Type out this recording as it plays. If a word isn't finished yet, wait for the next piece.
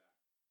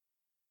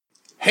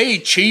Hey,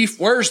 Chief,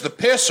 where's the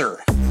pisser?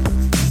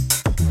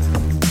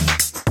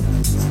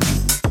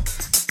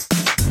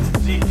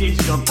 The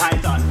Digital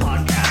Python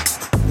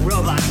Podcast.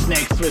 Robot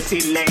snakes with the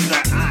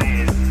laser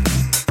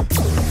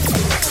eyes.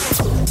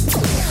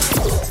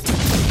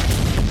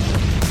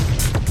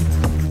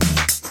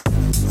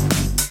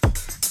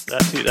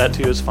 That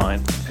too is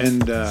fine.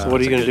 And So what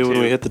are you going to do when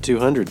we hit the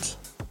 200s?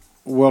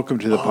 welcome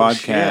to the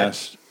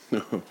podcast.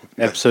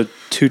 Episode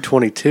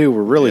 222,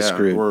 we're really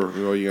screwed. What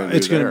are you gonna do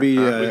It's going to there? be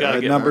We gotta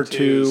a get number more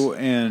twos. 2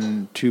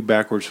 and 2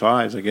 backwards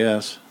 5s, I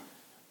guess.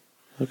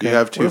 You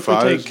have two What if we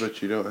fives, take-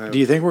 but you don't have Do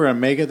you think we're going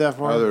to make it that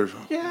far? others.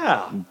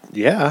 Yeah.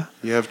 Yeah.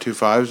 You have two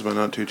fives, but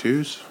not two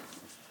twos.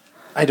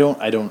 I don't.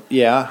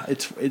 Yeah,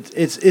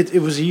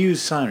 it was a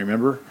used sign,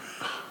 remember?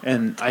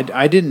 And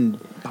I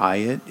didn't buy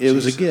it. It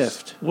was a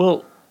gift.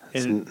 Well,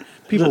 And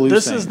people lose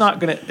this things. is not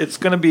going to. It's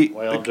going to be.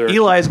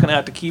 Eli's going to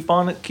have to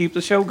keep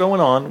the show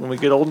going on when we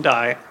get old and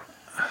die.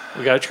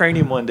 We got to train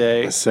him one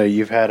day. So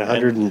you've had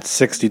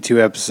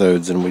 162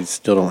 episodes and we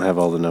still don't have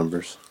all the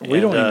numbers. We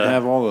don't And, even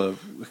have all the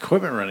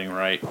equipment running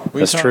right. What are you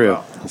That's talking true.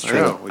 about? That's I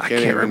true. know. We I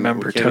can't even-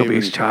 remember we can't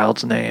Toby's even-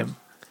 child's name.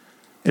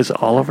 Is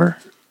it Oliver?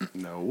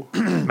 No.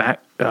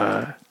 Matt?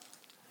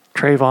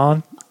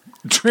 Trayvon?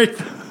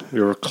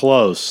 You were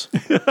close.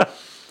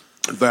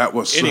 That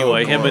was so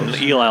Anyway, him close.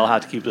 and Eli will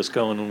have to keep this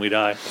going when we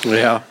die.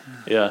 Yeah.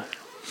 Yeah.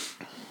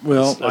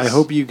 Well, That's- I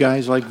hope you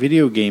guys like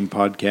video game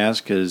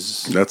podcasts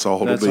because That's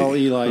all it'll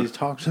be. Eli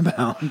talks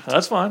about.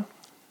 That's fine.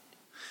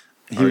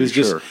 He Are was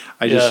you just,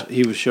 sure?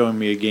 he was showing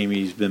me a game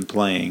he's been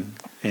playing,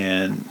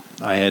 and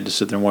I had to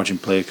sit there and watch him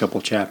play a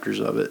couple chapters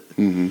of it.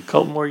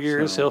 Couple more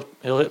years, he'll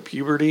hit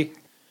puberty.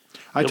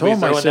 I He'll told be him,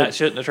 I throwing that said,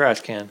 shit in the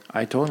trash can.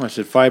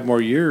 5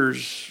 more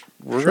years,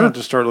 we're going to have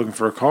to start looking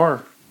for a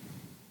car.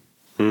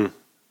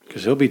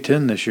 Because he'll be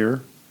 10 this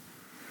year.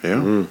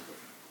 Yeah.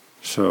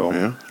 So,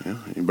 Yeah.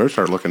 You better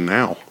start looking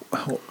now.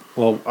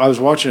 well, I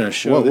was watching a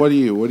show. What are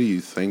you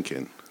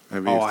thinking?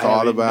 Have you I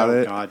thought haven't- about no,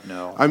 it? God,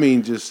 no. I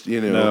mean, just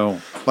No.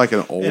 like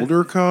an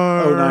older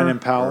car. 09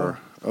 Impala.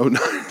 Oh, no.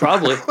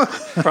 Probably,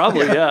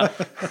 yeah.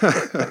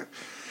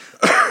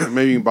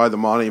 Maybe you can buy the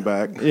money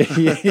back. Yeah,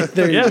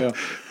 there you Yeah. go.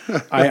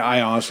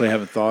 I honestly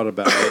haven't thought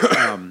about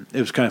it. It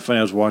was kind of funny.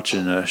 I was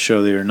watching a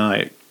show the other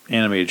night,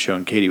 animated show,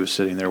 and Katie was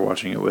sitting there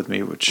watching it with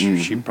me, which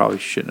she probably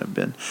shouldn't have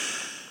been.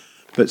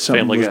 But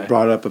something Family was Guy.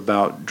 brought up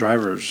about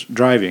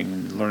driving,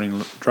 and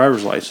learning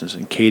driver's license,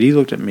 and Katie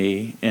looked at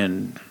me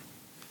and,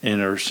 in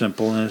her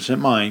simple,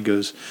 innocent mind,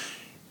 goes,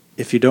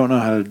 "If you don't know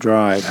how to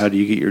drive, how do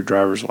you get your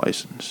driver's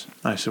license?"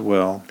 I said,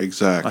 "Well,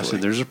 Exactly. I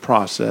said, there's a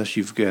process.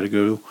 You've got to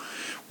go,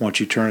 once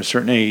you turn a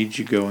certain age,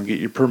 you go and get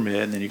your permit,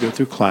 and then you go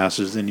through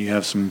classes, then you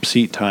have some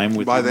seat time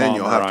with By your then, mom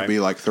you'll or have I." to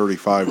be like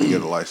 35 to get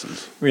a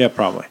license. Yeah,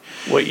 probably.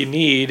 What you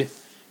need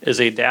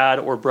is a dad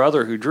or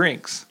brother who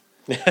drinks.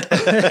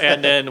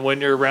 And then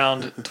when you're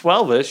around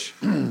 12-ish,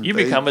 you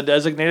become a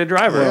designated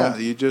driver. Yeah,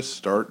 you just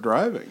start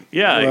driving.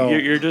 Yeah, Well-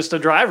 you're just a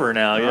driver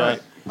now. Yeah.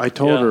 Right. I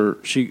told Yeah. her,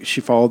 she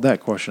followed that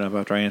question up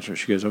after I answered it.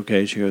 She goes,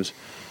 okay. She goes,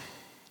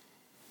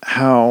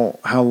 how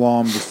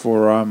long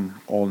before I'm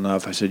old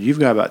enough? I said, you've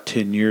got about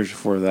 10 years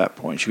before that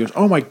point. She goes,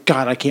 oh my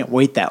God, I can't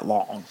wait that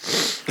long.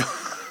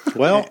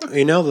 Well,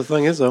 the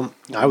thing is, though,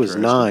 I was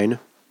 9,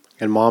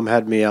 and Mom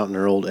had me out in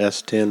her old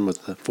S10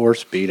 with the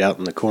 4-speed out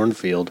in the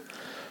cornfield.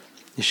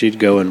 She'd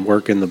go and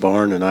work in the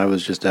barn, and I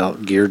was just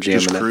out gear jamming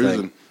Just that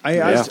cruising. thing. I'd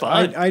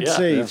Yeah.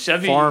 say Yeah.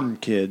 Chevy- farm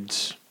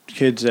kids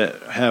that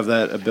have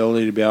that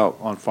ability to be out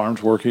on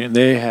farms working,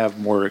 they have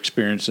more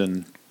experience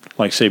than,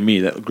 like, say, me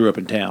that grew up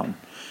in town.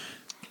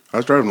 I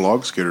was driving a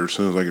log skidder as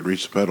soon as I could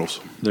reach the pedals.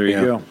 There you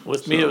Yeah. go.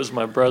 With me, it was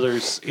my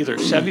brother's either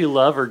Chevy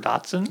Love or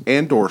Datsun.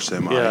 And door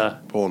semi. Yeah.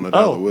 Pulling it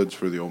out Oh. of the woods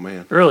for the old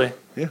man. Really?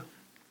 Yeah.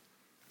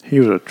 He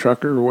was a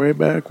trucker way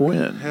back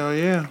when. Hell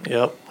yeah.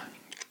 Yep.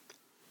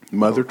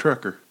 Mother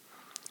trucker.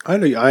 I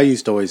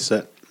used to always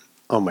sit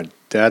on my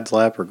dad's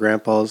lap or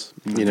grandpa's,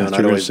 and That's I'd what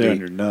you're always say on be.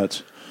 your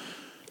nuts.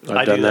 I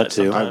I've done do that that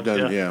too. sometimes. I've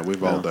done, Yeah.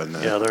 we've all done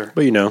that. Yeah, they're.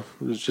 But it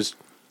was just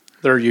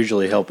they're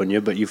usually helping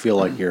you, but you feel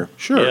like you're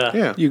Sure. Yeah.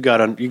 Yeah. you got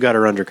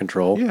her under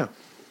control. Yeah.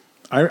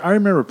 I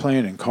remember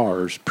playing in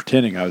cars,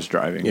 pretending I was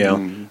driving. Yeah.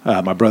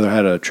 My brother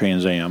had a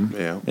Trans Am.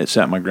 Yeah. It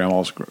sat in my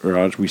grandma's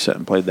garage. We sat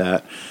and played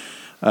that.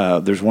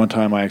 There's one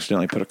time I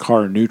accidentally put a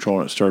car in neutral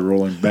and it started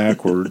rolling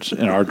backwards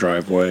in our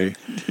driveway.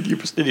 Did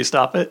you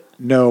stop it?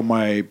 No,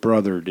 my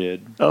brother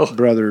did. Oh.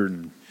 Brother,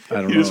 and I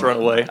don't You know. just run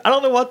away. I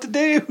don't know what to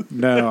do.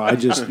 No, I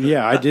just,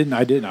 I didn't.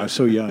 I was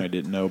so young, I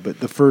didn't know.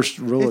 But the first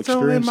real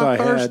experience I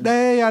had,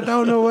 day. I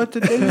don't know what to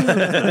do.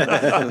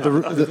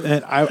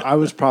 and I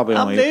was probably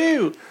I'm only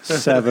new.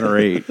 7 or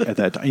 8 at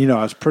that time.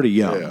 I was pretty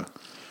young. Yeah.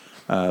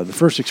 The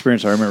first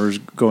experience I remember was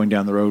going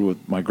down the road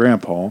with my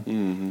grandpa,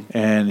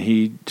 and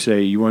he'd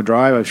say, "You want to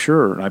drive?" I was,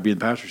 "Sure." And I'd be in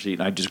the passenger seat,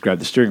 and I'd just grab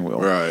the steering wheel.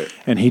 Right.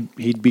 And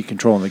he'd be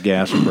controlling the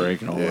gas and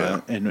brake and all Yeah.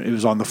 that. And it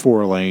was on the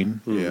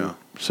 4-lane. Yeah.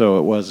 So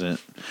it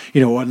wasn't,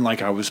 it wasn't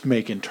like I was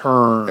making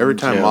turns. Every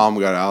time Yeah. Mom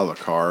got out of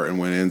the car and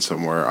went in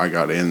somewhere, I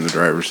got in the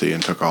driver's seat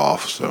and took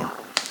off. So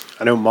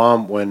I know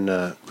Mom, when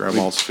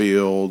Grandma's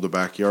field, the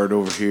backyard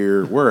over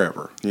here,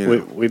 wherever. You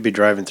know. we'd be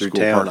driving through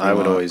School town, parking I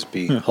would lot. always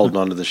be holding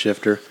onto the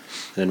shifter.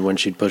 And when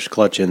she'd push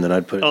clutch in, then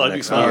I'd put it Oh, in that'd the be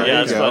next fun. gear.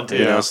 Yeah, it's Yeah. fun too.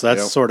 You know, so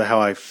that's Yep. sort of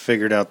how I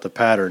figured out the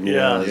pattern. You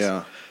Yeah. know, is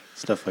Yeah.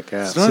 stuff like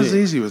that. It's not as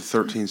easy with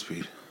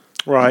 13-speed.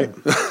 Right.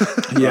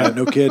 Yeah,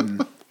 no kidding.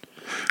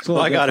 It's a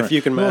Well, little I got different. if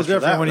you can A little master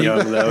different that when you-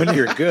 young, though,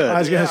 you're good. I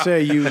was gonna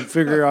say you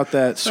figure out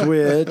that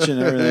switch and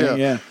everything.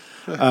 Yeah,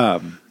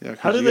 Yeah, 'cause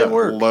How do you they got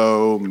work?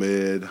 Low,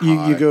 mid,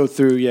 high. you go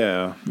through.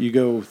 Yeah, you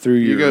go through.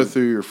 You your, go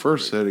through your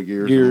first set of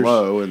gears, Gears.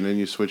 low, and then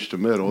you switch to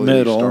middle, and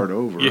Middle. you start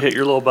over. You hit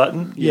your little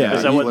button. Yeah,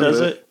 Is that you what does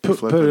flip it? You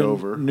flip it in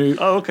over.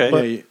 Oh, okay.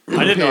 Yeah, you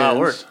I didn't know how it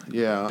Depends. worked.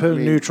 Yeah. put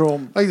in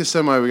neutral. Like the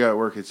semi we got at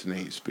work, it's an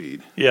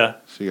 8-speed. Yeah.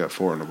 So you got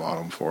 4 on the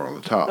bottom, 4 on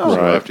the top. Oh.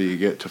 So Right. after you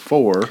get to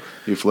 4,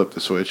 you flip the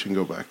switch and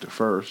go back to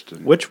first.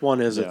 And Which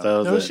one is it,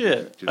 though? No that-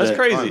 shit. That's just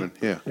crazy. climbing.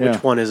 Yeah. Yeah.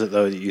 Which one is it,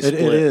 though, that you It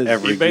split is.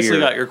 every You basically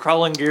gear? got your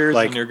crawling gears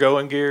Like- and your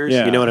going gears.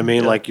 Yeah. You know what I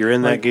mean? Yeah. Like you're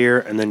in that Like- gear,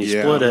 and then you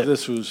Yeah. split it.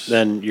 This was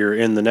Then you're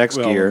in the next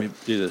well, let gear. me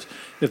do this.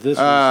 If this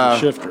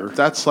was the shifter,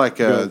 That's like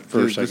go a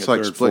first, it's second,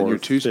 like third, splitting your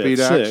fourth, 2-speed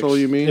fifth, axle.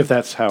 sixth, You mean? if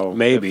that's how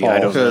Maybe, it I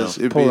don't falls. know. Because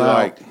it'd Pull be out,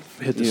 like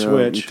hit the you know,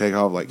 switch, you take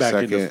off like back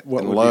into second what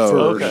and would be low,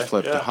 first. you Okay,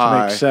 flip yeah. to To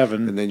high, make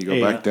 7, and then you go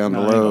 8, back down to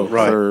 9, low,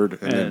 right. third,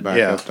 and then And- back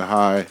yeah. up to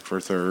high for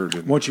third.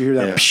 And, Once you hear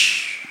that, Yeah.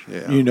 psh,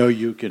 yeah. you know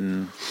you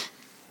can.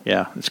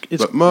 Yeah, it's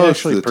But most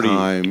actually of the pretty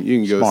time, you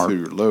can go smart. through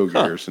your low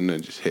gears and then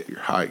just hit your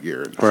high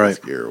gear and Right.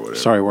 fifth gear or whatever.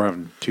 Sorry, we're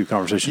having two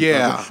conversations.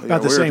 Yeah,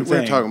 about the same we're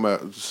thing. talking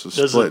about just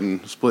Does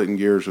splitting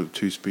gears with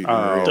 2-speed.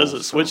 rear Does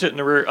ends, it switch it in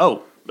the rear?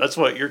 Oh, that's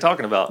what you're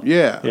talking about.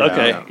 Yeah.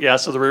 Okay. Yeah.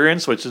 So the rear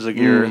end switches a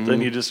gear.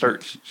 Then you just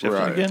start shifting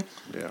Right. again.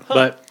 Yeah.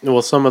 But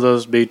will some of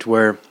those be to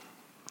where,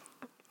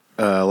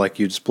 like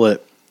you could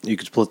split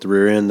the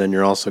rear end, then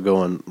you're also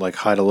going like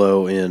high to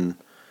low in,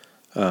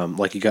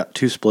 like you got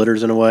 2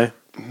 splitters in a way?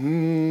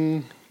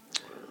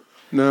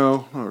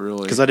 No, not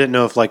really. Because I didn't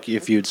know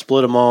if you'd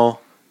split them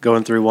all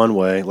going through one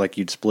way, like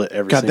you'd split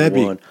every God, that'd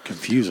single be one.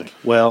 confusing.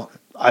 Well,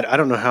 I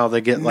don't know how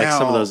they get like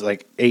some of No. those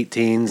like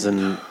 18s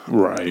and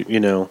Right. you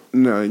know.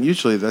 No,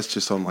 usually that's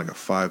just on like a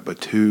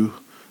 5x2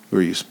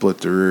 where you split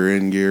the rear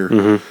end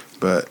gear.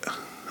 But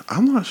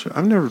I'm not sure.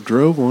 I've never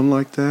drove one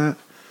like that.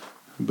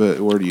 But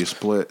where do you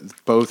split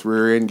both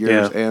rear end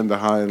gears Yeah. and the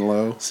high and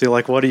low? See,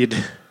 like what do you do?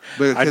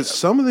 Because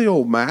some of the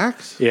old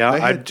Macs, Yeah, they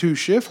I- had 2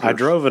 shifters. I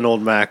drove an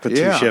old Mac with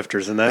Yeah. 2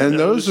 shifters, and that and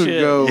those would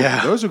shit. go.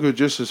 Yeah. Those would go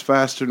just as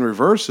fast in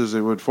reverse as they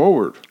would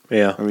forward.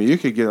 yeah, I mean, you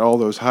could get all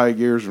those high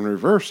gears in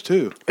reverse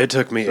too. it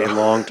took me a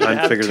long time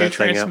to Have figure two that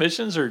thing out.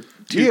 transmissions or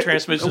two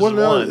transmissions well, in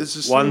no, one. it's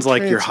the same One's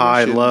like your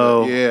high, transmission,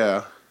 low. but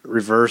yeah,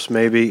 Reverse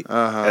maybe,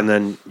 Uh-huh. and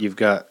then you've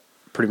got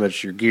pretty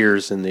much your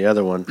gears in the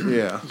other one.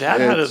 yeah.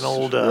 Dad had It's an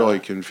old, really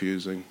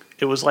confusing.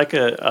 It was like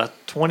a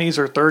 20s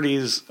or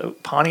 30s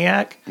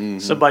Pontiac.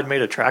 Somebody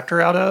made a tractor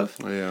out of.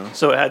 Yeah.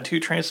 So it had 2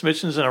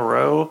 transmissions in a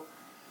row,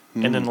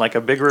 and then like a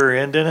big rear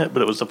end in it,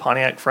 but it was the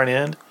Pontiac front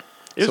end.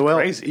 It was So, well,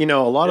 crazy. you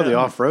know, a lot of the Yeah.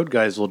 off-road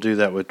guys will do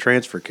that with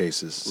transfer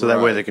cases, so that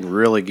way Right. they can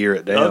really gear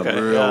it down. Okay,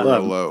 Real, yeah.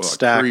 real low, like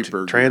Stacked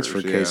creeper transfer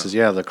gears, yeah. cases,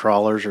 yeah, the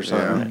crawlers or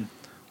something. Yeah.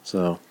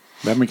 So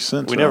That makes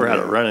sense. We never had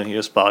yeah. it running. He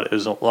just bought it. It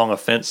was along a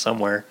fence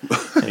somewhere,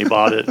 and he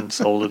bought it and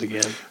sold it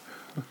again.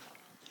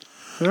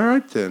 All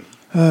right then.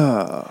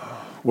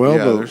 Well,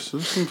 yeah, but there's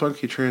some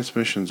funky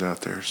transmissions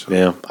out there. So.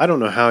 yeah, I don't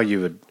know how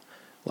you would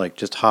like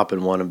just hop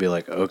in one and be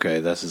like,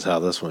 okay, this is how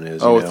this one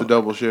is. Oh, you with know? the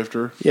double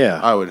shifter? Yeah.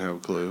 I wouldn't have a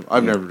clue.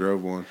 I've never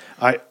drove one.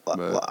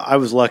 I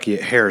was lucky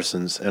at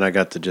Harrison's, and I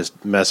got to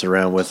just mess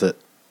around with it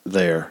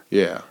there.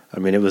 Yeah. I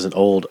mean, it was an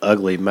old,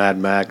 ugly Mad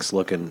Max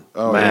looking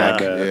Oh, Mac,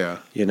 yeah.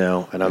 you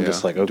know, and I'm Yeah.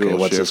 just like, okay, Dual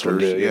what's this one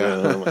do? shifters, You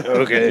yeah. know, I'm like,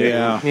 okay,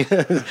 yeah,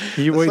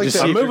 you wait like to that. see.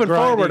 I'm if you're moving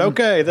forward. grinding.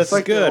 Okay, this is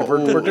like good. the We're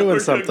old- doing We're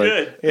something.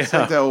 doing good. It's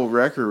like that old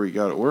wrecker we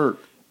got at work.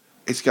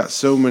 It's got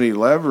so many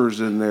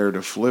levers in there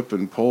to flip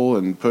and pull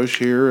and push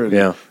here and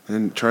Yeah.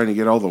 and trying to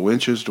get all the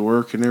winches to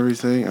work and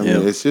everything. I Yeah.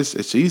 mean,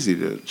 it's easy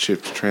to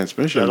shift the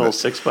transmission. That old but,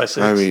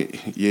 6x6. I mean,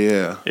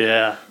 yeah.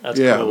 yeah, that's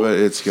Yeah, cool. but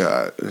it's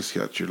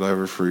got your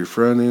lever for your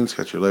front end. It's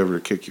got your lever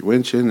to kick your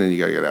winch in. Then you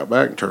got to get out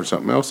back and turn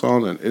something else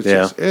on, and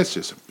it's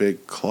just a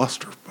big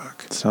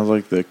clusterfuck. Sounds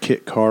like the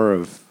kit car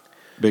of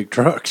big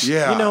trucks.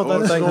 Yeah, You know, well,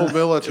 that it's thing- an old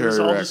military It was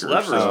all wrecker. just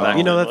levers so- back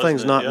You know, that Wasn't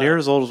thing's it? not Yeah. near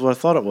as old as what I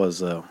thought it was,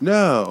 though.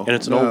 No, And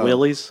it's an no. old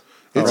Willys.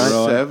 It's Right.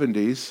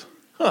 70s.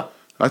 Huh.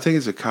 I think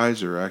it's a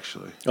Kaiser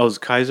actually. Oh, it's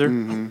Kaiser.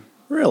 Mm-hmm.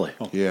 Really?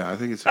 Yeah, I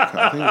think it's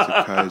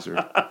a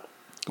Kaiser.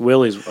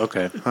 Willys.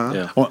 Okay.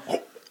 Yeah. Oh,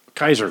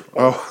 Kaiser.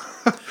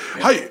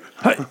 Hey,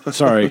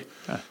 Sorry.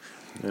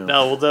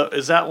 No, well,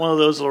 is that one of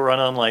those that'll run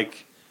on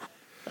like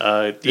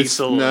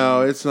diesel?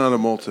 no, it's not a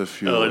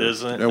multi-fueler. Oh, it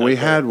isn't? And we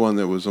Okay. had one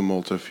that was a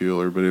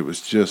multi-fueler, but it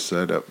was just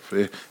set up.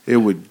 It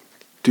would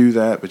do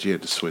that, but you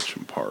had to switch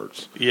some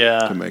parts Yeah.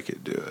 to make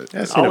it do it.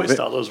 That's- I always vi-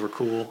 thought those were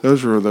cool.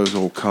 Those were those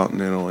old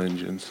Continental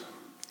engines.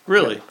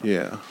 Really?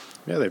 Yeah.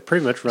 Yeah, they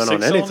pretty much run 6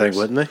 on anything, cylinders?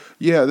 wouldn't they?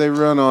 Yeah, they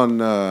run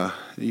on.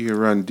 You can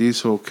run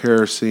diesel,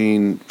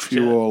 kerosene,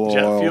 fuel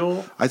Jet oil.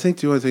 fuel? I think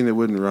the only thing they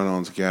wouldn't run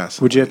on is gas.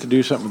 Would you have to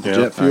do something with the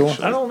Yeah, jet fuel?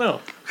 actually. I don't know.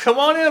 Come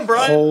on in,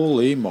 Brian.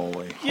 Holy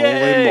moly!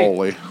 Yay. Holy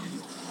moly!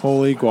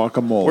 Holy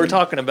guacamole! We're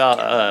talking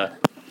about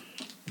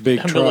big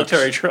trucks.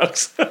 military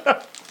trucks.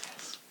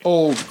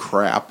 Old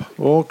crap.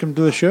 Welcome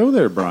to the show,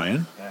 there,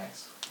 Brian.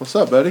 Thanks. What's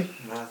up, buddy?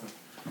 Nothing.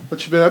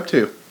 What you been up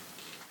to?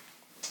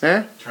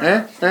 Trying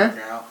not to stroke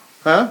out.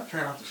 Huh?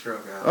 Trying not to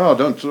stroke out. Oh,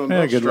 don't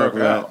Yeah, good luck stroke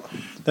with out.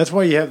 that. That's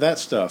why you have that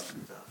stuff.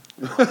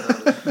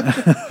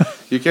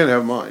 You can't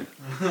have mine.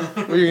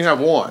 Well, you can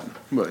have one,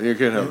 but you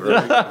can't have it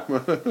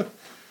right.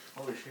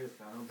 Holy shit,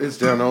 Donald. It's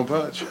down on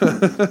punch.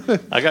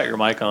 I got your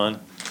mic on.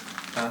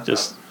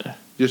 Just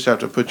Just have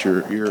to put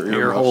your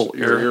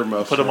ear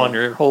muffs put them on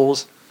your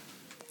holes,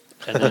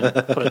 and then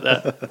put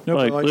that.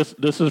 Nope, like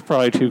this is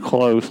probably too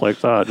close, like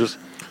that. Just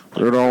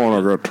You don't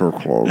want to get too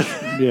close.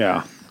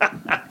 Yeah.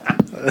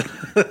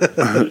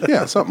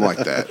 Yeah, something like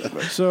that.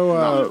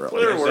 So,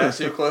 clear work.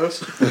 Too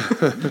close?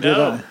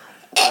 No.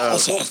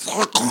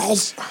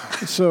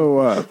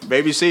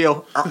 Baby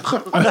seal.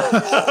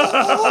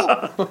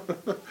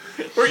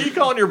 Were you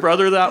calling your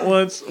brother that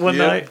one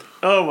night?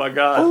 Oh my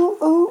god.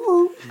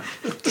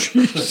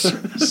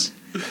 Jesus.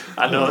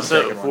 I know I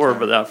said it before,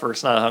 but that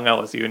first night I hung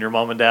out with you and your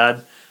mom and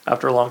dad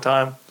after a long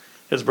time,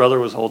 his brother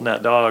was holding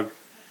that dog,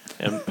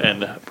 and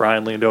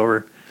Brian leaned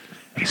over.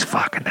 He's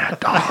fucking that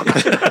dog.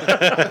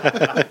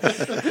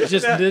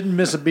 just didn't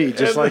miss a beat,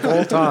 just like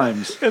old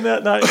times. And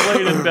that night,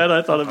 laying in bed,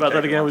 I thought about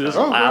that again. Was just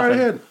Oh, go right laughing.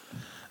 ahead.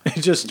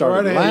 He just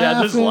started Right ahead. laughing.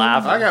 Yeah, just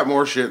laughing. I got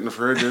more shit in the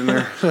fridge in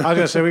there. I was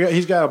gonna say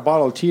he's got a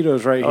bottle of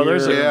Tito's right Oh, here.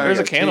 there's a- I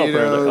got can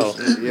opener that-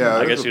 Tito's. I Yeah,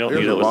 there's guess you don't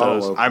there's need a it with bottle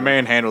those. opener. I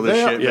manhandle this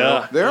They are- shit.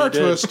 Yeah. There are You did.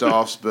 twist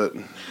offs, but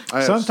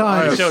I Sometimes-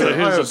 I have, Show you I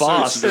who's have the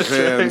boss.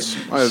 sensitive hands.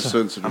 I have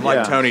sensitive. I'm like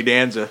Yeah. Tony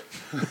Danza.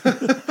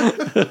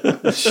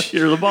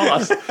 You're the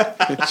boss.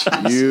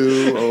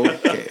 You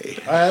okay?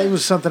 It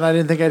was something I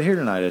didn't think I'd hear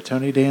tonight. A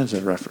Tony Danza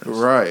reference.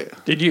 Right.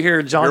 Did you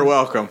hear John? You're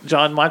welcome.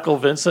 John Michael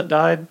Vincent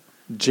died.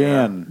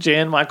 Jan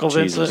Michael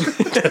Jesus.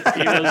 Vincent.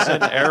 He was in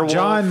Airwolf.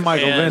 John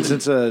Michael and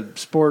Vincent's a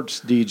sports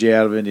DJ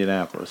out of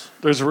Indianapolis.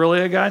 There's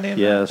really a guy named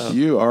Yes. that?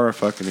 You are a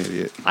fucking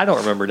idiot. I don't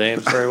remember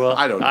names very well.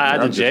 I don't. I had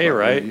I'm the just J, fucking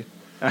right? with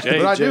you.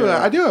 J.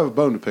 But I do have a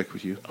bone to pick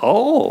with you.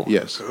 Oh.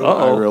 Yes.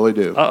 Uh-oh. I really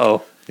do.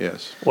 Uh-oh.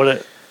 Yes. What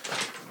it...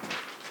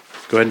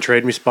 Go ahead and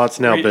trade me spots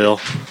now, Read- Bill.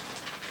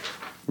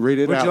 Read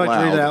it Would out you like loud.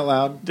 to read it out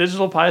loud?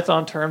 Digital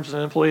Python terms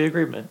and employee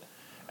agreement.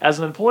 As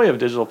an employee of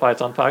Digital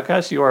Python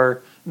Podcast, you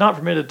are not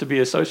permitted to be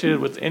associated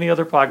with any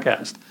other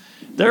podcast.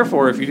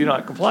 Therefore, if you do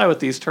not comply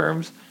with these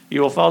terms, you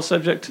will fall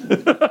subject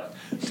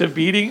to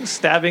beatings,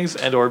 stabbings,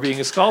 and or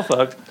being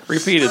skull-fucked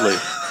repeatedly.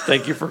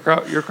 Thank you for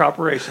your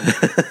cooperation.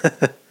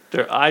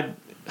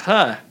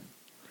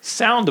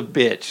 Sound a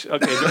bitch.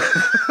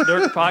 Okay,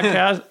 Dirk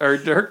Podcast, or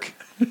Dirk...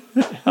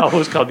 I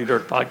always called you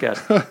Dirk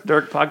Podcast.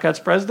 Dirk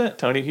Podcast President,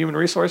 Tony Human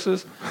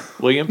Resources,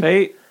 William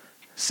Pate,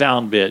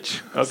 Sound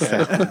Bitch. Okay.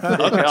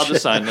 Okay, I'll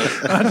just sign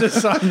this. I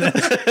just signed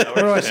this. What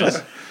do I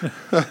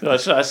sign?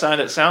 Should I sign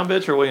it Sound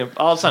Bitch or William?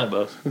 I'll sign it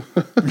both.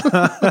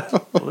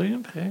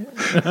 William Pate.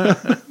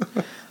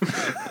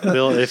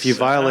 Bill, if you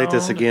violate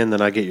this Sound again,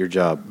 then I get your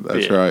job.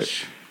 That's Bitch.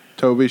 right.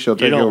 Toby shall You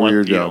take don't over want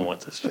your you don't job.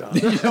 want this job.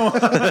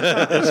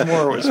 It's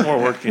more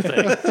work than you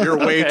think. You're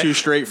way Okay. too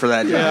straight for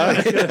that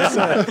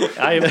job.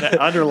 I even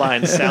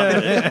underlined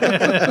Sound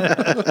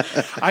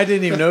Bitch. I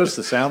didn't even notice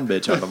the sound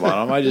bitch on the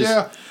bottom. I just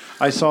Yeah.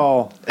 I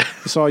saw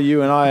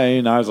you and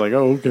I was like,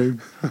 oh, okay.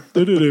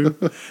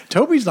 Do-do-do.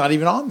 Toby's not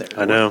even on there.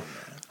 I know.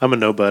 I'm a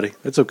nobody.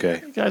 It's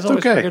okay. You guys always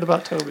okay. forget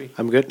about Toby.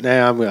 I'm good.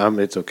 Nah, I'm.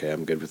 It's okay.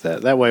 I'm good with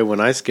that. That way, when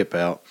I skip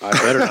out, I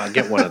better not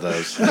get one of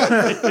those.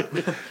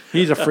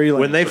 He's a freelancer.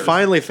 When they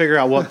finally figure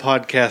out what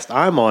podcast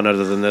I'm on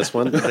other than this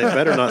one, they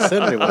better not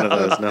send me one of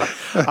those. No.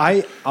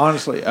 I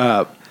honestly,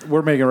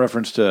 we're making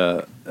reference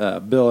to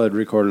Bill had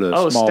recorded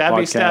a small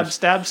stabby,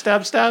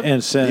 podcast stab.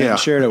 and Yeah.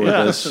 shared it with Yeah.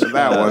 us.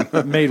 That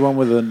one. Made one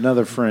with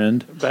another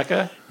friend.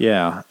 Becca?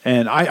 Yeah,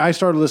 and I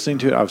started listening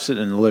to it. I was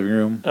sitting in the living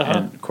room,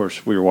 and of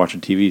course we were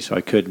watching TV, so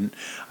I couldn't.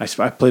 I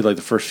played like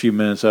the first few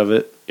minutes of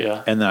it,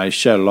 Yeah. and then I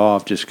shut it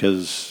off just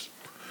because.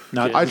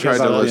 I tried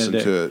to listen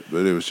to it,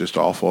 but it was just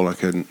awful. And I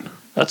couldn't.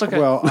 That's okay.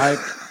 Well,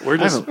 We're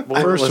just. haven't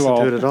first of listened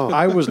all, to it at all.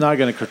 I was not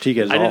going to critique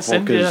it as I didn't awful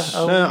send you. because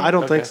No, I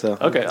don't think so.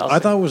 Okay. I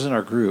thought it was in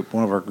our group,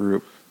 one of our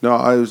group. No,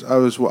 I was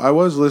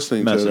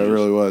listening to it. I Messages.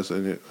 really was,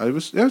 and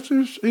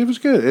it was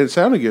good. It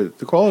sounded good.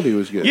 The quality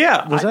was good.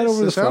 Yeah. Was that over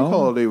the the sound phone?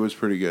 quality was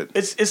pretty good.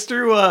 It's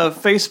through a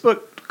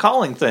Facebook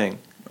calling thing.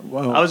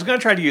 Well, I was going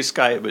to try to use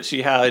Skype, but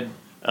she had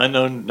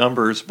unknown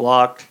numbers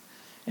blocked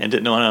and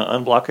didn't know how to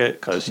unblock it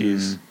because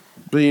she's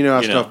But you know how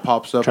You stuff know,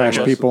 pops up. trash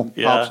on people. pops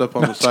Yeah. up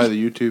on the side of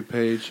the YouTube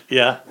page,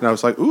 yeah. and I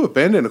was like, "Ooh,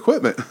 abandoned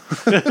equipment."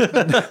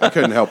 I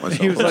couldn't help myself.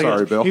 he was I'm like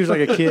sorry, Bill. he was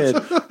like a kid.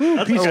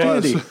 Ooh, piece of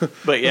candy.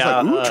 But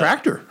yeah, Ooh,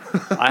 tractor.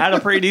 I had a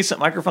pretty decent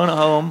microphone at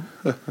home,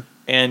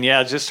 and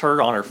yeah, just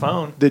her on her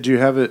phone Did you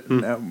have it?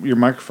 Your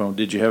microphone?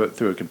 Did you have it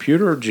through a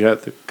computer or did you have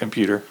it through?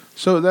 computer.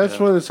 So that's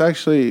what it's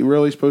actually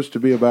really supposed to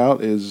be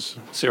about. Is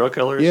Serial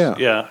killers. Yeah.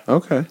 Yeah.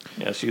 okay.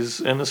 Yeah.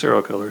 She's in the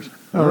serial killers.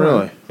 Oh,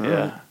 really?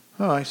 Yeah.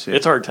 Oh, I see.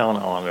 It's hard telling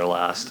how long they'll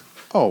last.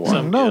 oh, well,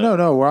 some- no, yeah. no,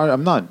 no.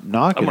 I'm not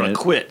knocking I'm gonna it.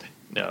 quit.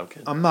 No, I'm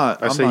kidding. I'm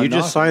not. I I'm say not you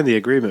just knocking signed the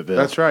agreement, Bill.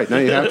 That's right. Now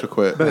you have to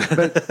quit.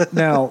 it.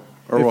 Now,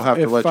 or we'll have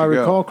to let If I you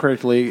recall go.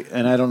 correctly,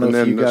 and I don't know And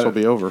if then you this got will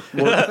be over.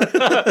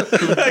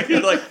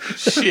 You're like,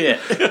 shit.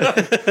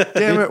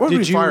 Damn it! What did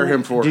we fire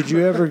him for? Did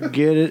you ever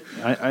get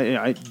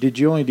it? Did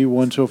you only do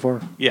one so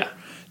far? Yeah.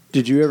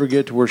 Did you ever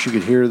get to where she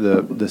could hear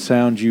the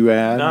sounds you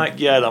add? Not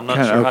yet. I'm not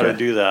Kinda, sure how to okay.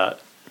 do that.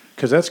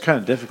 Because that's kind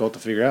of difficult to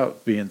figure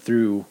out being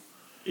through.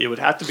 It would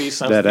have to be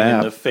something in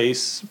app. the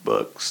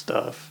Facebook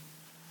stuff.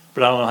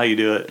 But I don't know how you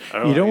do it. I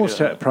don't know You'd how you almost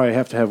do it. probably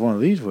have to have one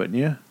of these, wouldn't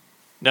you?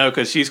 No,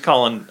 because she's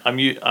calling.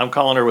 I'm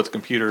calling her with the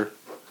computer,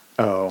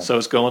 Oh. so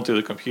it's going through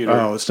the computer.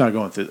 Oh, it's not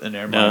going through in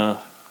there. No,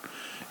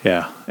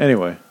 Yeah.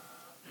 Anyway,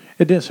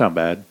 it didn't sound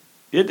bad.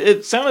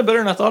 it sounded better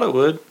than I thought it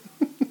would.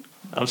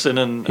 I'm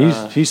sitting in.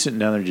 He's sitting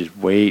down there just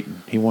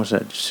waiting. He wants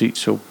that seat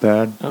so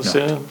bad. I'm No.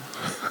 sitting.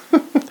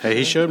 Hey,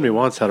 he showed me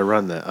once how to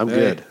run that. I'm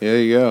good. There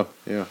you go.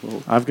 Yeah.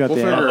 I've got We'll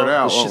the figure it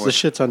out. The, won't we? the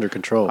shit's under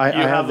control. I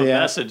You have a the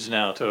app. message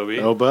now, Toby.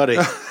 Oh, buddy.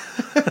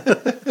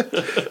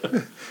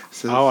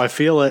 Oh, I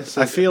feel it.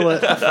 I feel it.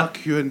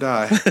 Fuck you and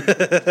die.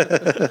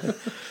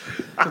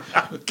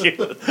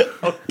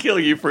 I'll kill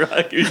you for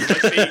using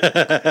my seat.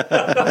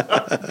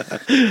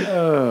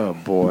 Oh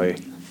boy.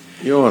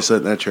 You don't want to sit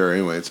in that chair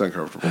anyway. It's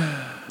uncomfortable.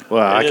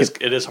 Well, I It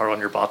could. is hard on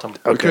your bottom.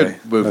 We Okay.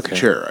 could move the Okay.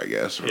 chair, I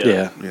guess. or-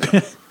 Yeah.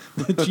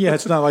 Yeah,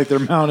 it's not like they're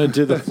mounted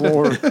to the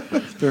floor.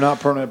 They're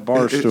not permanent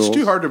bar It's stools.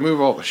 too hard to move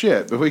all the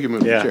shit, but we can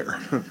move Yeah. the chair.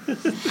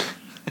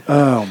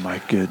 Oh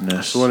my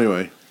goodness. So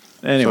anyway,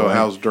 Anyway, so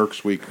how's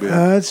Dirk's week been?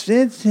 it's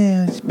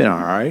been all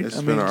right.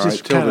 It's been all right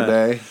till kinda-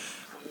 today.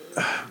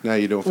 Now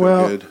you don't feel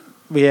Well, good.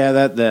 Yeah,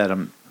 that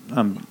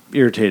I'm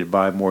irritated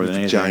by more than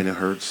anything. Vagina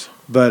hurts.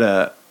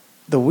 But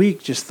the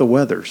week, just the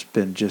weather's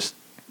been just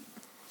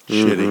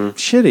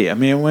shitty. I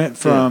mean, it went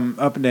from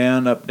up and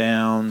down, up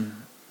down.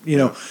 You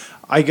know,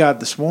 I got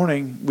this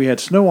morning. We had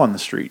snow on the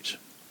streets.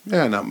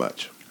 Yeah, not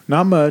much.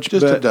 Not much,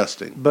 Just but a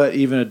dusting. But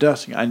even a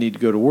dusting, I need to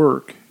go to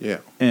work Yeah.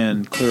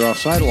 and clear off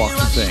sidewalks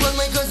and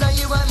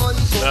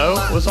things. No,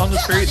 what's on the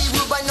streets?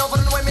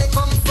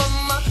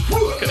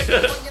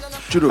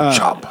 Judo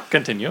chop.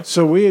 Continue.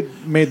 So we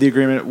had made the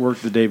agreement at work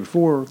the day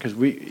before because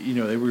we were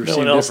No seeing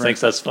one else different.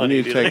 thinks that's You funny.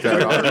 need to do take they?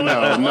 that off.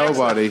 No,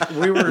 nobody.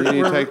 You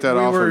need to take that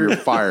off or you're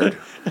fired.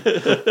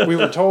 We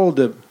were told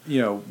to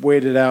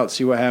wait it out,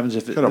 see what happens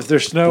if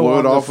there's snow. Blew on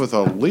it the off with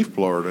a leaf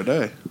blower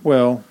today.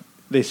 Well,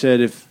 they said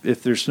if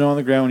there's snow on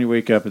the ground when you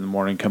wake up in the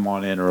morning, come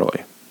on in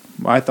early.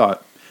 I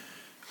thought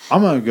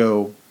I'm going to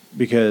go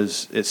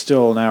because it's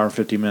still an hour and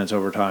 50 minutes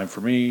overtime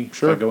for me.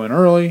 Sure. If I go in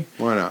early,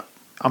 Why not?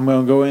 I'm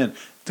going to go in.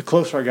 The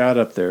closer I got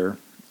up there,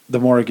 the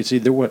more I could see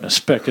there wasn't a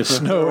speck of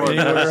snow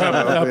anywhere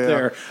up Yeah.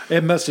 there.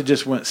 It must have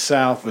just went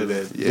south of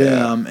Yeah,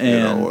 them. you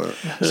know And what?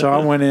 so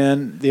I went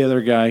in. The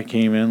other guy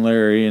came in,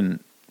 Larry, and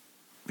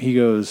he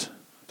goes,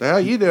 The hell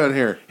you doing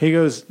here?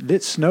 did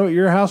it snow at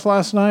your house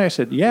last night? I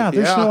said, yeah,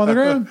 there's Yeah. snow on the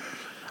ground.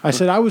 I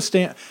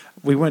said,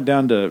 we went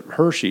down to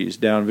Hershey's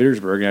down in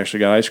Vittersburg and actually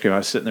got ice cream. I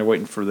was sitting there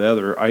waiting for the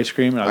other ice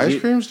cream. And I was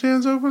Ice cream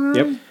stands open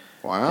already? Yep.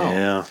 Wow.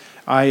 Yeah.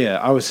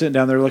 I was sitting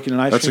down there looking at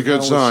ice That's a cream.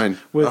 good cone sign.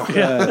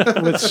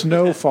 with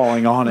snow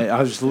falling on it.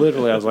 I was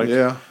like,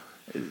 Yeah.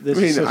 this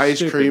I mean, is so ice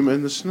stupid. cream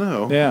in the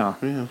snow. Yeah.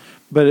 Yeah.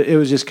 But it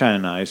was just kind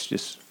of nice.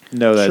 Just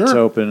know that it's Sure.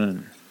 open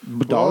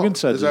and Doggin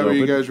said is it's that where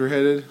you open. guys were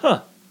headed?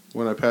 Huh.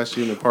 When I passed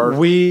you in the park?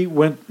 We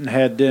went and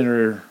had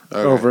dinner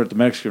Okay. over at the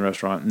Mexican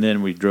restaurant, and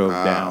then we drove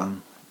Ah.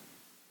 down.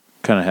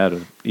 Kind of had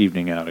an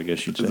evening out, I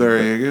guess you'd say. There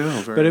But- you go.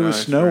 Very But it was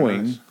nice, very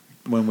snowing nice.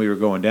 when we were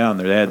going down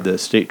there. They had the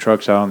state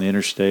trucks out on the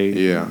interstate.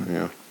 Yeah,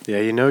 yeah. Yeah,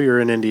 you know you're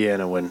in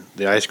Indiana when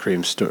the ice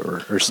cream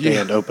store or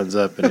stand opens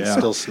up and it's Yeah.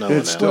 still snowing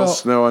It's out. still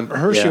snowing.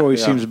 Hershey Yeah, always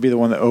yeah. seems to be the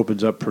one that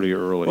opens up pretty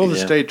early. Well, the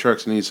Yeah. state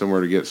trucks need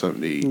somewhere to get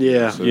something to eat.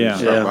 Yeah. So Yeah.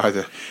 stop Yeah. by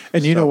the-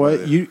 and you stop know by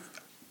what? the-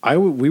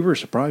 We were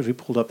surprised. We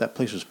pulled up. That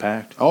place was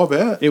packed. Oh, I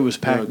bet. It was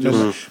packed. Yeah,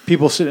 No,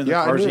 people sitting in their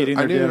Yeah, cars eating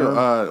I their knew.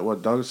 dinner.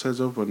 What Doug says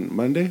open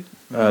Monday?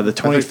 The I think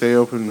 20th. they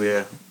opened.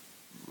 Yeah.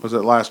 Was it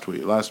last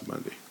week? Last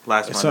Monday?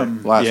 Last Monday.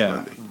 Something. Last yeah.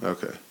 Monday.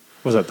 Okay.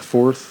 Was that the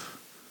 4th?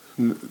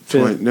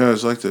 20, no,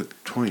 it's like the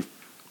 20.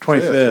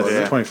 25th.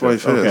 wasn't it?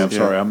 25th. Okay, I'm yeah.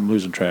 sorry. I'm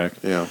losing track.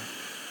 Yeah.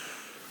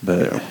 But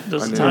Yeah.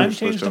 Does I the knew time it was supposed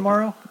change to-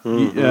 tomorrow?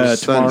 tomorrow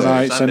Sunday.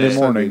 night, Sunday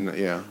morning,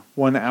 Sunday, yeah.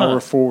 1 hour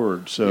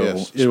forward. So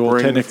Yes. it will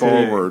Spring technically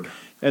forward.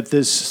 at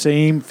this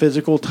same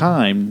physical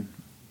time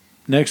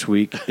next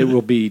week. It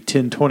will be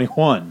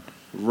 10:21.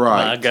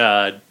 Right. My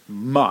God.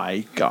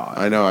 My God.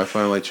 I know. I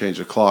finally changed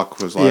the clock.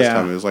 Was last Yeah.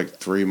 time it was like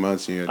 3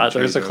 months. And you had to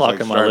There's change a it. It was, clock like,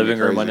 in my driving me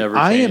living room. I crazy. never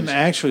I am changed.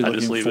 actually I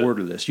just looking leave forward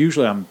to this.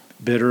 Usually I'm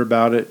bitter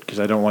about it because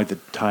I don't like the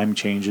time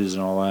changes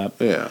and all that.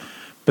 Yeah.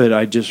 But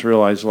I just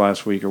realized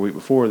last week or week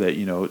before that,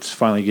 it's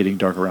finally getting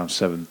dark around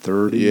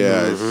 7:30.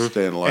 Yeah. It's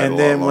staying light. And a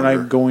then lot when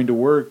longer. I'm going to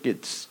work,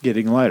 it's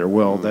getting lighter.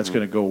 Well, that's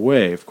going to go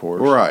away, of course.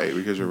 Right,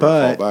 because you're going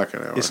But to fall back an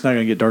hour. it's not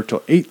going to get dark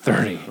till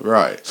 8:30.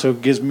 Right. So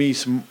it gives me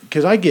some,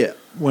 because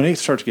when it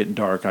starts getting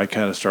dark, I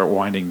kind of start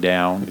winding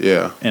down.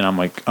 Yeah. And I'm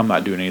like, I'm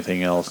not doing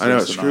anything else. I know it the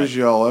rest of the screws night.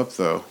 you all up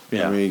though.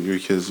 Yeah. I mean,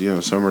 because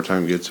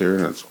summertime gets here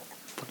and it's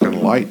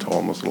fucking light till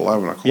almost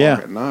 11 o'clock Yeah.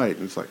 at night,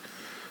 and it's like,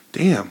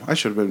 damn, I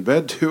should have been in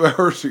bed 2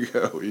 hours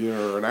ago,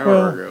 or an hour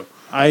Well, ago.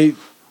 I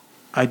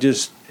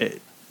just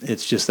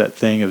it's just that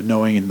thing of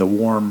knowing the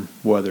warm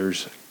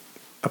weather's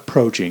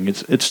approaching.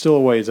 It's still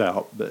a ways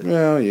out, but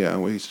Well, yeah,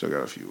 we still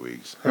got a few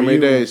weeks. How Are many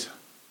you- days?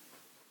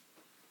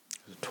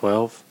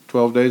 12,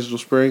 12 days till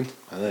spring?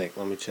 I think.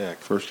 Let me check.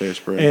 First day of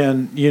spring.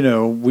 and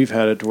we've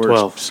had it to where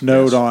 12, it's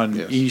snowed yes, on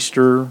yes.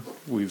 Easter.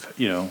 We've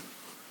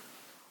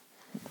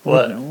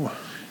What?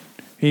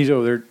 he's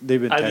over there.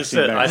 They've been I texting just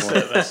said, back I and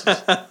forth. said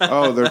messages.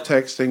 Oh, they're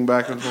texting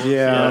back and forth?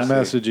 Yeah, Yeah.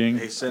 messaging.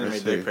 He's sending I me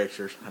see. dick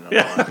pictures. I don't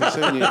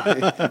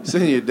know why.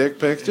 Sending you dick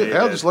pics?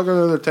 Hell, just look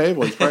under their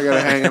table. He's probably got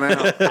it hanging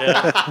out.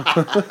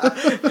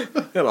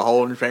 Got a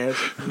hole in your pants.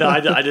 No,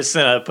 I just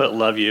sent. I put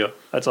 "love you."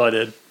 That's all I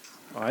did.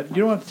 You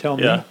don't have to tell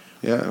Yeah, me.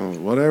 Yeah,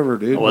 whatever,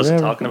 dude. I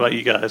wasn't Whatever. talking about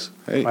you guys.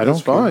 Hey, I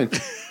that's don't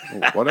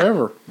fine.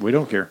 Whatever. We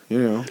don't care. You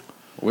know,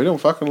 we don't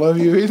fucking love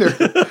you either.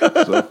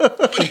 So,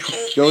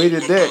 go eat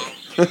a dick.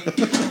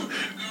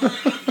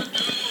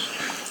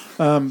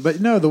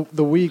 But no,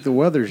 the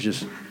weather's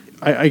just.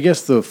 I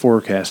guess the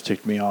forecast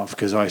ticked me off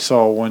because I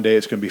saw one day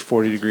it's going to be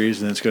 40 degrees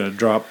and then it's going to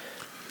drop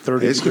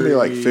 30. It's going to be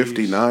like degrees.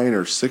 59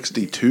 or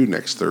 62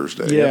 next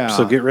Thursday. Yeah.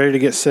 So get ready to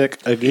get sick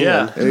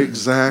again. Yeah,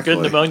 Exactly.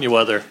 good pneumonia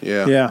weather.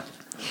 Yeah. Yeah.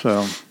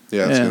 So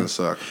Yeah, it's Yeah. going to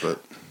suck, but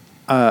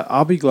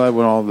I'll be glad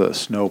when all the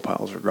snow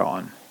piles are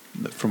gone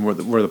from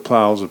where the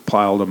plows have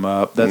piled them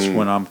up. That's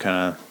when I'm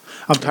kind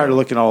of. I'm tired of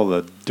looking at all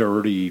the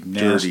dirty,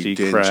 nasty dirty,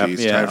 dingy. crap.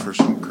 It's Yeah. time for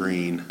some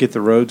green. Get the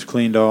roads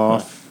cleaned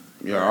off.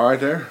 You all right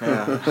there?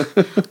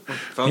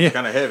 Phone's Yeah.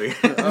 kind of heavy.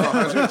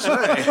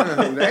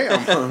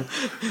 Damn.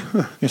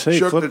 You say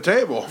Shook flip the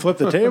table. flip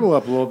the table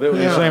up a little bit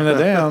when you're slamming it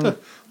down.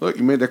 Look,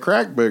 you made the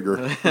crack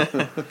bigger.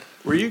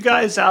 Were you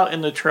guys out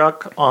in the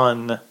truck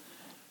on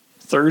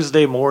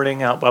Thursday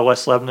morning out by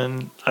West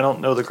Lebanon? I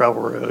don't know the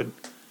gravel road.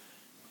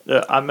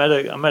 I met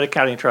a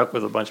county truck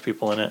with a bunch of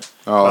people in it.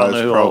 I Oh, don't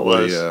that's know who all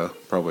it was.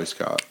 probably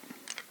Scott.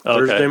 Okay.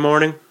 Thursday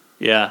morning.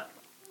 Yeah.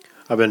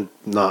 I've been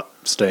not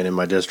staying in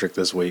my district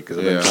this week because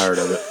I've Yeah. been tired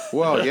of it.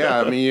 Well,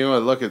 yeah, I mean,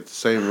 look at the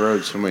same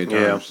road so many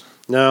times.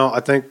 No, I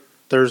think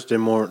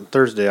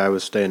Thursday I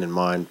was staying in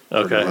mine.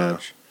 Pretty Okay.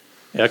 much.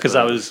 Yeah, because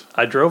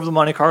I drove the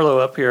Monte Carlo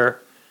up here,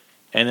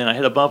 and then I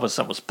hit a bump and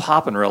something was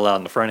popping real loud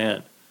in the front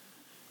end.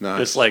 Nice.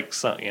 Just like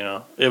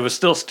it was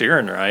still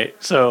steering right.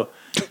 So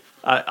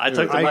I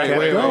took the I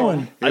kept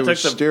going. I It took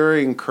was the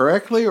steering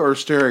correctly or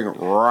steering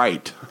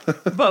right?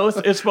 both.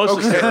 It's supposed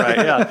to steer right.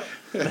 Yeah.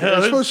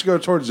 It's supposed to go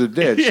towards the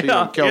ditch. So you Yeah,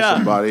 don't kill yeah.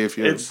 somebody if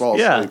you It's- fall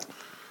yeah. asleep.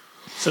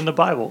 It's in the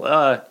Bible.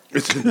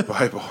 It's in the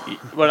Bible.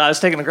 When I was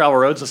taking the gravel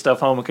roads and stuff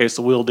home in case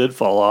the wheel did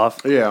fall off,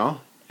 Yeah.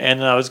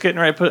 and I was getting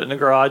ready to put it in the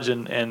garage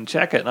and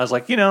check it, and I was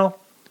like,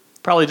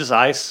 probably just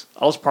ice.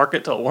 I'll just park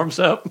it till it warms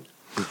up.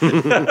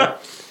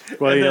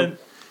 Well, And then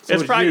So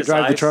it's did probably you just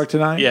drive the ice. truck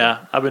tonight? Yeah,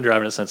 I've been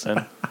driving it since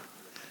then.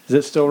 Is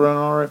it still running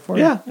all right for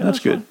you? Yeah, that's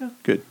it's good. fine,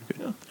 Good.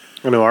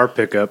 I know our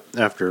pickup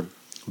after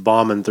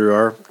bombing through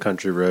our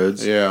country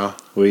roads. Yeah.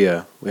 We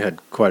had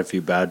quite a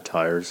few bad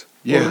tires.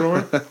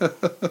 Yeah.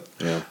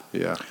 Yeah,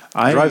 Yeah.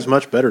 drives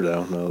much better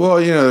though. No. Well,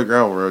 the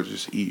gravel roads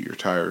just eat your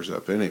tires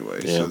up anyway.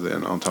 Yeah. So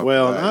then on top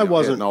Well, of that, I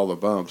wasn't- hitting all the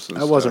bumps. And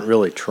I wasn't stuff.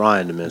 really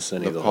trying to miss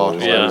any The of the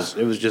holes. potholes.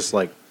 Yeah. It was just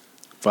like,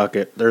 fuck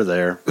it, they're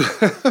there.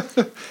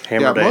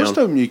 Hammer Yeah, down. most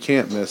of them you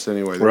can't miss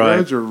anyway. The Right.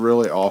 roads are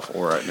really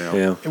awful right now.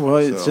 Yeah. Well,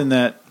 it's So- in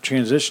that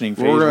transitioning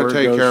phase. We're where going it to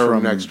take goes care of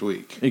from- them next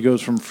week. It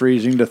goes from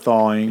freezing to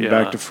thawing, Yeah.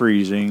 back to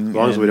freezing. As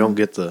long as we don't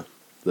get the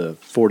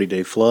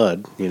 40-day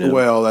flood,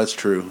 Well, that's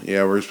true.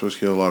 Yeah, we're supposed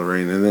to get a lot of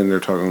rain, and then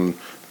they're talking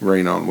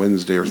rain on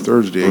Wednesday or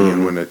Thursday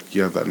again when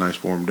you have that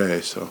nice warm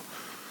day. So,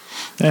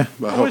 Yeah.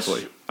 but I wish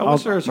hopefully,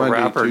 there was a Monday,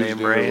 rapper Tuesday,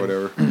 named or Rain.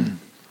 whatever. I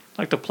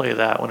like to play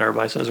that when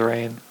everybody says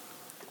rain.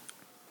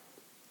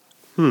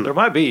 There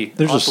might be.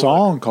 There's I'll a have to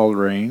song called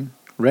Rain,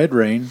 Red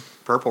Rain,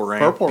 Purple rain.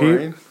 Purple Pe-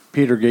 rain,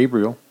 Peter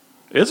Gabriel.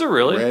 look. Is it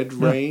really? red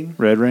rain.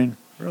 Red Rain.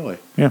 Really?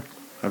 Yeah.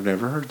 I've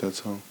never heard that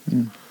song.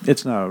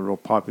 It's not a real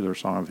popular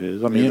song of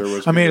his. Neither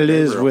was it Peter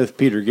is Gabriel. with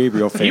Peter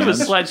Gabriel fans. He was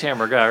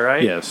Sledgehammer guy,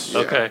 right? Yes.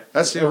 Okay.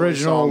 That's the only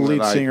Original song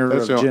lead that singer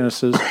that's of the only-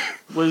 Genesis.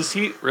 Was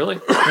he really?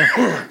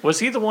 Was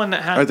he the one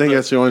that had I think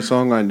that's the only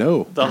song I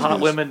know. the hot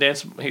Is- women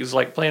dance? He was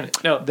like playing.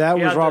 No, That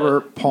he was had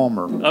Robert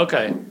Palmer,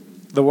 Okay,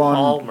 the one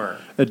Palmer.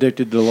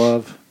 Addicted to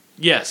Love.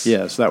 Yes.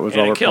 Yes, that was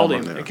And Robert it killed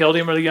Palmer. him. It killed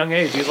him at a young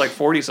age. He was like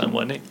 40 something,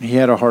 wasn't he? He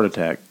had a heart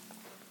attack,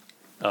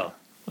 Oh,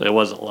 it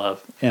wasn't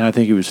love. and I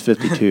think he was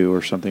 52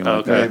 or something like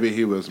Okay. that. Maybe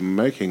he was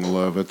making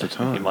love at the He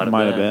time. might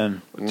Have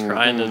have been.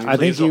 trying to I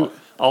think please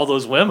all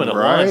those women at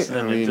Right? once, I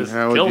and it mean, just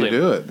how would killed you him.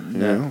 do it? You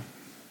know?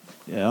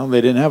 Yeah, they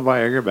didn't have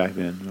Viagra back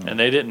then. no. And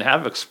they didn't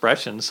have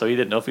expressions, so he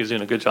didn't know if he was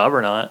doing a good job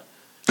or not.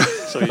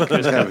 So he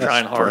just kept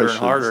trying harder and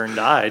harder and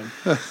died.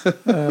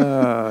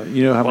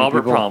 You know how many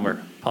Robert people?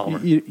 Palmer.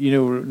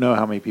 You know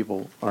how many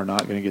people are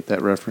not going to get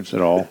that reference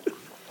at all,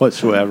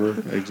 whatsoever.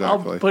 I'll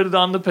Exactly. put it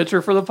on the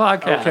picture for the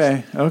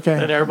podcast. Okay.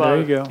 And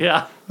everybody, There you go.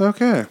 Yeah.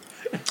 Okay.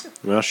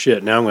 Well,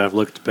 shit. Now I'm gonna have to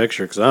look at the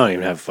picture because I don't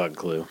even have a fucking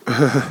clue.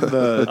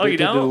 The Oh, you Addicted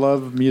to don't?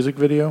 Love music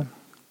video.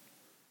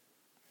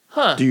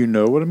 Huh. Do you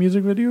know what a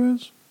music video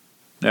is?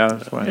 Yeah,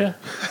 that's fine. Yeah.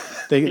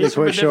 They He's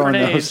from a quit showing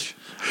different those. age.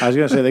 I was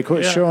going to say they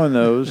quit Yeah. showing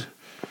those,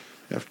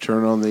 You have to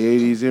turn on the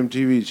 80s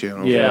MTV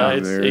channel. Yeah, down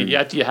it's there. you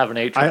have to have an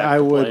 8-track. I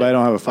to would, play but I it.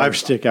 don't have a Fire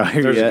Stick out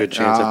here There's yet. a good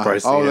chance I've probably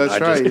seen it.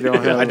 that's right. You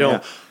don't have I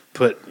don't yeah.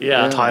 put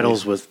Yeah.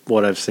 titles with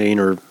what I've seen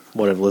or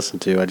what I've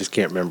listened to. I just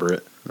can't remember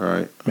it.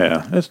 Right.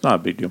 Yeah, it's not a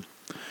big deal.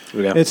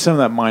 Yeah. It's some of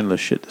that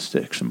mindless shit that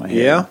sticks in my head.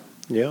 Yeah.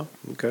 Yeah.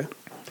 Okay.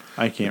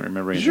 I can't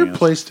remember Does anything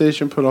your else.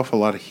 PlayStation put off a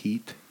lot of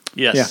heat?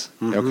 Yes.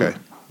 Okay.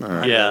 All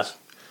right. Yeah.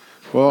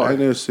 Well, I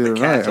noticed the other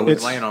night. Cat's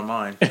always laying on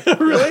mine.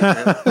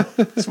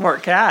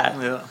 Smart cat.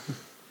 Yeah.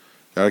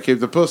 Gotta keep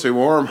the pussy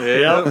warm.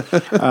 Yep.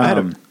 I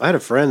had a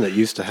friend that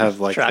used to have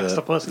like Tracks the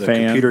the pussy.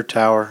 Fan. computer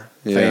tower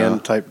Yeah. fan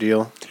type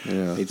deal.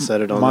 Yeah. He'd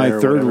set it on My there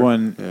or third whatever.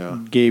 one Yeah.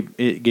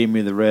 gave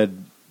me the red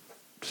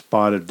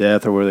spot of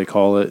death, or whatever they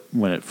call it,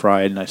 when it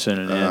fried, and I sent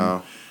it in.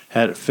 Oh.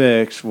 Had it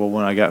fixed. Well,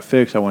 when I got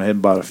fixed, I went ahead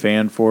and bought a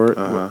fan for it.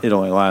 Uh-huh. It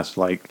only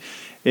lasted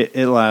it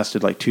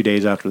lasted like 2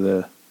 days after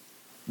the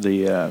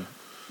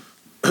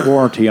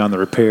warranty on the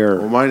repair.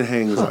 Well, mine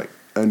hangs like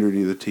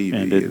underneath the TV,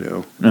 And it- in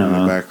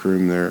uh-huh. the back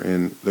room there,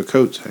 and the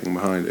coats hang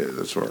behind it.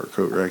 That's where our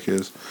coat rack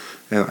is.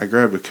 And I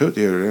grabbed a coat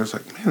the other day. I was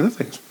like, man, that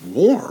thing's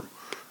warm.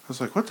 I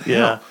was like, what the Yeah.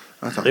 hell?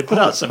 I thought, They put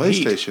out some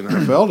heat. PlayStation. And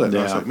I felt it. And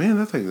I was Yeah. like, man,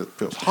 that thing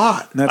feels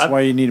hot. And that's I-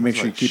 why you need to make I was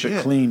sure you like, keep shit.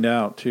 it cleaned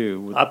out too.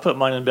 with- I put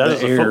mine in bed The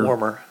as a air. foot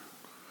warmer.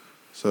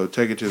 So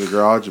take it to the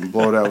garage and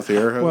blow it out with the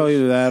air hose. well,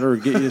 either that or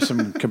get you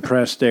some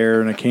compressed air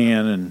in a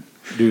can and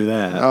do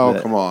that. oh,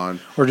 But- come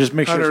on. Or just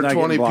make sure it's not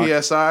 120 getting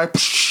blocked.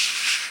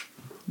 PSI.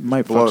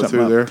 Might Blow fuck it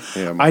something through up.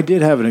 there. Yeah. I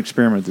did have an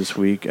experiment this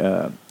week.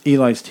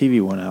 Eli's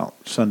TV went out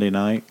Sunday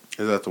night.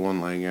 Is that the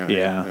one laying out?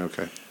 Yeah.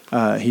 Okay.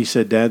 He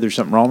said, "Dad, there's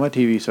something wrong with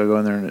my TV." So I go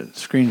in there and the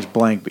screen's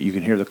blank, but you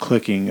can hear the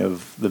clicking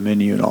of the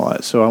menu and all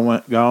that. So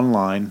I got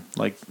online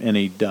like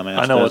any dumbass.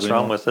 I know does what's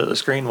wrong anymore. with it. The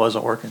screen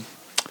wasn't working.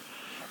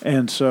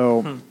 And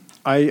so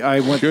I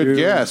went Good through.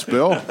 guess,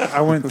 Bill.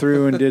 I went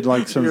through and did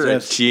like some. You're a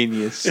test-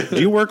 genius. Do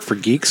you work for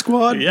Geek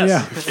Squad? Yes.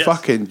 Yeah. Yes.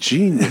 Fucking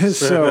genius.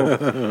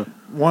 So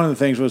one of the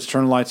things was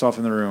turn the lights off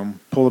in the room,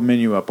 pull the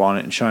menu up on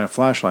it, and shine a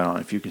flashlight on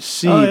it. If you can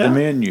see Oh, yeah? the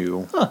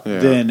menu, Yeah.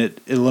 then it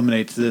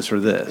eliminates this or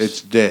this.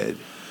 It's dead.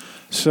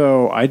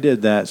 So I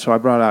did that. So I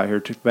brought it out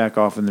here, took it back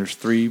off, and there's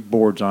 3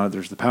 boards on it.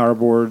 There's the power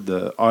board,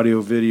 the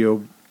audio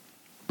video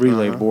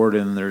relay board,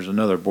 and there's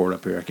another board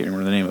up here. I can't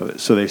remember the name of it.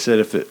 So they said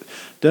if it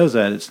does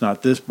that, it's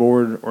not this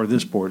board or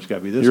this board. It's got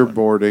to be this You're one.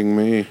 boarding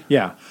me.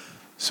 Yeah.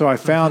 So I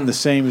found the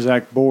same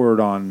exact board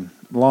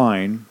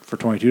online for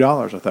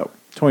 $22. I thought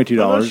 $22.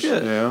 Oh, no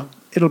shit. Yeah.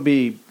 It'll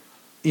be,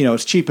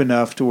 it's cheap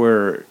enough to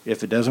where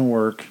if it doesn't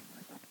work,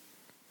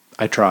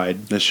 I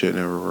tried. This shit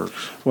never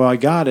works. Well, I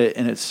got it,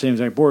 and it's the same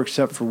exact board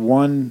except for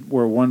one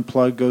where one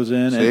plug goes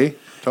in. See?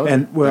 Told you.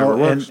 And well,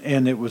 Never works.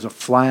 and it was a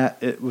flat.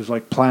 It was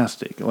like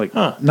plastic, like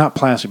Huh. not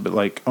plastic, but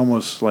like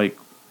almost like.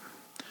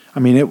 I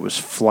mean, it was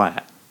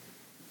flat.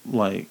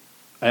 Like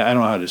I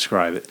don't know how to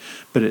describe it,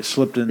 but it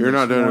slipped in. You're this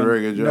not doing a one-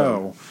 very good job.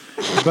 No,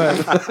 but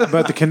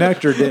the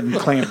connector didn't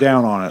clamp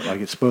down on it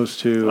like it's supposed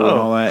to, and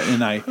all that.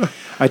 And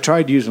I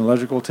tried using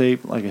electrical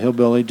tape like a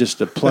hillbilly just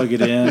to plug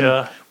it in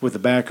Yeah. with the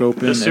back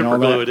open Just and all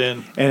super glue that, it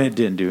in. and it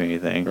didn't do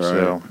anything. Right.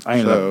 So I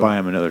ended So- up buying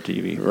him another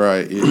TV.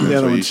 Right. Yeah, that's other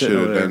what you one's sitting should have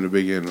over there. done to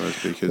begin with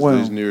because Well-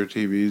 these newer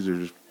TVs are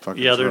just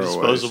fucking Yeah, they're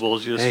throwaways.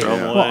 disposables. You just Hey, throw them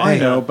yeah. away. Well, I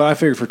know, but I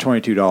figured for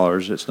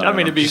 $22, it's not. I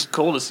mean, it'd be gonna-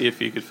 cool to see if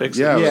you could fix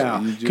Yeah, it.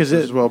 Yeah, you just because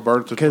as well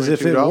burnt the if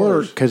it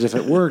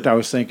 $22. worked, I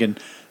was thinking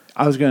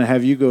I was going to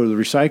have you go to the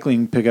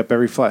recycling, pick up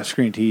every flat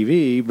screen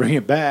TV, bring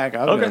it back.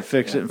 I was Okay. going to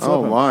fix it and flip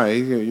Oh 'em. my!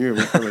 You're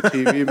become a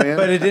TV man.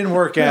 But it didn't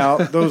work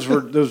out. Those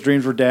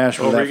dreams were dashed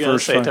What with were that you gonna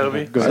first. say, fucking-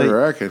 Toby? Go I ahead.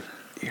 reckon.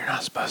 You're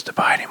not supposed to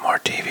buy any more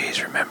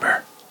TVs,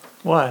 remember?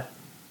 Why?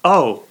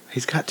 Oh,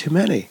 He's got too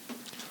many.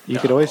 You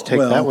could always take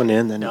Well, that one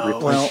in, then no.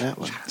 replace Well, that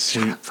one.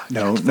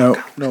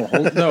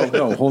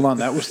 Hold on.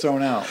 That was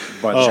thrown out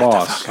by the Oh,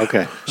 boss.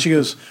 okay. She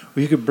goes,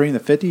 well, you could bring the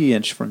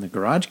 50-inch from the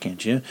garage,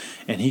 can't you?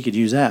 And he could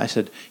use that. I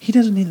said, he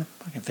doesn't need a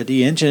fucking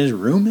 50-inch in his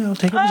room. That'll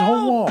take up his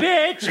whole wall.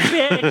 bitch,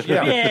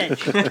 bitch.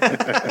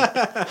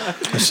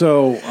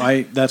 So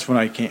that's when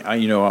I came,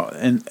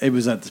 and it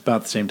was at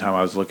about the same time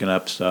I was looking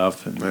up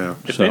stuff. And Yeah.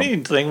 If so,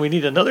 anything, we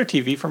need another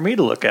TV for me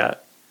to look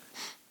at.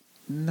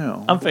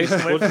 no. I'm facing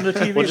away from the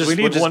TV. We'll we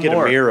need one get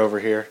more. a mirror over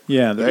here.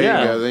 Yeah. There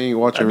Yeah. you go. Then you can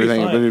watch That'd be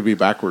everything, fine. but it'd be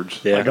backwards.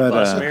 Yeah. Like a But,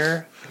 bus uh,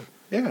 mirror.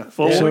 Yeah.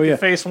 Well, So, we yeah. can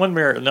face one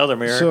mirror, another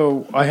mirror,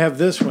 So I have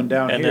this one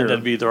down and here. then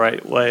that'd be the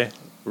right way.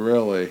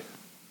 Really.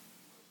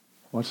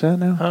 What's that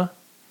now? Huh?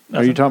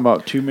 Are you talking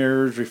about 2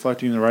 mirrors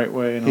reflecting the right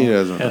way? And He all?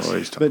 doesn't Yes. know what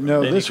he's talking But no,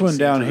 Then you this can one see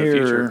down into the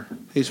here future.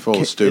 He's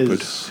full of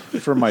stupid. is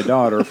for my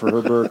daughter for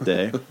her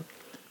birthday.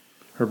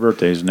 Her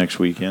birthday's next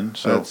weekend,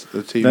 so That's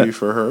the TV that-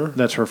 for her.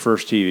 that's her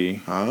first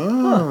TV.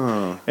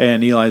 Oh,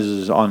 And Eli's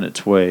is on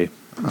its way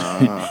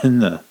in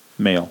the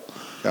mail.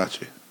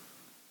 gotcha.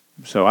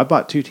 So I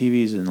bought 2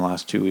 TVs in the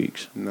last 2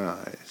 weeks.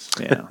 Nice.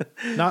 Yeah,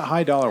 not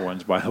high dollar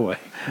ones, by the way.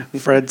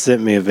 Fred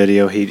sent me a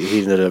video. He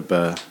ended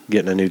up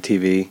getting a new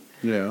TV,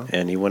 Yeah.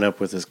 and he went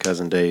up with his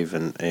cousin Dave,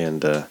 and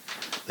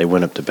they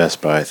went up to Best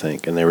Buy, I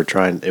think, and they were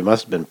trying. It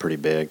must have been pretty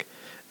big.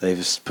 They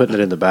was putting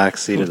it in the back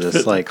seat of Fit in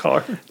this the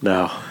car.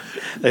 no,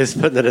 they was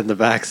putting it in the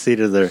back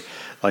seat of their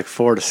like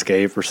Ford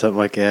Escape or something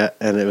like that,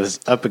 and it was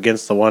up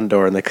against the one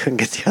door, and they couldn't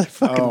get the other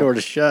fucking door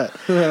to shut.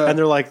 And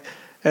they're like,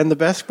 and the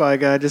Best Buy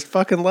guy just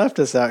fucking left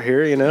us out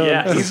here, you know?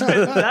 Yeah,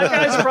 that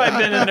guy's probably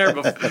been in there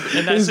before,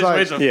 in that He's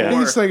like, situation before.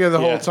 he's thinking the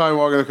whole Yeah. time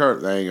walking the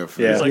cart, they ain't gonna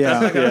fit. Yeah. He's like,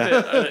 that's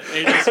not gonna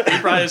fit. He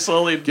probably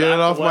slowly Get it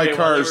off my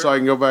cart so I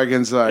can go back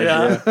inside.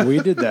 Yeah. We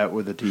did that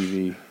with the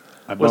TV.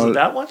 I Was bought it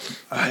that one?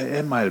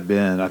 It might have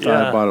been. I thought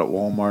Yeah. I bought it at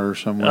Walmart or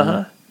somewhere.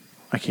 Uh-huh.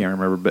 I can't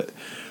remember, but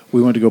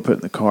we went to go put it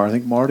in the car. I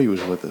think Marty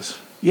was with us.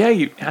 Yeah,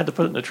 you had to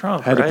put it in the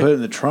trunk. Had right? to put it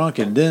in the trunk,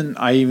 and then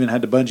I even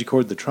had to bungee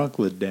cord the trunk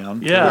lid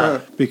down. Yeah.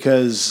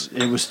 because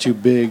it was too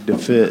big to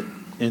fit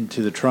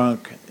into the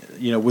trunk.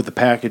 You know, with the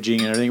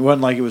packaging and everything, it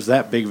wasn't like it was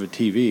that big of a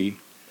TV.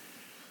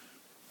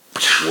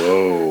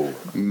 Whoa.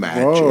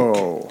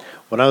 Magic.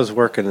 When I was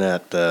working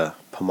at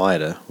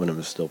Pomida, when it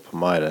was still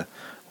Pomida,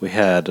 we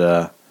had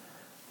a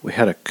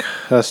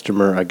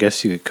customer, I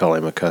guess you could call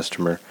him a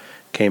customer,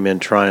 came in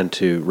trying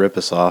to rip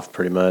us off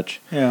pretty much.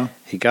 Yeah.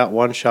 He got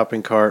one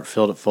shopping cart,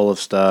 filled it full of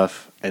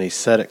stuff, and he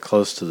set it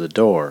close to the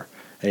door.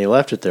 And he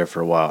left it there for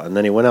a while. And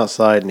then he went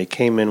outside and he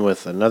came in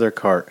with another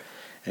cart,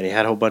 and he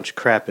had a whole bunch of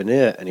crap in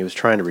it, and he was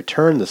trying to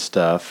return the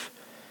stuff,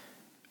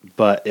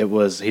 but he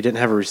didn't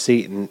have a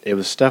receipt, and it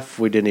was stuff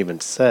we didn't even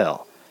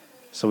sell.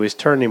 So we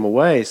turned him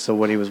away. So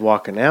when he was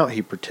walking out,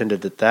 he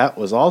pretended that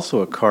was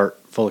also a cart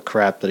full of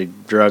crap that he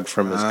drugged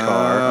from his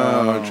car.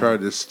 Oh, I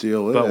tried to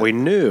steal it. But we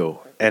knew,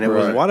 and it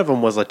was Right. one of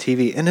them was a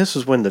TV, and this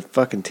was when the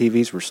fucking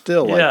TVs were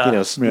still like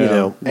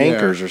Yeah.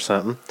 anchors or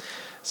something.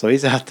 So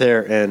he's out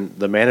there, and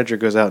the manager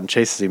goes out and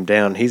chases him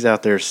down. He's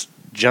out there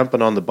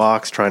jumping on the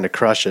box trying to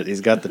crush it.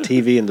 He's got the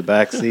TV in the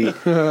back seat.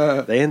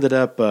 They ended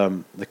up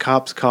the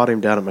cops caught him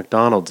down at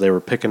McDonald's. They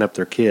were picking up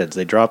their kids.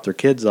 They dropped their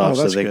kids off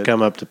so that's they good. could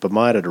come up to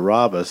Pomida to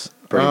rob us.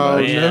 Pretty Oh,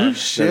 much. Yeah. no Then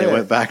shit. Then they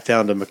went back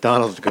down to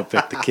McDonald's to go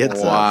pick the kids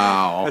up.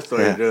 Wow. That's the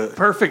way to do it.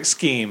 Perfect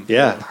scheme.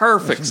 Yeah.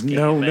 Perfect scheme.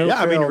 No, man. no. Yeah,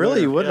 I mean, fail really,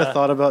 there. you wouldn't Yeah. have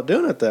thought about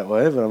doing it that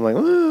way, but I'm like,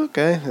 well,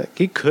 okay.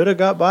 He could have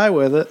got by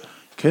with it.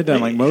 Could have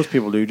done like most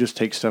people do, just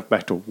take stuff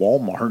back to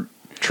Walmart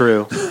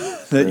True.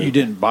 that you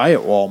didn't buy at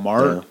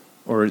Walmart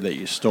or that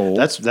you stole.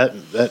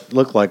 That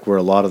looked like where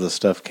a lot of the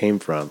stuff came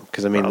from.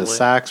 Because, I mean, Probably. the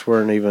sacks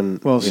weren't even.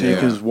 well, see, Yeah.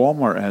 because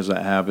Walmart has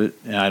that habit,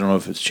 and I don't know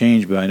if it's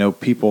changed, but I know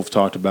people have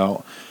talked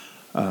about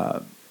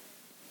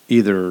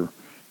either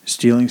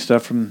stealing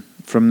stuff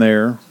from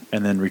there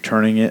and then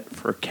returning it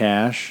for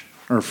cash,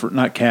 or for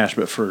not cash,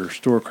 but for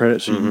store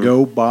credit, so you can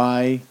go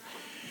buy,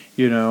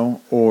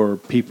 or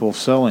people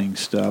selling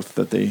stuff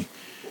that they,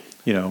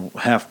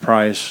 half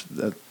price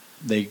that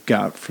they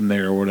got from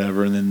there or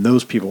whatever, and then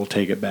those people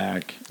take it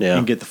back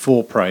and get the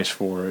full price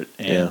for it.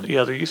 And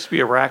Yeah, there used to be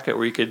a racket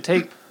where you could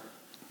take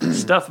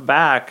stuff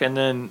back, and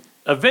then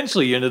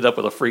eventually you ended up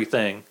with a free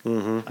thing.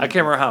 Mm-hmm. I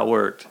can't remember how it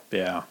worked,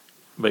 yeah.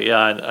 but yeah,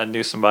 I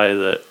knew somebody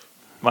that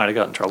might have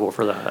got in trouble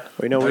for that.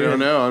 We know I don't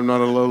know. I'm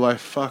not a low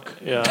life fuck.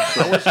 Yeah,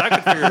 I wish I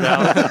could figure it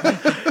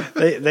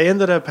out. they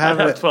ended up I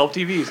having have it. 12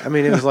 TVs. I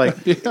mean, it was like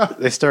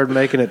they started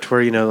making it to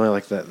where,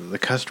 like that the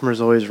customer's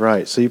always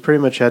right. So you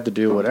pretty much had to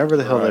do whatever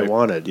the hell they Right.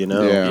 wanted,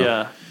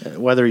 Yeah. Yeah,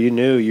 Whether you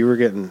knew you were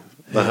getting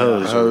the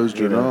hose. Hosed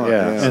or not. Yeah.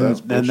 Yeah. And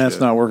that's that's bullshit.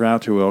 not working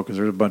out too well because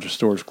there's a bunch of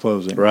stores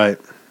closing. Right.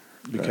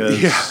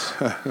 Because,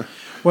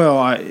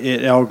 well,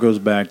 it all goes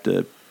back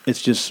to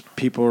it's just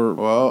people are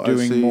Well, I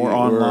doing see more we're,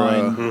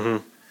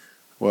 online.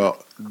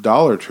 Well,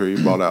 Dollar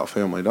Tree bought out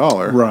Family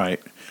Dollar. Right.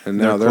 And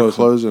now They're they're closing.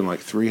 closing like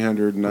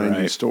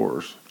 390 Right.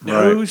 stores.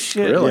 no Right.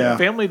 shit. Really? Yeah.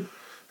 Family.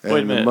 Wait a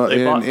And minute. mo-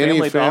 They bought and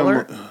any Family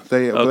Dollar.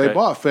 They Okay.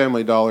 bought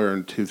Family Dollar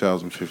in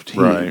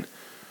 2015. Right.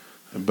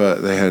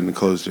 But they hadn't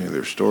closed any of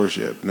their stores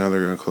yet. Now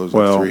they're going to close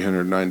Well, like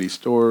 390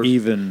 stores.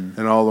 Even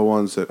And all the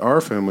ones that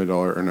are Family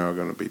Dollar are now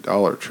going to be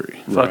Dollar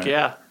Tree. Fuck Right.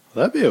 yeah.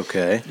 That'd be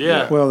okay.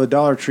 Yeah. well, the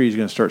Dollar Tree is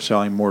going to start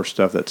selling more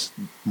stuff that's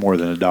more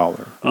than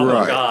 $1. Oh my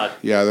Right. God.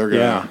 Yeah, they're going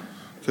to. Yeah.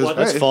 Well,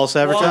 That's false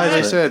They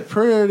advertising. said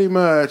pretty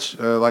much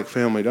like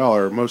Family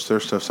Dollar, most of their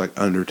stuff's like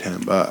under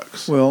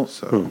 $10. Well,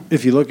 so,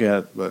 if you look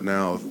at but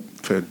now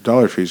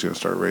Dollar Tree's going to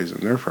start raising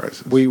their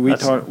prices. we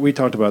That's-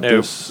 talked about No.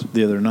 this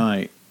the other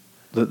night.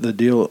 The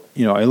deal,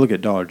 I look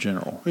at Dollar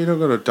General. You don't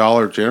go to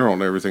Dollar General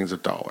and everything's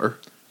 $1.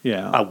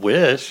 Yeah. I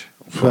wish.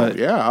 But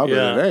Yeah, I bet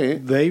Yeah.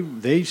 it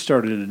ain't. they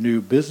started a new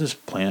business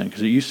plan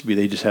because it used to be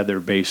they just had their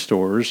base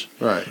stores,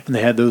 Right. and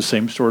they had those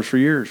same stores for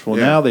years. Well,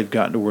 Yeah. now they've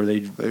gotten to where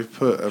They've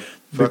put a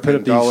They put fucking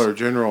up these Dollar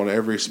General in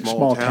every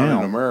small town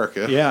in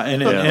America. yeah,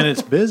 and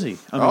it's busy.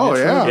 I mean, Oh, it's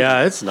yeah. really-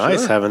 Yeah, it's nice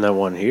Sure. having that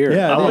one here.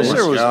 Yeah, I it wish is.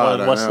 there was God,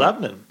 one in I West know.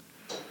 Lebanon.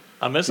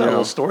 I miss that Yeah.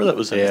 little store that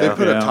was in Yeah. If they there.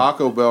 put Yeah. a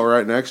Taco Bell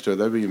right next to it,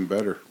 that'd be even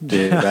better.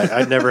 Dude,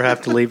 I'd never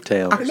have to leave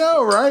town. I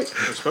know, right?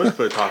 We're supposed to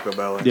put a Taco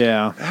Bell in.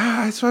 Yeah,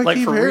 That's what I Like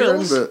keep for hearing.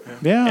 reals? But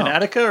yeah, In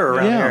Attica or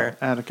around yeah, here?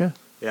 Attica.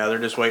 Yeah, they're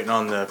just waiting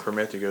on the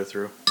permit to go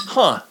through.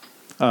 Huh.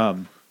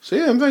 see,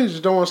 them things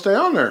just don't want to stay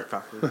on there.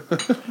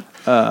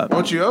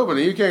 Once you open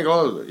it, you can't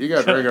close it. You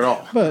got to drink it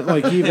all. But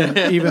like even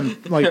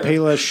like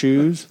Payless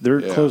Shoes, they're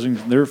Yeah. closing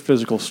their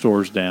physical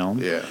stores down.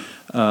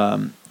 Yeah.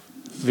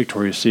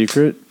 Victoria's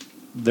Secret,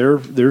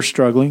 they're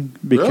struggling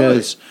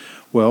because,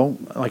 well,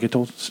 like I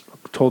told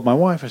told my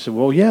wife, I said,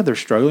 well, yeah, they're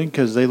struggling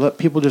because they let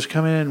people just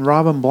come in and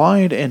rob them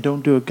blind and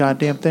don't do a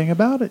goddamn thing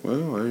about it.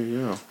 Well, there you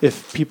go.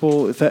 If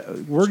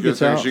that word Good gets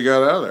thing out, she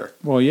got out of there.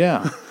 well,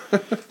 yeah.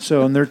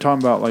 So, and they're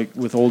talking about like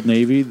with Old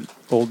Navy,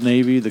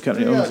 the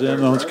company Yeah, owns them,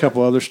 they're owns a right.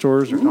 couple other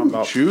stores. They're talking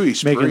about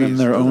Chewy making them Sprees,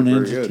 their own those are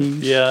pretty good.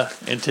 entities. Yeah,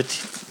 and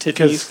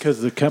titties.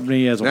 Because the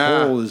company as a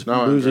Nah, whole is no,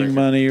 I'm losing drinking.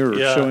 money or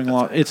Yeah. showing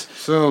loss. It's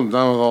So I'm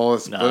done with all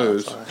this No,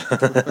 booze.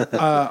 What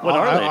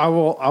are they? I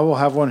will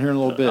have one here in a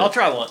little bit. I'll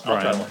try one. I'll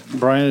try one.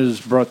 Brian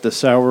has brought the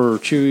sour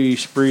chewy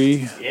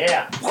spree.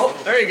 Yeah. Oh,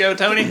 there you go,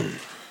 Tony.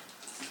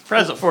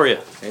 Present for you.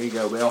 There you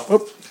go, Bill.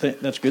 Oh,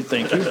 that's good.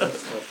 Thank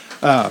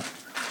you.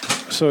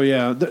 So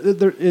yeah,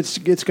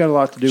 it's got a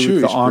lot to do Chewy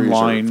with the Sprees are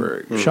online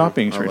very good.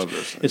 shopping I love experience.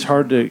 those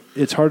things.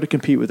 It's hard to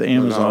compete with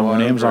Amazon when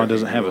I'm Amazon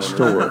drinking. doesn't have a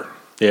store.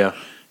 Yeah.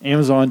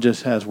 Amazon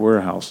just has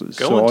warehouses.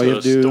 So Going all to you a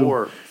have to do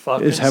store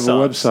fucking is have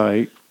sucks. a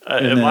website.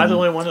 and Am I the then-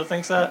 only one that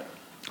thinks that?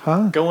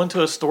 Huh? Going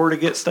to a store to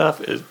get stuff,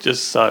 it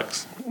just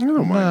sucks. I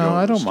don't mind No, going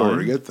I to the don't store mind.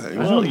 to get things. I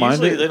Well, don't mind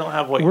usually it. they don't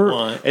have what you We're-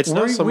 want. It's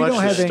not so We much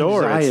don't the have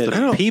store; it's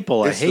anxiety. the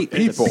people. I It's the hate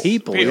people. the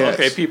people. Yes.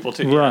 Okay, people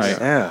too. Right. Yes.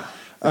 Yeah.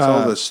 It's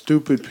all the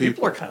stupid People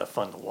people. are kind of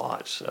fun to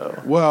watch.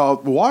 So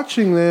Well,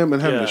 watching them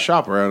and having Yeah. to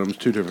shop around them is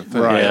two different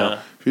things. Right. Yeah.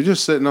 If you're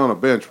just sitting on a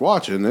bench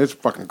watching, it's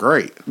fucking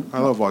great. I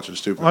love watching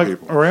stupid Like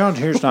people. around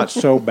here, it's not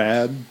so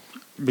bad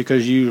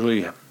because you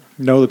usually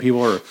know the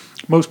people are.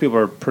 Most people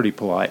are pretty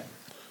polite.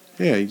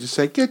 Yeah, you just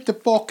say, "Get the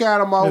fuck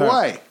out of my Yeah.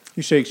 way."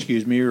 You say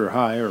excuse me or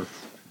hi or,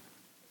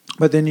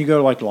 but then you go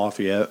to like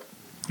Lafayette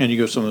and you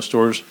go to some of the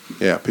stores.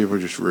 Yeah, people are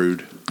just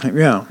rude.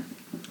 Yeah,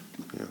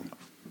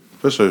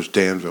 Especially those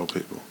Danville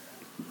people.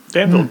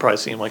 Danville would probably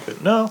seem like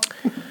it. No,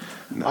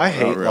 No, I not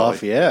hate really.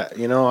 Lafayette.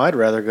 You know, I'd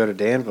rather go to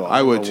Danville.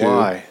 I would don't too. know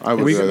Why? I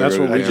would rather that's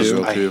go to what we do.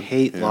 Danville I too.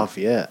 hate Yeah.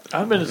 Lafayette. I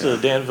haven't been to the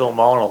Danville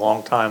Mall in a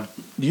long time.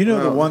 you know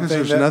the Well, one because thing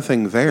there's that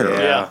nothing there.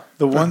 Yeah.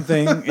 the one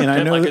thing, and I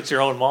Act know like that it's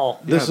your own mall.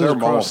 this Yeah, is their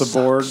mall across the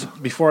board.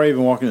 Before I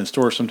even walk in the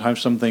store,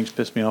 sometimes some things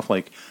piss me off,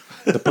 like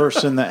the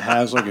person that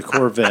has like a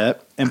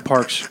Corvette and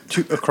parks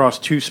across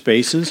two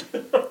spaces.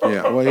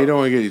 Yeah, well, you don't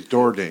want to get his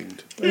door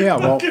dinged. Yeah,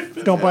 well,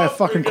 don't buy a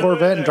fucking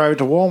Corvette and drive it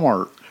to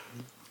Walmart.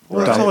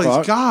 Well, that's Dumb all fuck.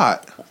 he's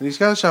got. And he's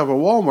got to shop at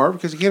Walmart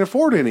because he can't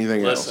afford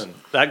anything Listen,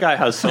 that guy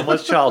has so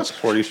much child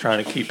support he's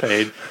trying to keep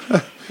paid.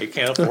 He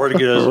can't afford to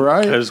get his,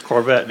 Right. his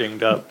Corvette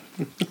dinged up.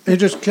 It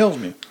just kills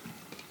me.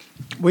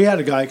 We had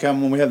a guy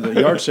come when we had the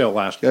yard sale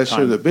last else. Got to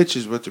show time. the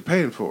bitches what they're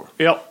paying for.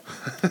 Yep.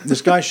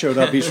 This guy showed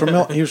up. He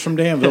was from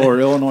Danville or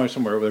Illinois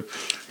somewhere over there.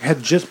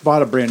 Had just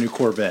bought a brand new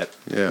Corvette.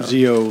 Yeah.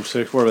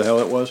 Z06, whatever the hell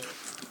it was.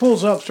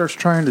 Pulls up, starts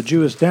trying to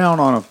Jew us down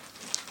on a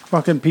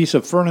fucking piece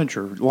of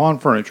furniture, lawn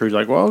furniture. He's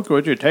like, "Well,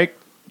 could you take?"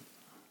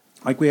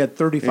 Like we had And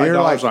 $35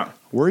 you're like, on.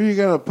 where are you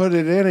going to put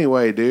it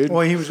anyway, dude?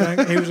 Well, he was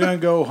gonna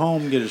go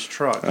home and get his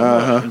truck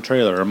and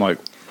trailer. I'm like,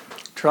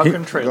 Truck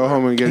and trailer. Go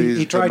home and get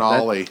his tried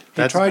Denali.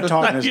 He tried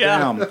talking us Yeah.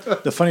 down.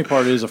 The funny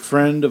part is a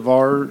friend of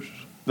ours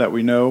that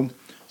we know,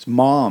 his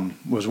mom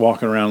was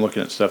walking around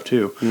looking at stuff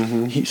too.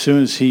 As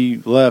soon as he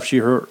left, she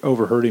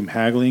overheard him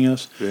haggling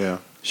us. Yeah.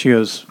 She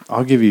goes,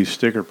 "I'll give you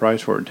sticker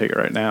price for it and take it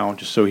right now,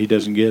 just so he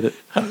doesn't get it."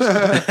 They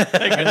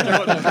can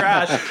throw it in the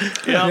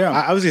trash. Yeah. Yeah.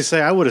 I was gonna say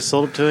I would have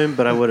sold it to him,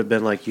 but I would have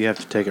been like, "You have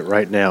to take it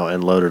right now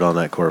and load it on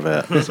that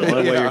Corvette." So the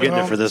only way you're getting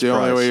it for this It's the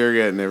price. only way you're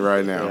getting it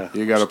right now. Yeah.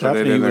 You got to put it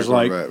Stephanie in that was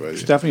like, Corvette, buddy.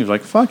 Stephanie was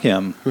like, "Fuck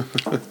him."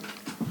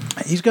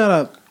 He's got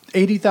a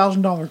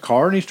 $80,000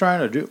 car and he's trying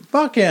to do.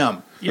 Fuck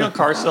him. You know,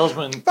 car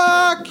salesmen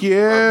Fuck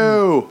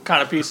you!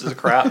 kind of pieces of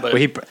crap, but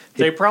Well,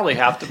 they probably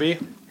have to be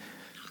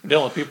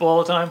dealing with people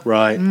all the time.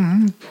 right.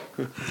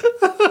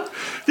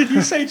 Did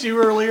you say Jew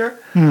earlier?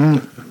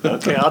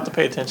 Okay, I'll have to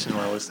pay attention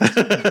when I listen.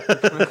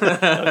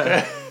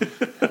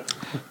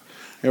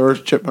 Hey,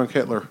 where's Chipmunk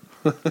Hitler?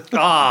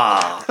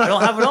 I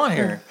don't have it on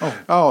here.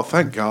 Oh,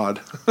 thank God.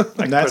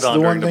 And that's put on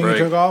the one during the thing you break.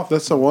 took off.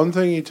 That's the one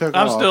thing you took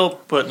I'm off. still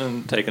putting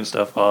and taking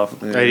stuff off.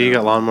 Hey, you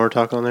got lawnmower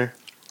talk on there?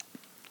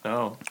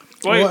 No.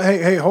 Wait, Well,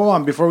 hey, hold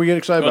on. Before we get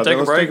excited You about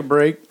wanna that, take a let's take a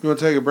break. You want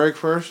to take a break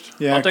first?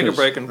 Yeah, I'll take a 'cause-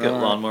 break and get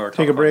lawnmower.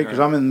 Take a break because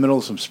I'm in the middle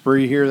of some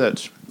spree here.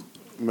 That's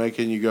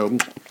Making you go,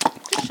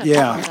 Shut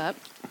Yeah. the fuck up.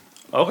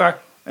 Okay.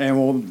 and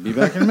we'll be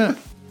back in a minute.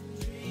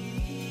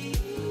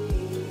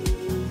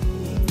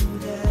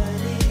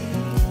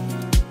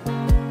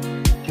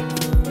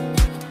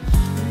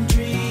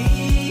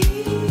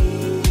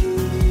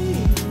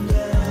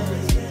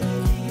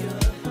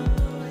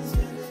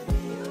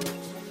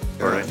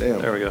 damn.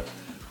 There we go.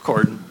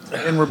 Recording.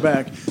 And we're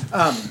back.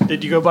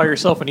 Did you go by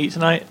yourself and eat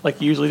tonight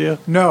like you usually do?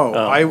 No, Oh.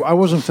 I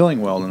wasn't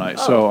feeling well tonight,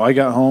 so I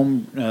got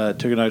home,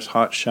 took a nice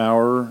hot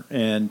shower,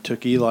 and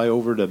took Eli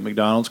over to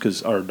McDonald's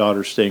because our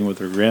daughter's staying with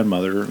her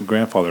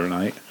grandfather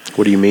tonight.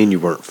 What do you mean you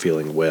weren't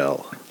feeling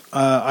well?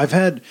 I've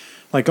had,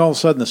 like, all of a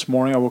sudden this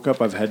morning I woke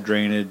up, I've had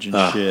drainage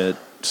and shit,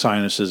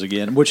 sinuses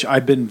again, which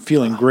I've been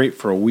feeling great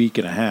for a week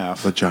and a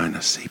half.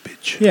 Vagina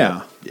seepage.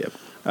 Yeah, Yep.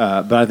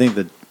 but I think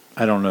that,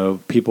 I don't know,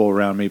 people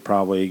around me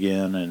probably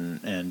again,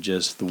 and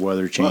just the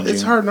weather changing. Well,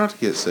 it's hard not to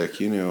get sick,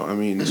 you know. I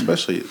mean,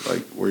 especially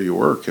like where you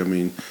work. I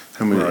mean,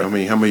 how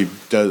many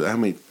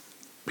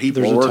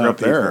people There's a work ton up of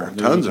people. there. There's a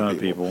Tons ton of of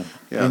people. people.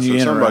 Yeah, And so you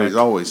somebody's interact.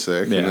 always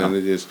sick, Yeah. and then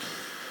it just,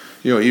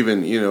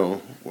 even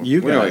You we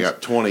only guys-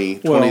 got 20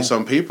 Well-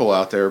 some people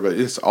out there, but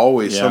it's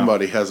always Yeah.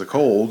 somebody has a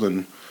cold,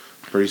 and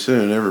pretty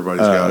soon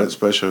everybody's got it.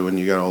 Especially when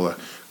you got all the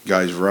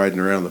guys riding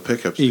around the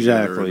pickups.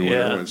 together Exactly, and yeah.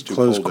 whatever, and it's too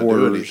Close cold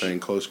quarters. to do anything.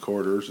 Close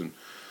quarters, and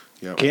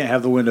Can't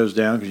have the windows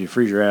down because you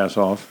freeze your ass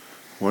off.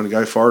 one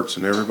guy farts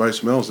and everybody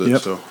smells it.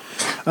 Yep. So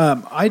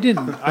I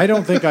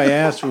don't think I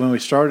asked when we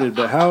started,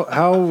 but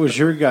how was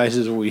your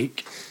guys'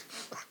 week?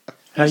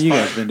 How you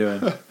guys been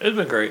doing? It's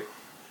been great.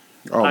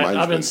 mine's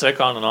I've been sick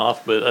on and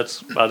off, but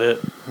that's about it.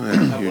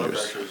 Yeah, you Blood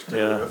just- pressure's through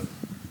Yeah. the roof.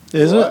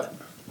 Is it?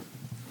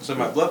 So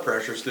my blood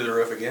pressure's through the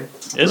roof again.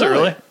 Is it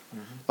really?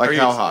 like Are you-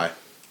 how high?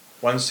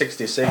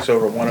 166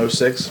 over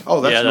 106. Oh,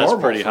 that's Yeah, that's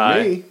normal pretty for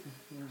high. me.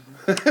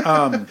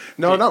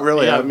 No, not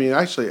really. Yeah. I mean,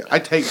 actually, I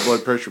take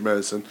blood pressure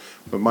medicine,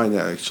 but mine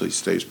actually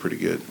stays pretty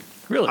good.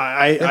 Really?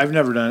 I've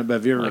never done it, but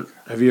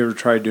have you ever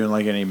tried doing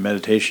like any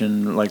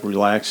meditation, like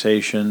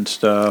relaxation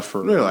stuff,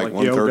 or Really, like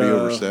 130 yoga,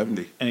 over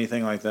 70.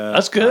 anything like that?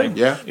 That's good.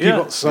 Yeah.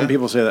 Yeah. Some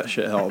people say that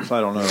shit helps. I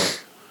don't know.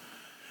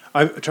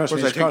 Trust Of me, course, I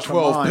it's take crossed my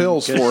 12 mind,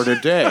 pills 'cause for it a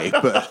day,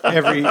 but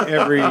every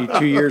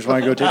 2 years when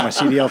I go take my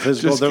CDL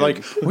physical, Just they're kidding.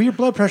 like, "Well, your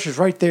blood pressure's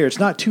right there. It's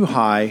not too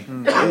high.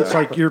 It's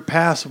like you're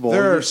passable."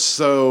 they're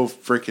so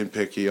freaking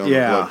picky on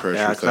Yeah. the blood pressure.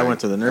 Yeah, 'cause I thing. went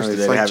to the nurse It's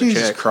today to like, have it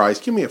Jesus checked.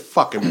 Christ, give me a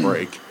fucking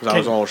break. 'Cause I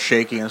was all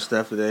shaky and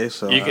stuff today.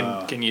 So You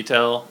can you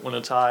tell when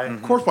it's high?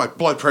 Of course, my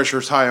blood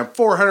pressure's high. I'm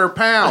 400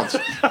 pounds.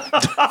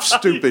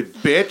 Stupid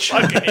bitch.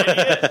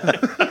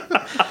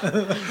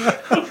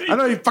 I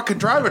don't even fucking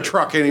drive a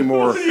truck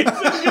anymore.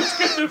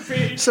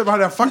 Sit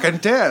behind a fucking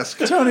desk.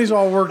 Tony's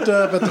all worked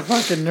up at the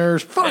fucking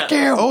nurse. Fuck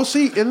you. Oh,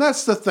 see, and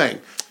that's the thing.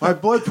 My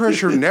blood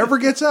pressure never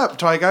gets up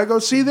until I gotta go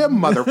see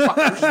them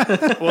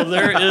motherfuckers. Well,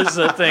 there is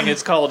a thing.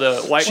 It's called a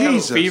white coat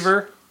Jesus.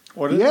 fever.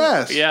 What is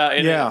Yes. Yeah,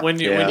 and Yeah. when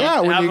you Yeah,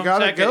 when have you them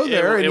gotta check go it,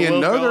 there it and you will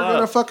know go they're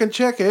gonna up. fucking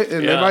check it,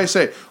 and Yeah. they might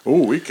say,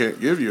 "Oh, we can't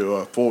give you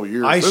a full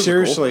year." I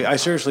physical."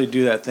 seriously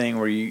do that thing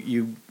where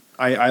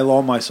I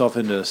lull myself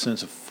into a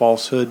sense of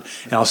falsehood,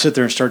 and I'll sit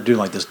there and start doing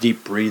like this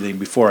deep breathing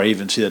before I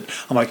even see it.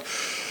 I'm like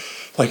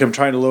I'm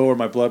trying to lower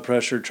my blood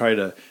pressure, try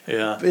to.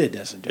 Yeah. It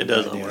doesn't. It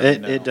doesn't anything,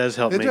 work. no. It does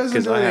help It me doesn't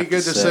because do I any have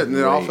good to sit in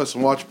the office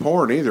and watch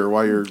porn either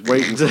while you're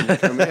waiting for them to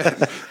come in.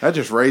 That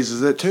just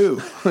raises it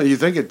too. You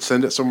think it'd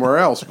send it somewhere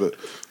else, but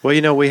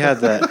Well, we had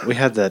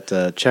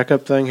that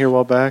checkup thing here a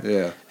while back.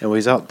 Yeah. And we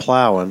was out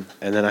plowing,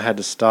 and then I had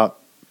to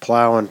stop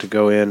plowing to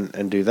go in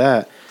and do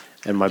that,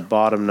 and my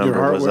bottom Your number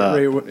heart was up.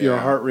 rate, your Yeah.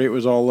 heart rate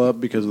was all up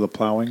because of the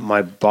plowing.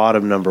 My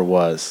bottom number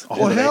was.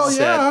 well, And they hell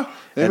said- yeah.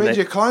 They and made they-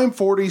 you climb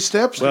 40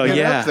 steps Well, to get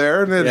yeah. up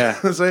there, and then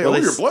Yeah. say, Well, "Oh,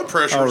 they your s- blood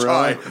pressure's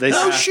high." They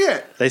No s-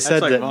 shit. They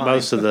said like that mine.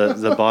 most of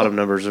the bottom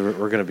numbers were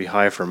going to be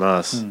high from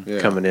us Yeah.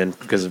 coming in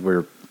because we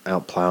were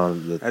out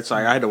plowing. that's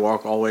like I had to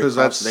walk all the way 'Cause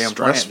across that's the damn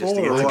plant just to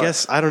stressful, get or there. I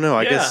guess I don't know.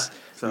 I Yeah. guess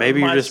So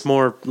maybe you're mine's- just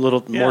more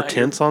Yeah,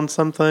 tense on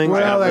some things.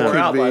 Well, I that don't know.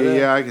 out could by be. then.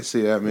 Yeah, I can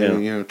see that.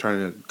 Maybe Yeah.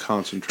 trying to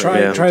concentrate. Try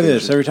Yeah. try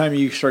this. Every time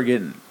you start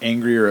getting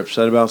angry or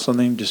upset about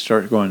something, just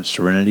start going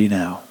serenity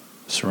now.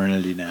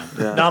 Serenity now.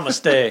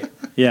 Namaste.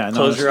 Yeah.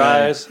 Close your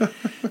namaste. eyes.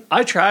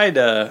 I tried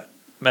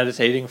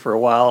meditating for a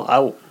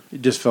while. You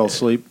just fell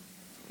asleep.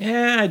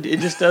 It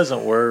just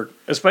doesn't work,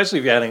 especially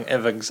if you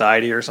have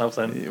anxiety or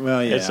something.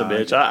 Well, yeah, it's a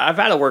bitch. I've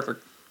had it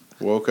work.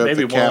 Woke up,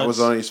 Maybe the cat once. was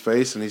on his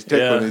face, and his dick,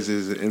 Yeah.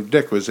 his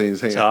dick was in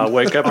his hand. So I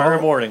wake up every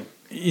morning.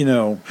 You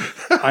know,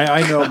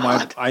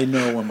 I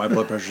know when my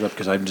blood pressure's up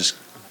because I'm just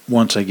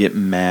once I get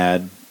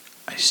mad,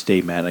 I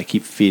stay mad. I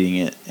keep feeding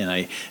it, and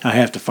I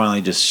have to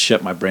finally just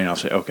shut my brain off.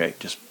 Say, okay,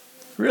 just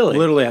Really?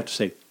 literally have to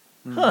say,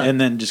 and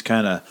then just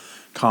kind of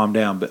calm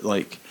down. But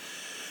like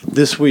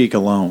this week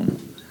alone,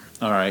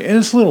 all right, and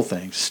it's little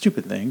things,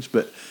 stupid things,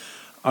 but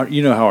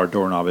you know how our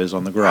doorknob is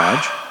on the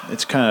garage.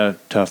 It's kind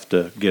of tough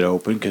to get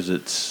open because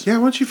it's Yeah,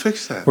 why don't you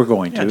fix that? we're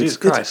going Yeah, to. Jesus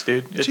Christ,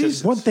 dude. It's Jesus.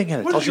 just one thing at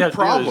a What time. is your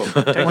problem?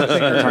 Take a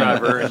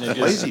screwdriver and then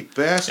Lazy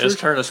bastard. just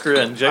turn a screw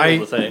and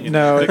jiggle the thing. and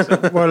No, fix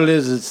it. what it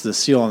is, it's the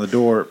seal on the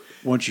door.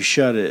 Once you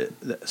shut it,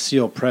 the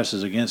seal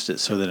presses against it,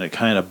 so then it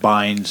kind of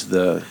binds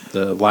the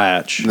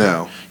latch.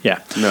 No, Yeah.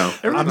 no,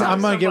 Every I'm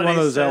time gonna get one of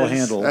somebody those L says-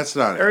 handle. that's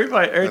not it. Every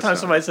That's time not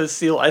somebody says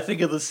seal, I think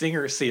of the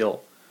singer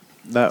Seal.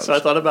 That So I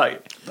thought about you.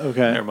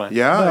 okay. Never mind.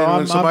 Yeah, No, and when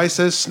I'm- somebody I'm-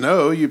 says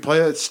snow, you play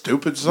that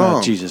stupid song.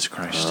 Oh, Jesus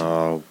Christ.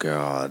 Oh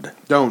God.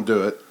 Don't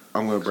do it.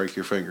 I'm going to break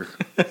your finger.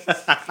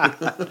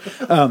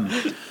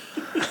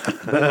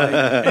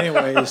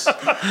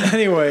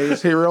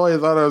 Anyways, He really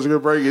thought I was going to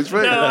break his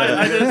finger. No,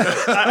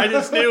 I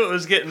just knew it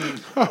was getting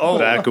old.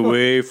 Back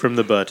away from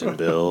the button,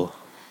 Bill.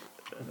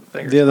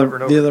 Fingers the over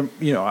and over. other,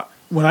 you know,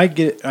 when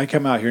I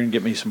come out here and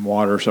get me some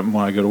water or something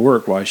when I go to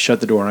work. Well, I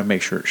shut the door and I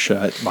make sure it's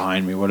shut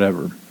behind me,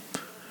 whatever.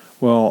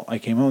 Well, I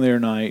came home the other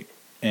night,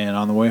 and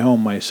on the way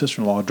home, my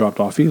sister-in-law dropped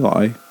off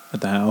Eli at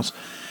the house,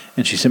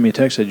 and she sent me a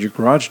text that your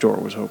garage door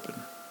was open.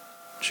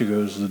 She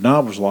goes, the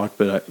knob was locked,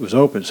 but it was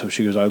open. So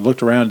she goes, I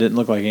looked around, didn't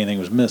look like anything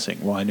was missing.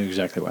 Well, I knew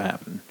exactly what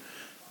happened.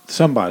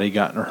 Somebody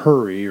got in a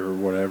hurry or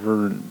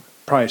whatever, and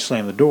probably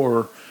slammed the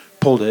door,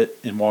 pulled it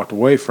and walked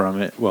away from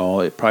it.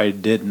 Well, it probably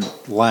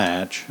didn't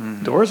latch.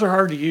 Doors are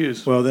hard to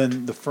use. Well,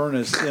 then the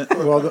furnace.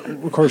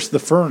 Of course, the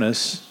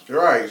furnace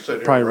You're right. You said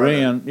you're probably right.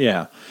 ran.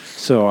 Yeah.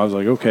 So I was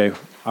like, okay.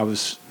 I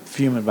was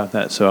fuming about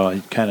that. So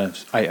I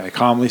I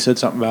calmly said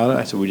something about it.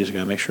 I said, we just got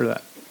to make sure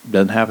that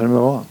doesn't happen in the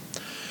law.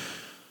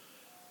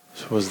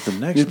 So was the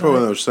next You put one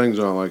of night? those things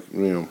on, like,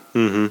 you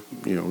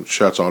know,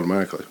 shuts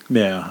automatically.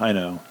 Yeah, I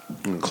know.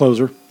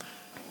 Closer.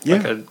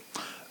 Like a,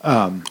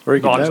 Or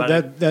you could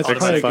automatic- that's automatic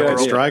probably a good fucking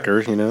idea.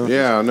 strikers, you know.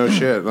 Yeah, no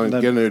shit. Like,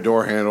 That- getting a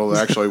door handle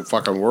that actually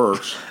fucking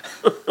works.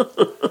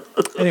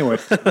 Anyway,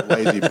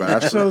 Lazy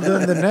bastard. so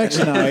then the next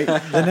night I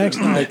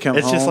come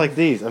It's home. just like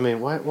these. I mean,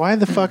 why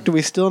the fuck do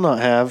we still not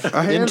have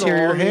handle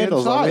interior on the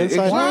handles on the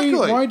inside? inside?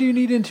 Exactly. why do you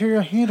need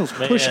interior handles?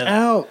 Push Man.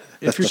 out.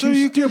 If you're So too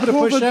you can stupid to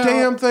pull push the out,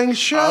 damn thing I was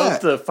shut.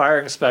 the fire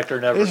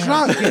inspector never. It's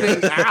not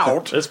getting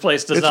out. This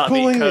place does It's not meet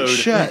pulling code. it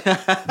shut.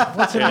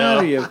 what's the You know?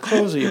 matter? You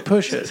close it, you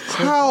push it.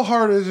 How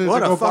hard is it What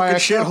to a go buy a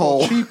fucking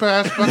couple shithole. cheap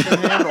ass fucking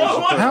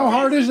handles? How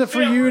hard is it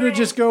for you to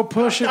just go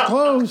push it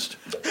closed?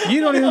 You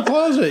don't even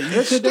close it. You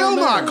It's sit still down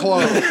not there.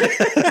 closed.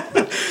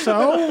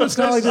 So it's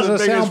not like there's a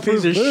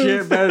soundproof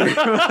booth. What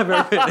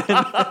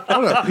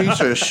a piece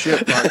of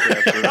shit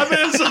podcast. I've been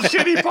in some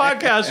shitty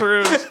podcast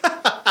rooms.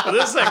 But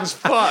this thing's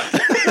fucked.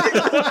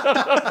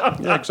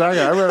 Yeah, exactly.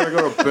 I'd rather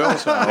go to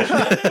Bill's house.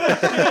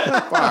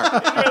 Fuck.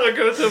 I'd rather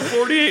go to a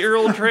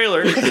 48-year-old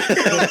trailer.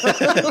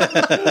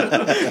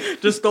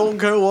 Just Stone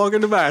Cold walk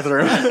in the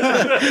bathroom.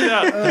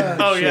 Yeah.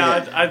 Oh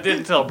yeah, I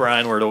didn't tell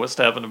Brian where to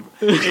step in.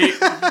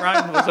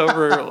 Brian was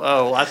over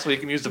last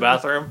week and used the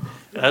bathroom.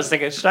 And I was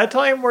thinking, should I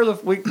tell him where the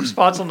weak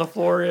spots on the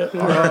floor is?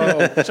 Or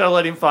should I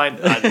let him find?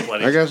 I just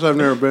let him. I guess I've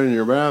never been in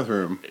your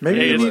bathroom. Maybe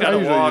Hey, you it's need, I gotta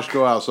usually walk. just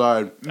go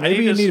outside.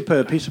 maybe you need to put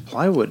a piece of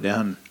plywood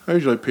down. I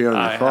usually pee on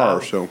I your car,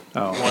 have. so. one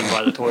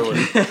by the toilet.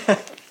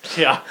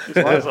 Yeah.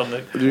 It's on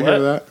the, Did you hear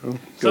that? Oh.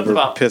 Something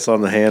about Piss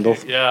on the handle.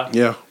 yeah.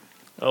 Yeah.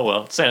 Oh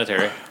well, it's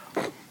sanitary.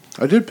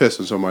 I did piss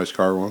in somebody's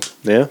car once.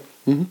 Yeah.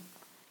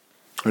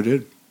 I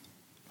did.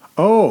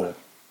 Oh,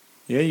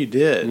 yeah, you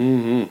did.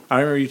 Mm-hmm. I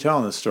remember you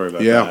telling this story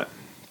about Yeah. that.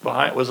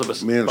 Behind was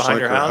it Me and behind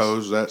your Slicker house?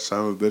 hosed that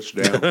son of a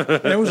bitch down.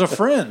 And it was a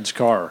friend's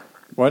car,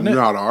 wasn't it?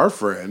 Not our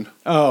friend.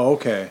 Oh,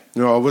 okay.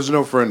 No, it was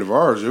no friend of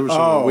ours. It was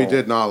someone we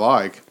did not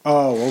like.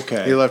 Oh,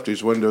 okay. He left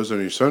his windows and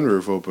his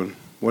sunroof open.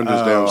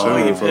 Windows down, Oh,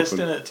 you sunroof pissed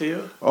in open. it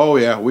too? Oh,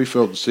 yeah. We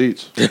filled the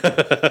seats.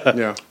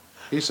 Yeah.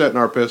 He's setting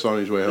our piss on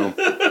his way home.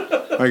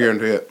 I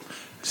guarantee it.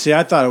 See,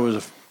 I thought it was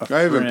a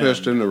I even friend.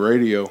 pissed in the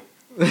radio.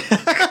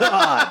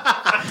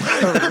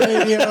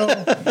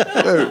 radio.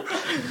 Dude,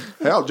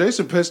 hell,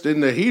 Jason pissed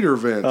in the heater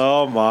vent.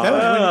 Oh my. That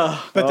was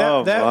when,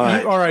 but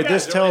my. all right,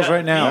 this tells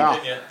right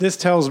now. Yeah. This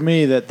tells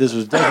me that this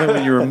was definitely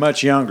when you were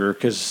much younger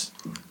because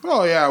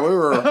Oh, yeah. We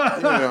were,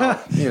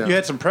 you know. you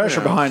had some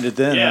pressure behind it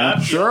then. Yeah.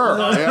 huh? Sure.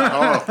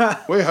 Yeah.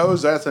 Oh, we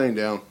hosed that thing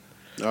down.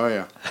 Oh,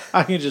 yeah.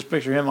 I can just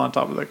picture him on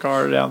top of the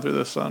car down through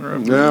the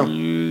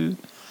sunroof.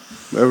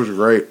 That was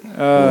great.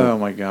 Oh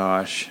my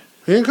gosh.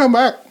 He didn't come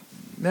back.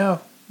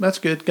 No, that's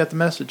good. Got the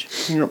message.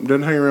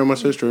 Didn't hang around my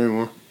sister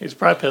anymore. He's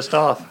probably pissed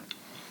off.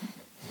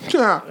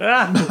 Yeah.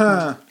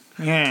 Ah,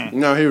 Yeah.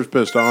 No, he was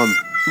pissed on.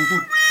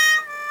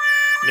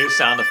 new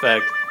sound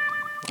effect.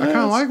 I kind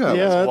of like that.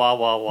 Yeah. Wah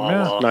wah wah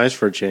Yeah. wah. Nice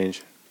for a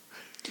change.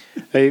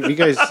 Hey, have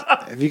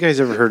you guys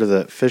ever heard of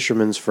the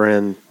Fisherman's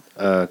Friend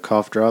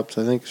cough drops?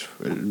 I think it's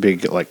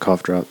big, like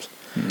cough drops.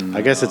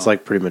 I guess it's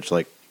like pretty much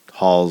like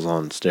Halls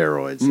on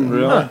steroids. though.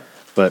 Really?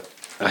 But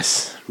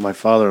my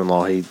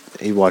father-in-law,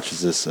 he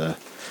watches this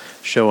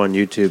show on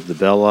YouTube, The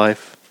Bell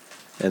Life,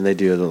 and they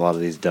do a lot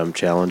of these dumb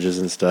challenges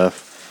and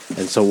stuff.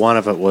 And so one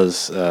of it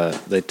was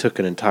they took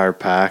an entire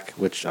pack,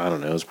 which I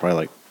don't know, it was probably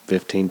like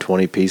 15,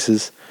 20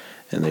 pieces,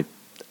 and they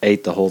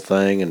ate the whole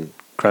thing and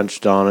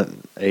crunched on it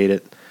and ate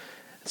it.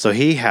 So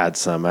he had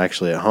some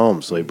actually at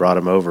home, so he brought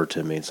them over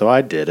to me. So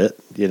I did it,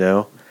 you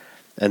know.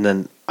 And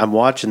then I'm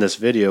watching this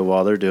video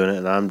while they're doing it,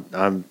 and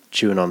I'm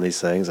chewing on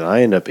these things, and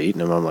I end up eating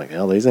them. I'm like,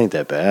 hell, these ain't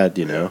that bad,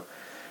 you know.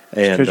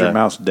 And Because your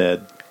mouth's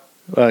dead.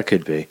 well, it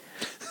could be.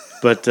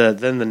 But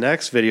then the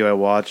next video I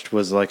watched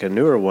was like a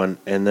newer one,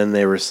 and then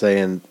they were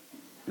saying,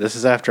 this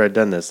is after I'd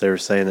done this, they were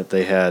saying that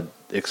they had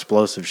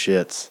explosive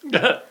shits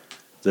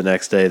the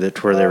next day,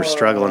 that where they were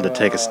struggling to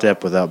take a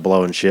step without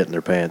blowing shit in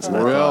their pants. And I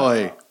thought,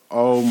 Really?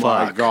 Oh,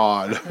 my Fuck.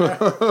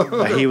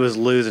 God. he was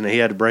losing it. He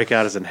had to break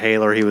out his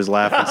inhaler. He was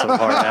laughing so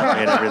hard at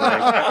me and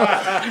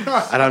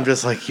everything. And I'm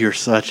just like, you're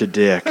such a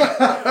dick.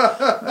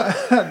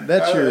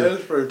 That's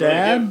your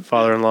dad?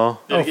 Father-in-law?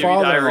 Did it give you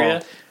father-in-law.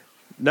 diarrhea?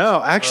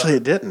 No, actually,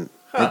 it didn't.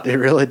 It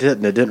really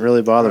didn't. It didn't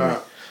really bother me.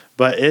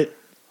 But it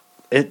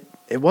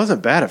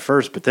wasn't bad at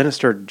first, but then it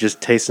started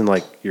just tasting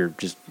like you're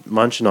just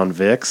munching on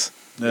Vicks.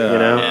 You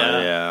know?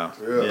 Yeah.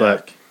 Yeah.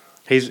 But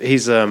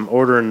he's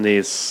ordering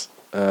these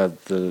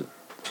the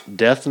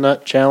Death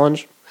Nut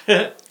Challenge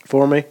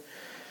for me.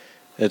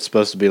 It's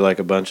supposed to be like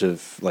a bunch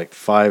of like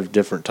 5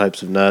 different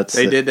types of nuts.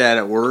 They did that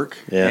at work,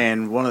 Yeah.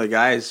 and one of the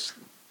guys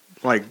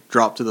like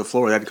dropped to the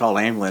floor. They had to call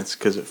an ambulance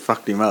because it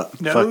fucked him up.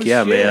 No Fuck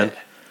yeah, shit. man.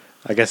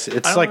 I guess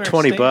it's I don't like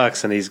 $20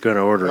 understand. and he's going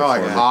to order it Oh,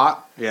 like for me.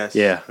 hot? Yes.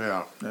 Yeah.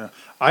 Yeah.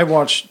 I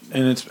watched,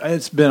 and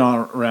it's been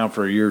around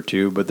for a year or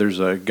two, but there's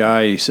a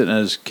guy sitting at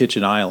his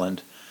kitchen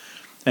island,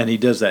 and he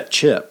does that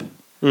chip.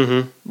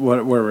 Mm-hmm.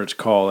 Whatever it's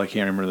called, I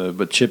can't remember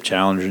but chip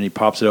challenge, and he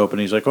pops it open.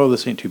 He's like, "Oh,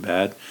 this ain't too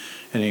bad,"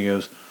 and he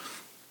goes,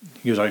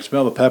 "I can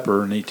smell the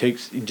pepper," and he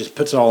just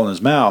puts it all in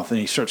his mouth, and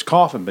he starts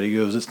coughing. But he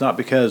goes, "It's not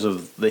because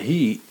of the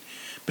heat,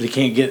 but he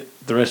can't get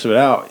the rest of it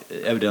out.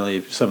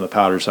 Evidently, some of the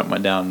powder or something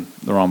went down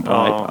the wrong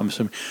pipe. Oh. I'm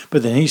assuming."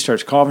 But then he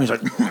starts coughing. He's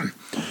like,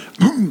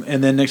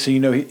 and then next thing you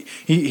know,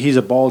 he's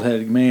a bald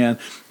headed man,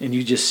 and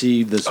you just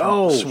see this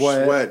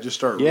Sweat just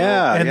start.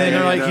 Yeah. And then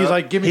rolling. he's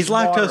like, "Give me He's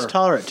some water." lactose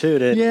tolerant too,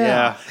 dude.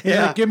 Yeah. He's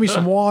like, "Give me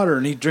some water,"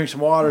 and he drinks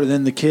some water. And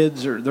then the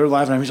kids they're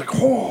laughing at him. He's like,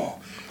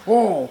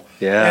 "Whoa."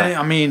 Yeah. And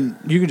I mean,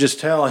 you could just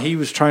tell he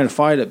was trying to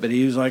fight it, but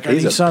he was like, "I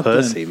He's need a something."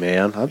 pussy,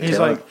 man.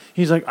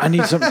 He's like, "I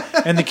need some,"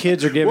 and the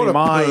kids are giving What a him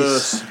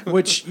ice, puss.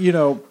 which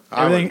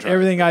I wouldn't try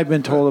everything I've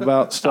been told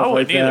about stuff I like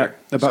wouldn't either.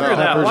 that about Screw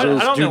that. peppers Why- I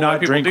is don't do know why not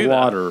people drink do that.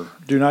 water.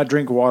 Do not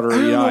drink water or I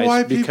don't eat know ice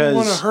why people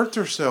want to because hurt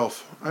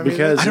themselves.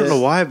 because I don't know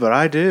why, but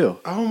I do.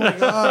 Oh my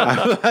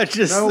god! I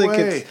just No think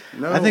way. it's.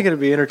 No. I think it'd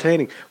be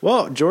entertaining.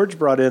 Well, George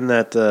brought in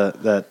that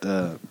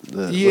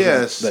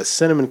Yes. that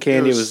cinnamon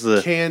candy. It was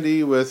the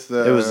candy with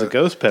it was the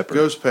ghost pepper,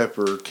 ghost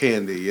pepper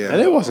candy. Yeah, and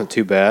it wasn't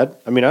too bad.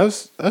 I mean, I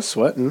was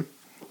sweating.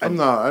 I'm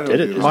not. I don't did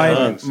it do just those my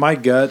things. my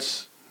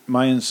guts,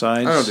 my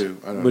insides I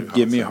don't would do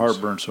give me hot things.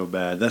 heartburn so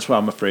bad. That's why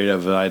I'm afraid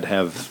of. I'd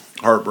have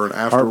Heartburn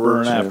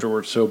heartburn afterwards.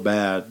 afterwards so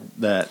bad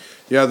that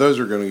Yeah, those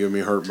are going to give me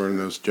heartburn.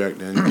 Those Jack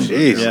Daniels.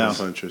 Jeez. Yeah.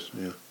 Punches.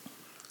 Yeah.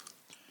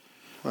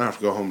 I have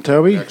to go home.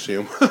 Toby? To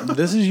Axiom.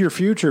 this is your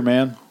future,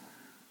 man.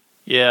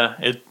 Yeah,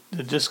 it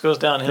just goes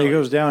downhill. It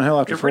goes downhill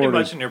after You're pretty 40.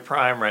 much in your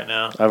prime right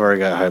now. I've already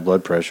got high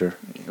blood pressure.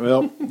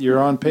 Well, you're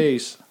on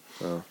pace.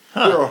 You're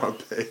on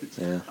pace.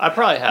 I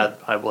probably had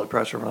high blood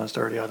pressure when I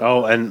started. I don't-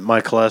 Oh, and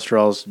my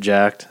cholesterol's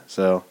jacked.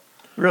 So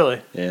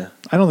Really? yeah.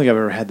 I don't think I've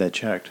ever had that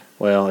checked.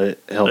 Well,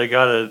 it They helped.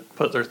 got to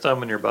put their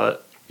thumb in your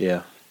butt.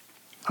 Yeah.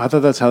 I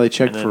thought that's how they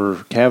checked And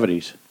for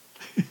cavities.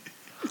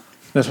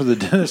 That's what the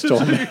dentist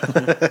told me.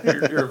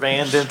 Your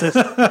van dentist.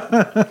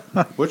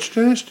 Which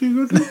dentist do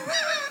you go to?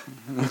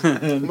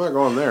 I'm not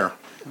going there.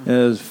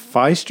 Is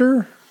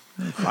Feister?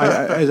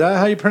 Is that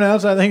how you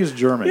pronounce it? I think it's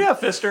German. Yeah,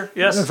 Fister.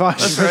 Yes,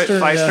 Feister, that's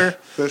right. yeah.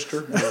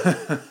 Feister.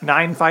 Fister.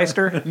 9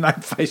 Feister.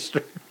 Not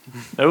Feister.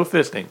 No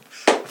fisting.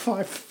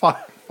 Five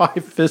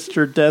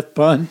Fister death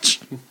punch.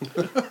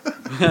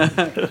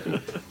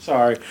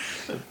 Sorry.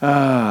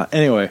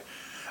 Anyway,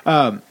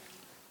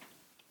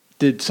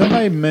 did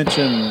somebody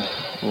mention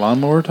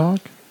lawnmower talk?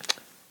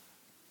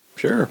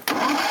 Sure.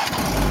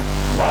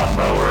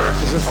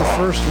 Is this the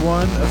first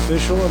one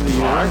official of the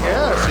year?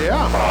 Yes,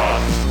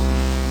 yeah.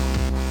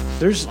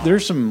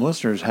 There's some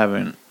listeners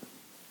having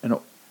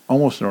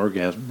almost an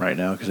orgasm right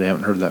now because they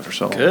haven't heard that for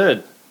so long.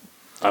 Good.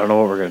 I don't know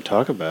what we're going to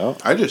talk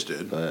about, I just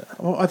did. but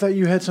Well, I thought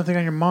you had something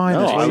on your mind.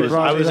 no, That's why I you was,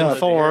 brought I it was up.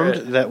 informed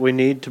that we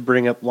need to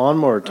bring up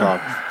lawnmower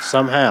talk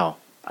somehow.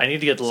 I need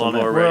to get the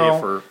lawnmower Well,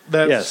 ready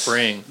for Yes.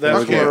 spring. That's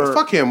Fuck him. where,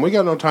 Fuck him. We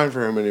got no time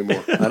for him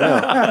anymore. I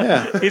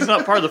know. He's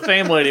not part of the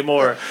family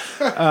anymore.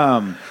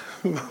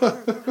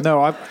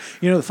 no,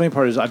 the funny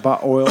part is I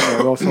bought oil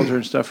filter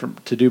and stuff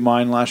to do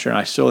mine last year, and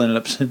I still ended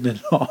up sending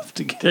it off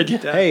to get Did you?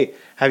 it done. Hey,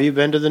 have you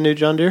been to the new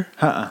John Deere?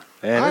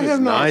 Man, I it is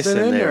have not nice been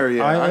in there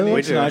yet. I I need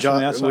looked to.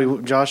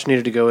 nice. Josh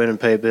needed to go in and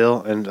pay a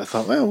bill, and I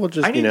thought, well, we'll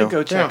just I need to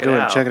go check it in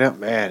and out. check it out.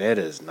 Man, it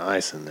is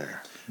nice in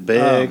there.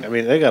 Big. I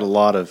mean, they got a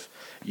lot of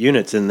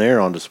units in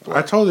there on display.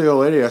 I told the old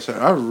lady, I said,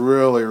 I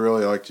really,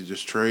 really like to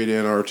just trade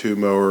in our 2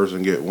 mowers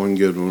and get one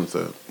good one with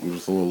a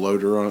little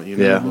loader on it,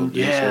 Yeah. a little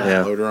diesel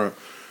Yeah. loader on it.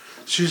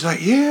 She's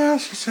like, yeah.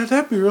 She said,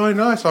 that'd be really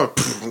nice. I'm like,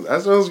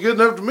 that sounds good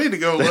enough to me to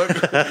go look.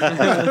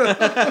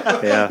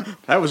 Yeah,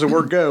 that was a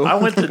word go. I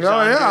went to yeah.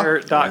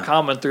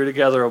 johndeere.com and threw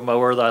together a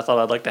mower that I thought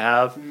I'd like to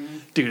have.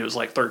 Dude, it was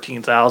like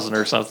 $13,000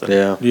 or something.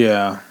 Yeah,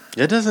 Yeah.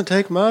 it doesn't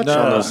take much No,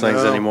 on those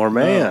things no, anymore,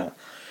 man.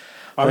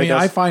 I mean,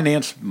 that's- I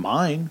financed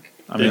mine.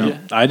 I Did mean, you?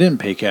 I didn't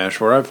pay cash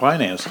for it. I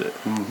financed it.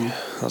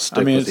 I'll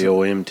stick mean, with it's- the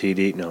old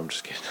MTD. No, I'm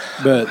just kidding.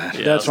 But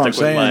Yeah, that's I'll what I'm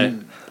stick with my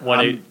saying.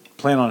 1.8.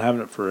 Plan on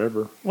having it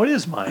forever. What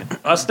is mine?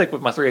 I'll stick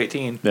with my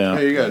 318. Yeah.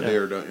 Hey, you got a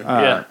deer, don't you?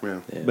 Yeah.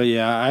 But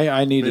yeah,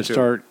 I need Me to too.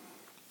 start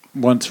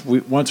once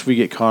we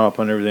get caught up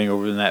on everything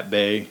over in that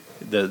bay,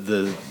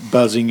 the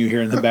buzzing you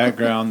hear in the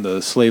background,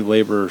 the slave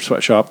labor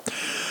sweatshop.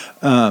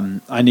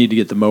 I need to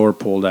get the mower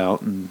pulled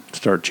out and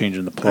start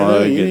changing the I know,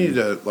 plug. you and- need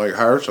to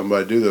hire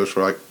somebody to do those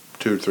for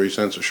 2 or 3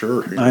 cents a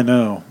shirt. I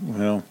know.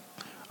 Well,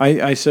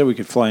 I said we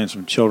could fly in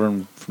some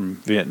children from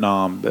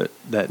Vietnam, but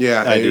I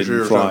Asia didn't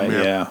or fly. something,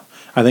 yeah. Yeah.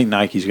 I think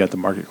Nike's got the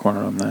market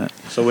corner on that.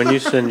 So when you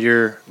send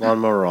your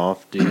lawnmower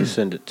off, do you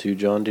send it to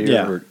John Deere?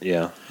 Yeah. Or,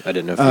 yeah. I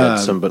didn't know if you had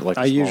some, but like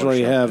I a smaller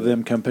usually shop have do it.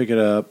 them come pick it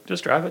up.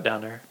 Just drive it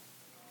down there.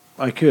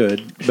 I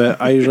could,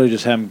 but I usually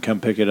just have them come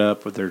pick it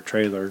up with their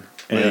trailer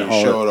and And you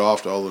haul show it. it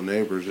off to all the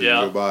neighbors as Yeah.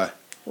 you go by. Get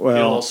a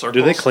little Well, circles.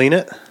 Do they clean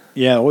it?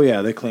 yeah, oh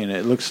yeah, they clean it.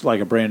 It looks like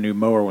a brand new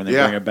mower when they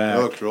Yeah, bring it back.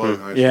 it looks really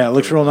nice. Yeah, it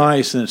looks real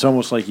nice, and it's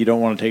almost like you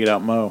don't want to take it out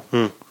and mow.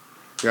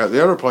 Yeah,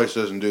 the other place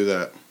doesn't do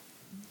that.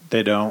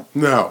 They don't.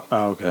 No,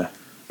 Oh, okay.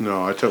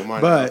 no, I took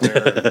mine But-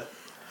 out there.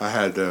 I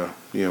had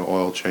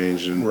oil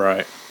changed and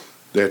Right.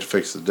 they had to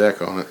fix the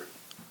deck on it.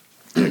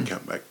 They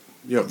come back.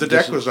 The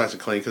deck was nice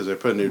and clean because they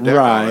put a new deck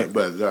on Right. it.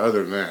 But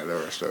other than that, the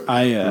rest of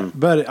it.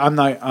 But I'm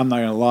not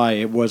gonna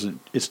lie.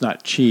 It's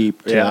not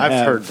cheap. To Yeah, I've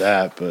have, heard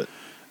that,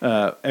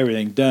 but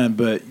everything done.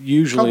 But a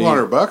usually,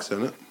 couple $100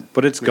 in it.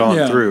 it's gone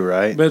Yeah. through,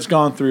 right? But it's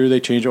gone through. They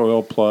change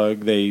oil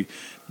plug. They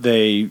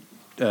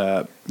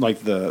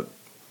like the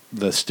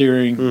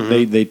steering.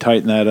 Mm-hmm. They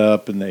tighten that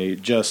up and they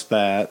adjust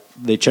that.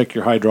 They check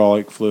your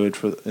hydraulic fluid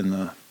in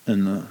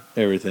the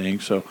everything.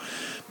 So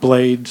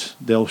blades,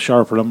 they'll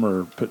sharpen them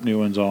or put new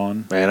ones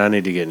on. Man, I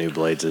need to get new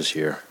blades this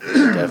year.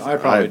 I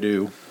probably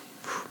do.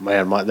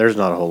 Man, there's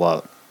not a whole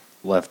lot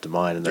left of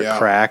mine, and they're Yeah.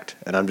 cracked,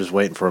 and I'm just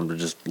waiting for them to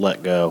just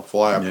let go.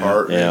 Fly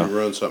apart Yeah. and you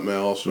run something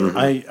else or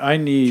I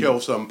need kill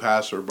some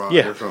passerby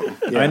Yeah. or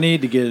something. I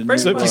need to get a new.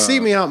 So if you see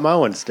me out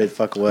mowing, stay the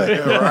fuck away.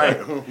 Yeah,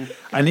 right.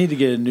 I need to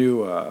get a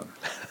new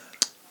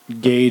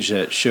gauge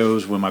that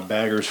shows when my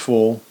bagger's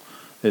full.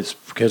 It's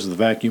because of the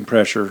vacuum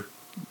pressure,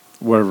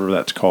 whatever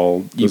that's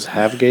called. Those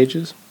have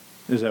gauges?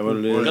 Is that what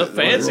it is? The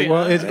fancy.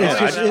 Well, it's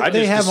just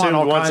they have on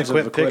all once kinds it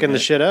quit of picking the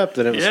equipment. shit up,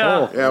 then it was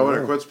Yeah. full. Yeah, when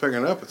it quits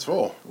picking up, it's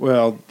full.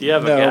 Well, Do you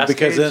have a no, gas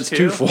because then gauge it's too?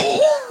 too full.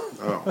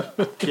 Oh,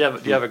 Do you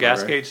have a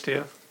gas Okay. gauge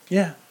too?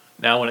 Yeah,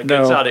 Now, when it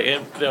No. gets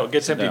it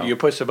gets empty. No. Do you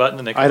push the button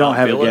and it I don't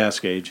have a feel gas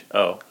gauge,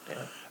 Oh,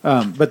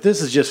 yeah. but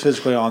this is just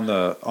physically on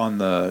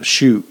the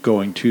chute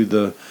going to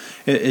the.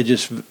 It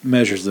just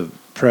measures the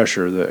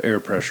pressure, the air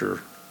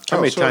pressure. How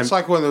many so times? it's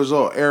like one of those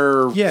little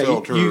air Yeah,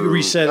 filter. you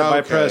reset it by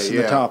Okay, pressing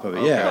the yeah. top of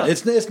it. Yeah, Okay.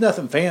 it's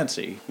nothing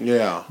fancy,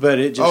 Yeah. but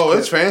it just. Oh,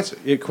 it's fancy.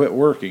 It quit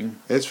working.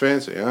 It's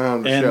fancy. I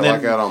don't And shit then-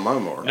 like that on my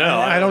mower. No,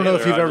 I don't know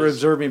if either. you've I ever just-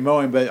 observed me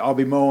mowing, but I'll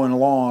be mowing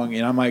along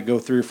and I might go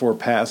 3 or 4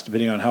 paths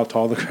depending on how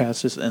tall the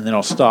grass is, and then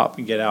I'll stop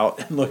and get out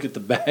and look at the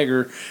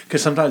bagger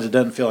because sometimes it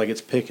doesn't feel like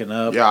it's picking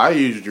up. Yeah, I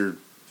used your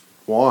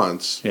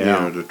once,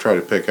 Yeah. to try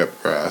to pick up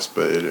grass,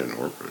 but it didn't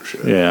work for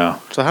shit. Yeah.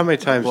 So how many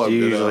times do Plugged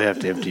you it usually up. have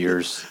to empty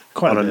yours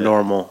Quite on a a bit.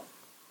 normal?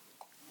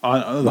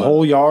 On the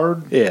whole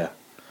yard, Yeah,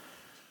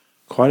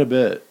 quite a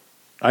bit.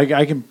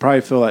 I can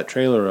probably fill that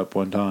trailer up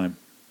one time.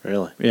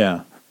 really.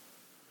 Yeah.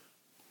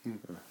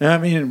 I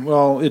mean,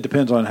 well, it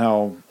depends on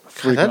how God,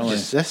 frequently.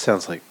 that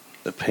sounds like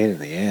a pain in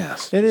the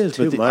ass. It is,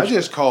 too but the- much. I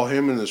just call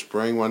him in the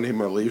spring when I need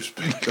my leaves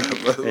picked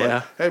up. Like,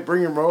 Yeah. Hey,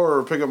 bring your mower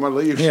or pick up my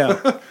leaves.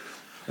 Yeah.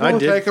 I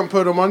did. Take them,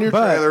 put them on your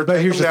trailer, But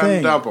take here's them the down thing.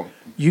 and dump them.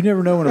 You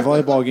never know when a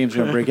volleyball game's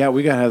going to break out.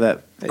 We got to have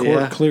that court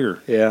Yeah. clear.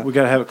 Yeah. We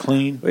got to have it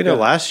clean. Well,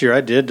 last year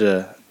I did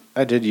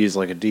use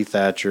like a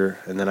dethatcher,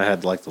 and then I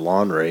had like the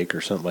lawn rake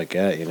or something like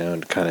that,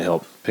 and to kind of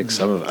help pick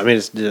some of it. I mean,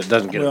 it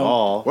doesn't get it Well,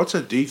 all. What's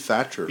a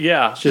dethatcher?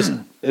 Yeah.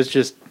 It's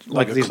just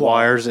like a these claw.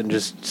 wires and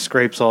just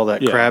scrapes all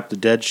that Yeah. crap, the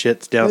dead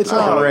shits down. It's to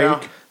the like a bottom.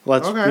 rake.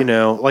 Let's Okay.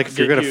 like if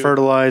you're Did gonna you-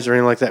 fertilize or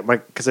anything like that,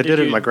 because I did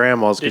it at my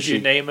grandma's. Did Because you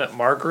name it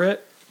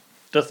Margaret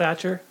the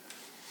Thatcher?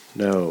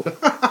 No,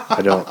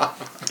 I don't.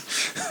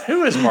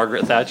 Who is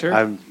Margaret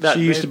Thatcher? She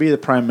used to be the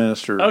prime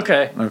minister.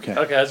 Okay. Okay.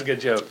 Okay, that's a good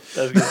joke.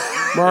 That's good.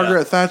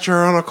 Margaret Thatcher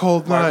on a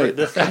cold Margaret night.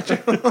 the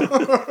Thatcher.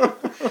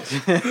 That's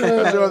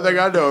the only thing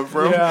I know it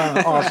from.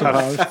 Yeah, awesome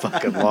house.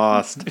 Fucking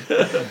lost.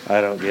 I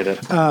don't get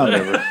it.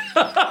 Um,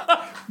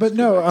 But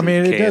no, I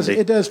mean it does.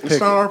 Candy. It does It's pick.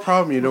 not our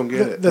problem. You don't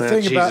get it. The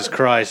thing Jesus about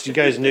Christ, you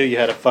guys knew you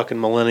had a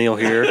fucking millennial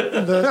here.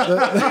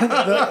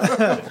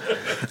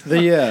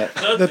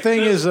 the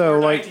thing is though,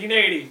 like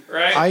 1980,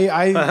 right?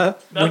 I Nothing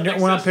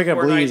when I'm exists picking up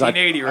before leaves, I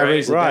 1980,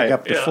 raise the right? deck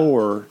up to Yeah.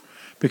 4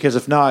 because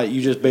if not,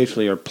 you just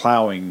basically are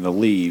plowing the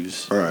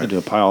leaves Right. into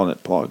a pile and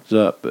it plugs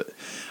up. But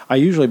I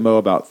usually mow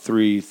about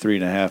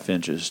 3.5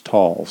 inches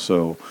tall,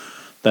 so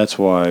that's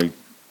why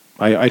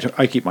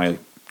I keep my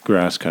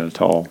grass kind of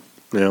tall.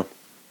 Yeah.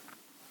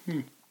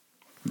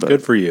 But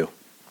Good for you.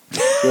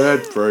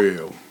 Good for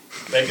you.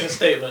 Making a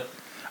statement.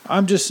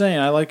 I'm just saying,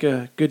 I like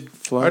a good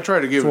flow. I try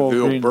to give it a full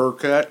good green. burr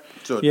cut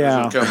so it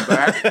Yeah. doesn't come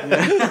back.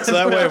 So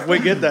that way, if we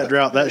get that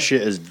drought, that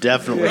shit is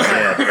definitely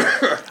dead.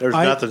 There's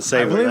nothing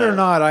saving Believe that. it or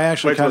not, I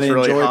actually kind of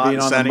enjoy being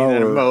on the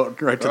mower.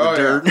 right to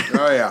Oh yeah.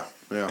 Oh yeah.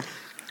 Yeah.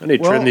 I need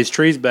to Well, trim these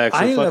trees back so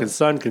I the end fucking up-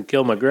 sun can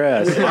kill my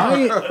grass. This is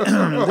kind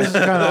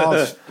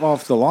of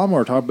off the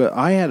lawnmower talk, but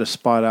I had a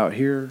spot out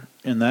here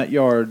in that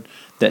yard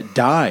that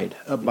died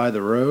up by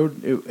the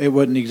road. It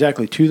wasn't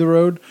exactly to the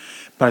road,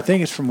 but I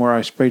think it's from where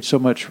I sprayed so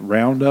much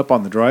Roundup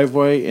on the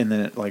driveway, and then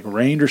it like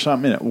rained or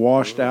something, and it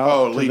washed out.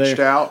 Oh, to leached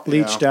there. out?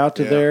 Leached Yeah, out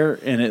to yeah. there,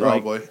 and it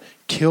Probably. like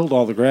killed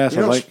all the grass. You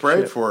I don't was like, spray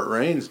shit. before it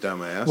rains,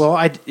 dumbass. Well,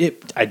 I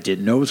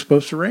didn't know it was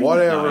supposed to rain.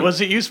 Whatever. Was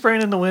it you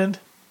spraying in the wind?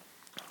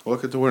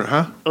 Look at the wind,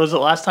 huh? Was it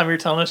last time you were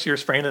telling us you were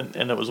spraying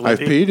and it was I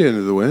windy? peed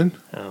into the wind.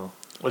 Oh.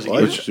 Was it Well,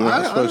 you? which you're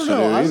not supposed to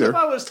do I either.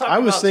 was talking I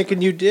was about-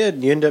 thinking you did,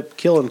 and you end up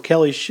killing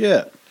Kelly's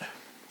shit.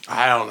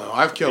 I don't know.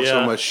 I've killed so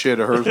Yeah. much shit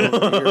of hers over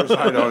the years.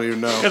 I don't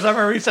even know. Because I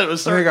remember you said it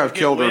was I think starting I've to get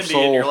killed her windy,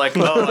 soul. and you're like,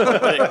 oh,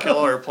 I didn't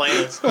kill her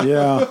plants.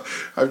 Yeah.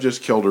 I've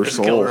just killed her Just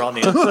soul. kill her on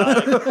the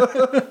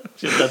inside.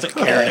 She doesn't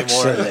care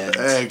anymore.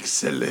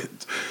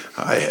 Excellent.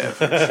 I have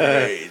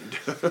trained.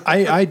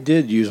 I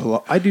did use a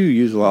lot. I do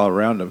use a lot of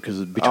Roundup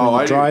because between Oh,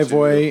 I the do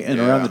driveway too. and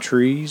Yeah. around the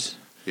trees.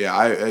 Yeah,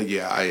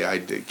 I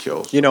did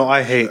kill. You know,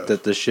 I hate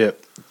that the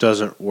ship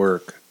doesn't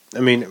work. I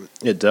mean,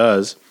 it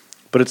does,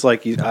 but it's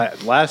like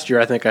last year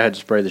I think I had to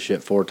spray the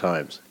shit 4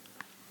 times.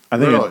 I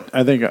think. Really?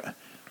 I think.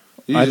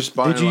 You I- just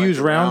buy did you like use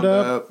a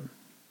Roundup?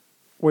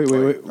 Wait.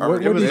 Like, What it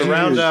did It was you the the use?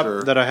 Roundup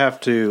or- that I have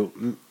to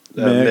Mix.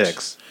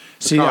 mix.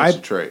 See,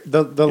 concentrate.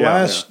 the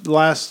Yeah.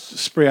 last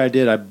spray I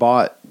did, I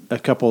bought a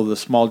couple of the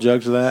small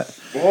jugs of that,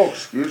 Oh,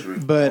 excuse me.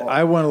 but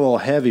I went a little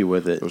heavy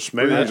with it.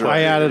 Maybe that's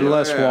I added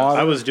less water.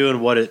 I was doing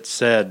what it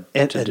said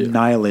It to do.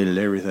 annihilated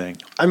everything.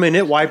 I mean,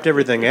 it wiped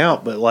everything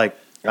out, but like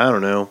I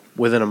don't know,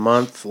 within a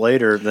month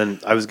later,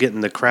 then I was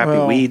getting the crappy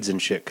Well, weeds and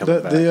shit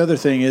coming back. The other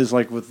thing is,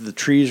 like with the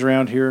trees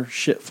around here,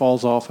 shit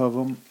falls off of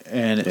them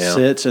and it Yeah.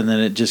 sits, and then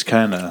it just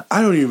kind of.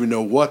 I don't even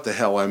know what the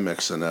hell I'm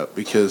mixing up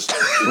because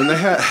when they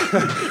had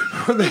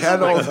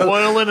all Like those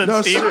boiling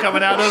and steam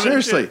coming out of it.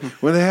 seriously,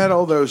 when they had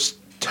all those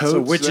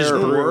totes witch's there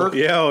at brew. work,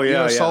 Yeah, oh, you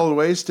know, yeah. solid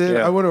waste did.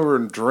 Yeah. I went over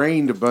and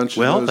drained a bunch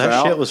well, of those that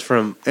out. shit was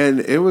from And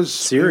it was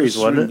Ceres,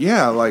 wasn't it?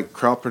 Yeah, like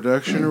crop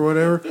production or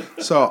whatever.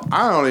 So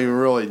I don't even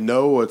really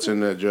know what's in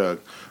that jug,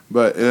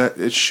 but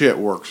it shit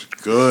works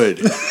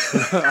good.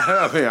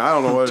 I mean, I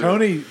don't know what.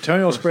 Tony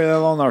will spray that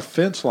along our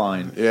fence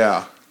line,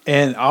 Yeah,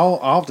 and I'll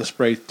have to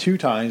spray 2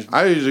 times.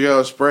 I usually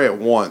go spray it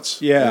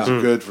once. Yeah. it's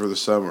good for the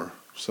summer.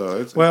 So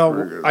it's pretty Well,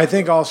 good. I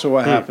think also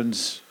what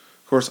happens.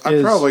 Of course, I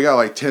is- probably got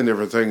like 10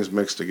 different things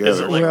mixed together. Is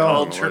it like Well-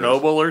 called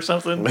Chernobyl or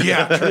something?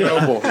 Yeah,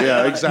 Chernobyl.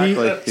 Yeah,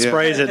 exactly. Yeah.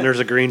 sprays it and there's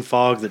a green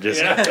fog that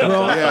just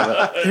Well,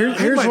 Yeah. I here's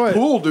had my what.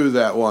 pool do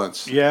that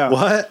once. Yeah.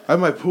 What? I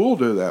had my pool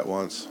do that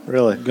once.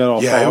 Really? Got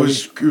all Yeah, foggy.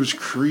 it was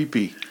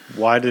creepy.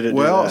 Why did it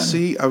Well, do that?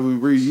 see, we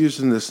were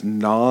using this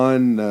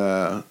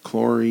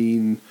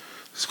non-chlorine.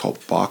 It's called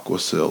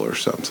Aquasil or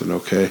something.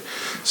 Okay,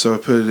 so I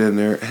put it in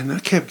there, and I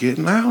kept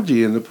getting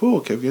algae in the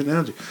pool. Kept getting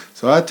algae.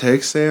 So I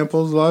take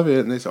samples of it,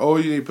 and they said, "Oh,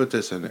 you need to put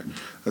this in there."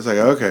 I was like,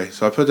 "Okay."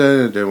 So I put that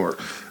in. It didn't work.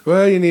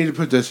 Well, you need to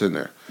put this in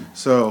there.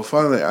 So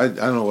finally, I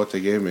don't know what they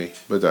gave me,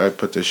 but I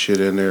put this shit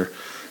in there,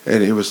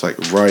 and it was like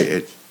right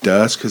at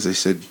dusk because they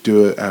said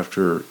do it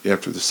after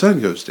the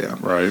sun goes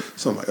down. Right.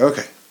 So I'm like,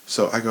 okay.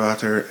 So I go out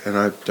there and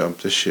I dump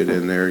this shit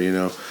in there, you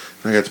know.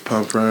 And I got the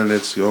pump running,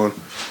 it's going.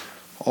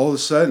 All of a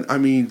sudden, I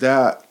mean,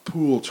 that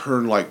pool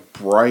turned like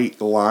bright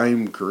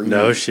lime green.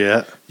 No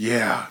shit.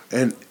 Yeah.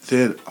 And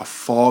then a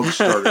fog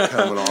started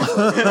coming off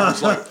of it. I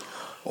was like,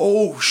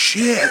 oh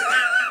shit.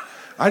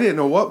 I didn't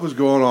know what was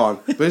going on,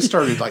 but it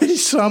started like He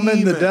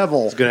summoned the steaming.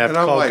 devil. Gonna have And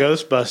to I'm call like-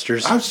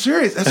 Ghostbusters. I'm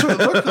serious. That's what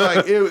it looked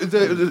like.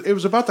 It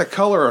was about the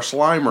color of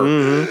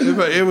Slimer.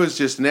 But it was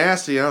just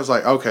nasty. And I was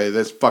like, okay,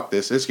 fuck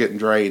this. It's getting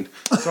drained.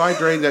 So I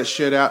drained that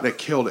shit out, and it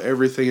killed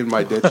everything in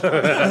my ditch. I don't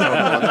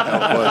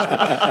know what the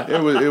hell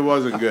it was. It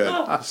wasn't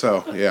good.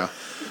 So yeah.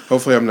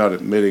 Hopefully, I'm not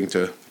admitting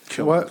to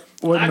killing.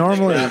 What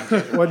normally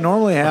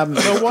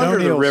happens? no wonder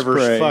Tony the will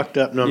river's spray. fucked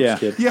up. No, I'm Yeah.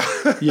 just kidding.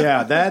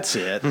 Yeah, that's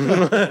it.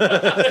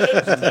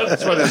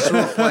 That's why the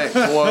sewer plant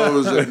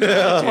blows. And,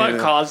 That's what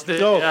caused it.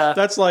 No, yeah.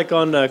 that's like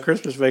on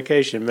Christmas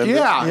Vacation. Remember?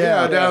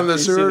 yeah, down the You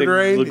see sewer the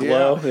drain.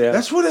 glow? Yeah.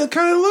 That's what it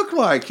kind of looked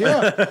like.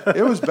 Yeah,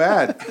 it was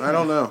bad. I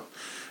don't know.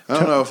 I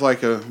don't know if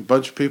like a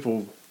bunch of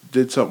people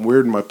did something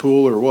weird in my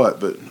pool or what,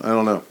 but I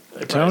don't know.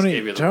 They probably just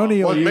gave you Tony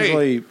the will Wasn't me.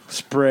 usually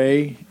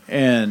spray,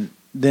 and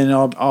then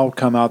I'll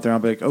come out there and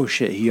I'll be like, oh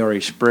shit, he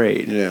already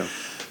sprayed. Yeah,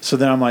 So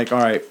then I'm like, all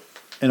right,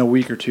 in a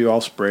week or two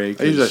I'll spray.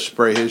 I usually 'cause-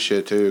 spray his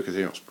shit too because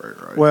he don't spray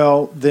it right.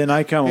 Well, then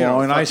I come He don't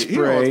along and I fuck- he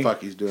don't know what the spray.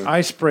 fuck he's doing.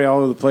 I spray all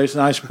over the place,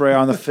 and I spray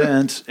on the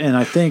fence. And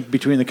I think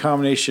between the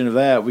combination of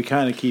that, we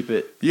kind of keep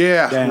it.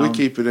 Yeah, we down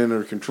keep it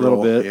under control.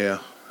 little bit.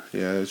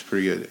 Yeah, it's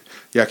pretty good.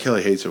 Yeah,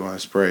 Kelly hates it when I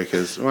spray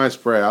because when I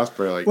spray, I'll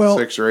spray like Well,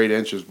 6 or 8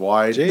 inches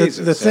wide.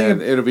 the thing-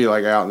 and it'll be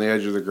like out on the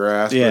edge of the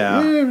grass.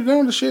 Yeah. but,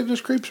 no, the shit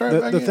just creeps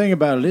right back The in. thing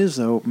about it is,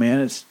 though,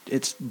 man,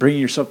 it's bringing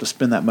yourself to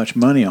spend that much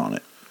money on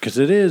it because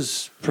it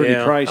is pretty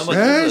Yeah. pricey. How much-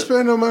 I ain't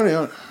spending no money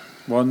on it.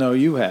 Well, no,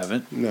 you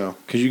haven't No.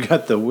 because you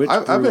got the witch.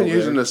 I've been brew over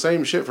using there. the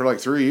same shit for like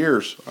 3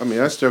 years. I mean,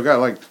 I still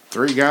got like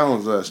 3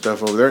 gallons of that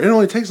stuff over there. It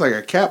only takes like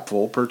a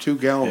capful per 2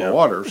 gallons Yeah. of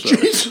water. So.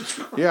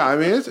 Yeah, I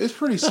mean, it's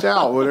pretty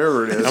stout,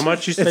 whatever it is. How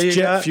much you say It's you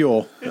jet got?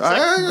 fuel.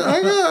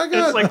 I got,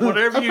 It's like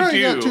whatever I you probably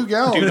do, got 2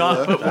 gallons do not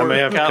of put that. more I may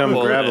have to come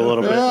capital grab in a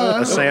little bit,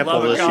 Yeah, a sample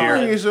love this it. year.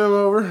 Bring you some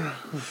over.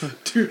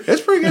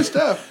 It's pretty good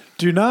stuff.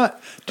 Do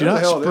not the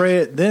hell it spray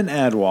it, then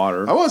add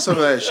water. I want some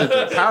of that shit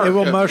that power. It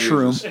will company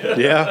mushroom. uses.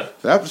 Yeah,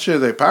 That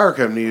shit that power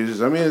company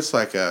uses. I mean, it's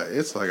like a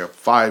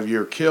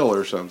 5-year kill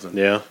or something.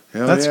 yeah.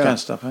 Hell That's the yeah. kind of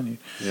stuff I need.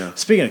 Yeah.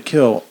 Speaking of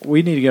kill,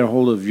 we need to get a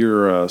hold of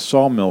your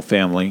sawmill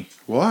family.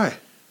 Why?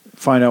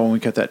 Find out when we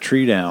cut that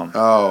tree down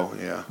Oh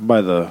yeah,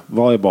 by the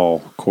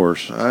volleyball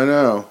course. I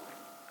know.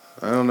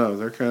 I don't know.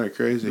 They're kind of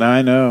crazy.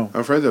 I know.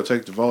 I'm afraid they'll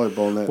take the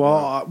volleyball net.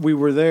 Well, now. we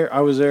were there. I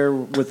was there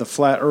with the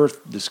flat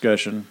Earth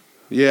discussion.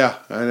 Yeah,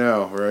 I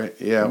know, right?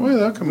 Yeah, well,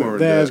 they'll come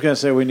over. I was going to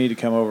say we need to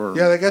come over.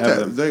 Yeah, they got have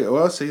that. them. They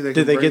Did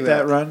can they bring get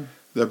that run?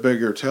 The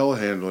bigger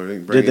telehandler. They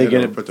can bring Did they it get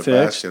over, it put the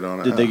fixed? basket on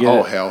it. Did they get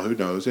oh it- hell, who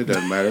knows? It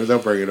doesn't matter. They'll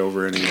bring it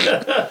over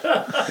anyway.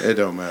 It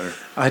don't matter.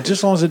 Just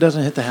as long as it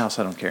doesn't hit the house,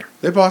 I don't care.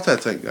 They bought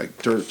that thing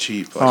like dirt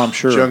cheap. Like I'm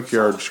sure.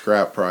 Junkyard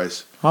scrap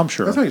price. I'm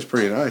sure. That thing's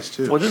pretty nice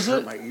too. What is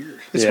it?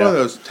 It's Yeah. one of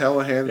those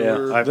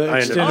telehandler. Yeah, I ended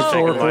extended up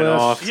taking mine forklift.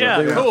 off.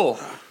 Yeah, big- cool.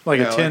 Like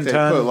yeah, a 10 they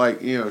ton. put like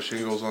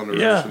shingles on the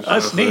roof. Yeah, and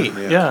that's stuff. neat.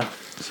 Yeah.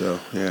 So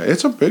yeah,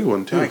 it's a big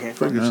one too.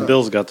 Pretty good size.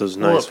 Bill's got those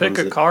Will nice it pick ones.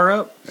 a that- car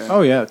up?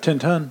 Oh yeah, 10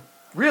 ton.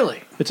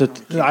 Really?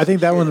 I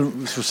think that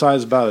one was for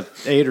size about an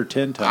 8 or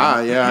 10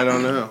 ton. Yeah, I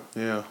don't know.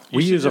 Yeah,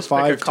 We You use should a just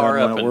pick 5 car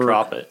ton up when it and works.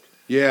 drop it.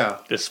 yeah.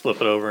 Just flip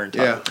it over and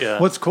top. Yeah. Yeah.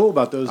 What's cool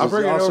about those I'll is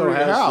bring it it also over to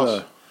your has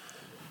house.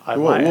 I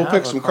We'll might pick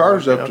have some a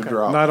cars car. up to Okay.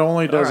 drop. not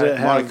only does All right. it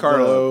have Monte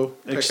Carlo the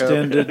pickup.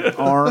 extended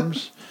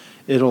arms,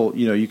 it'll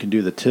you can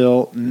do the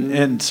tilt,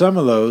 and some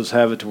of those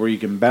have it to where you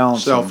can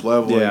balance them.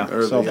 Self-leveling. Yeah,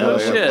 or self-leveling.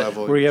 Oh, shit.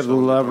 leveling Where you have the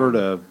yourself. lever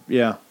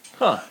to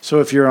Huh. So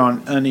if you're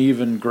on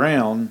uneven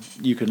ground,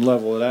 you can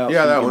level it out.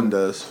 Yeah, so that you one can-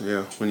 does.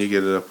 Yeah, when you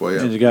get it up way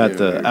up. And it's got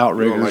the you're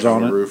outriggers going, like,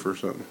 on a it. roof or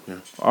something.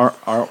 Yeah,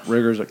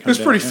 outriggers that come it's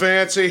down, pretty yeah.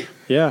 fancy.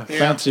 Yeah, Yeah,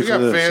 fancy we for got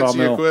the fancy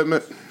sawmill.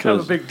 equipment. Kind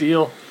of a big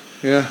deal.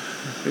 Yeah,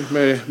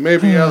 it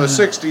maybe out of the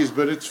 '60s,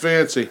 but it's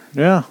fancy.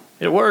 Yeah,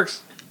 It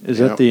works. is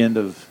Yep. that the end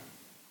of?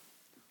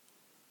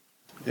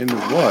 Into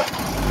what?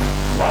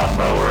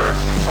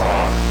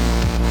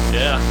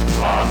 Yeah.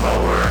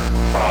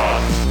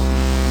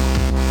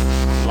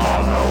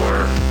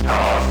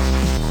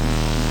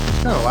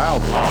 Kind of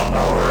loud.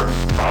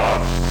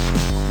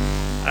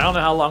 I don't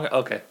know how long.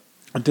 Okay.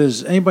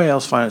 Does anybody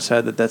else find it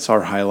sad that that's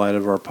our highlight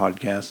of our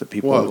podcast that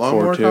people What, look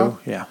forward to? lawnmower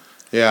talk? Yeah.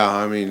 Yeah,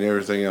 I mean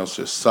everything else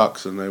just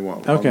sucks, and they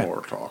want Okay.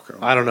 more talk.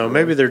 I don't know.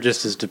 Maybe they're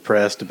just as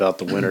depressed about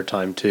the winter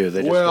time too. They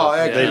just Well, want,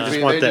 actually, they I just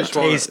mean, want they that just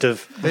want- taste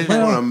of. They just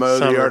want to mow the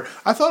summer. yard.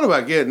 I thought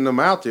about getting them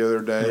out the other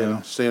day Yeah.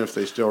 and seeing if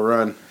they still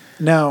run.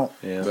 Now,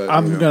 Yeah. But,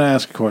 I'm you know. going to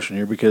ask a question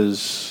here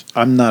because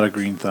I'm not a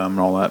green thumb and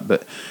all that,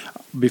 but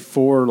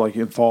before, like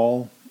in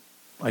fall,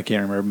 I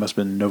can't remember, it must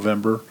have been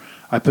November,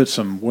 I put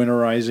some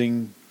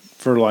winterizing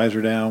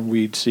fertilizer down,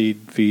 weed, seed,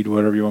 feed,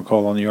 whatever you want to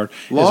call it on the yard.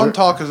 Lawn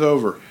talk is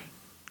over.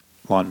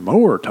 Lawn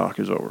mower talk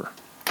is over.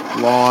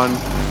 Lawn. Is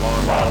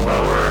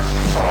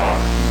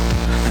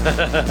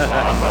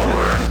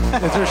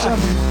there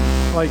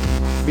something like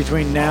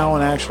between now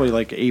and actually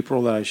like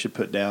April that I should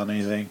put down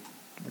anything?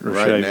 Or should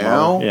Right I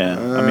now? mow? Yeah.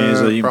 I mean,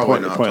 is it even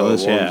probably not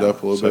pointless? till it warms Yeah.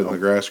 up a little So bit and the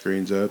grass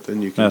greens up.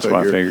 Then you can that's put what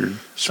I your figured.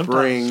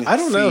 spring. I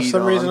don't know. For feed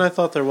some reason, on. I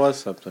thought there was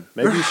something.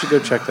 Maybe you should go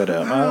check that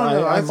out. I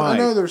don't know. I might.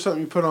 know there's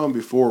something you put on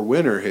before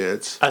winter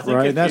hits. I think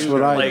Right, if that's you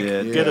what I like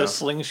did. get Yeah. a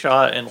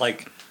slingshot and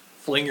like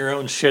fling your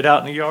own shit out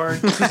in the yard,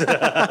 that's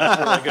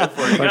really good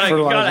for it. You gotta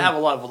fertilizer. have a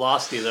lot of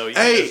velocity though. You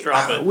can't Hey, just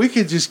drop it. we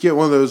could just get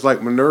one of those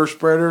like manure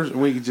spreaders,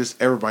 and we could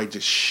just everybody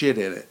just shit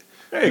in it.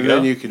 There you and go.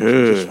 then you can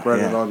just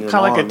spread it yeah. on your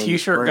Kind of lawn. like a and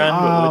t-shirt spray it.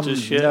 gun, but with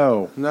just shit.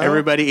 No. No,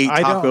 Everybody ate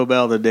I Taco don't.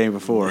 Bell the day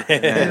before. you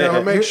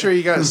know, make sure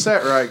you got it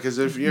set right because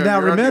if you're Now,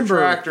 on your remember-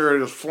 tractor,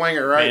 it'll fling it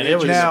right. Man, into it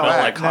would your smell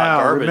back. like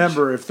hot garbage.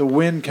 remember, if the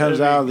wind comes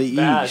It'd out of be the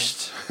bad.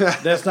 east,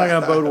 that's not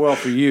going to bode well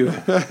for you.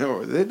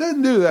 It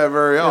doesn't do that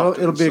very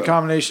often. It'll be a so,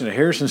 combination of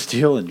Harrison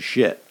steel and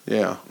shit.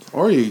 Yeah,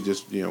 or you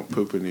just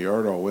poop in the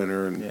yard all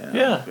winter, and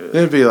Yeah.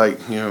 it'd be like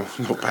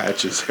little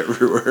patches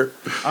everywhere.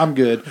 I'm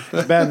good.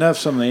 It's bad enough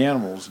some of the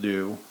animals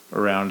do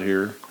around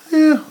here.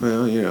 Yeah,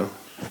 well,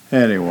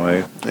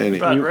 Anyway,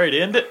 About ready to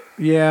end it.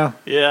 yeah.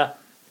 Yeah.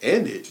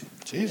 end it.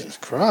 Jesus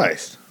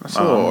Christ! That's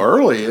a little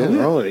early, What's isn't it?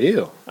 wrong with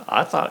you?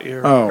 I thought you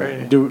were Oh,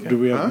 ready. do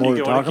we have more to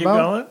You want talk to keep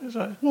about? going? Is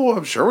that- Well,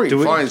 I'm sure we can Do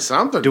we- find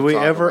something. Do to we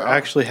talk ever about.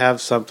 actually have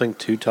something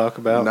to talk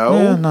about? No.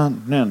 Yeah,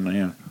 no,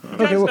 yeah.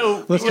 Okay, well,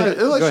 know- let's Yeah,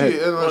 go ahead.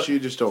 unless you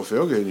just don't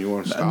feel good and you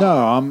want to stop.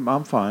 No,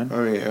 I'm fine. I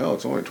mean, hell,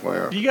 it's only 20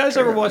 hours. Do you guys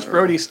ever watch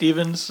Brody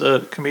Stevens,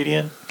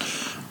 comedian?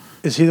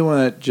 Is he the one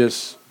that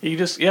just He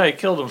killed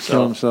killed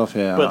himself. himself?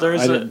 Yeah, But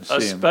there's I a didn't see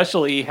him.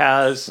 special he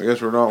has. I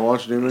guess we're not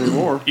watching him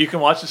anymore. You can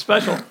watch the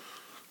special.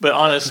 But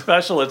on his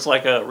special, it's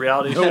like a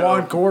reality No show.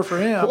 encore for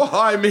him. Well,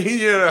 I mean,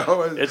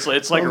 It's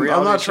like a I'm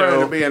reality not trying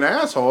show to be an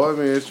asshole. I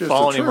mean, it's just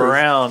following the him truth.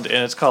 around,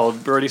 and it's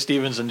called Brody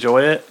Stevens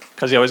Enjoy It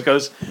because he always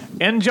goes,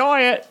 "Enjoy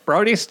it,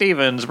 Brody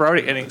Stevens,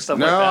 Brody," and stuff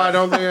No, like that. I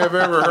don't think I've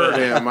ever heard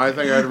him. I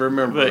think I'd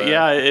remember But that.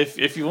 yeah,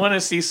 if you want to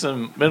see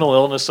some mental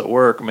illness at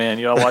work, man,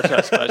 you gotta watch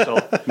that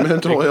special.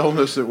 Mental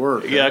illness at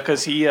work. Yeah,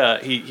 because he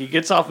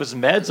gets off his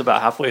meds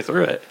about halfway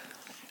through it.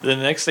 Then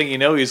the next thing you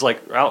know, he's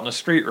like out in the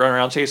street running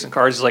around chasing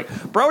cars. He's like,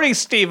 Brody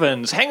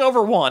Stevens,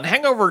 Hangover 1,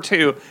 Hangover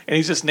 2. And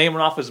he's just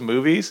naming off his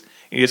movies.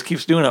 And he just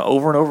keeps doing it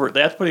over and over.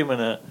 They have to put him in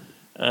an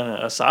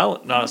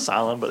asylum, not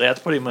asylum, but they have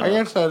to put him in I a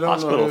guess I don't know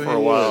hospital who for a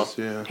he while. is,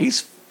 yeah.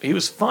 He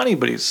was funny,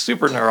 but he's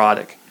super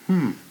neurotic.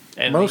 And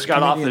Most he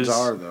got off comedians his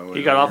are, though, he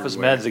in got a off weird his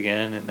way. meds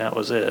again, and that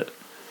was it.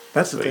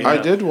 That's the thing. Yeah. I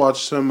did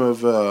watch some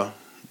of,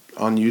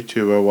 on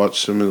YouTube, I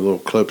watched some of the little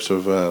clips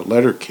of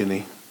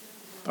Letterkenny.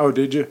 Oh,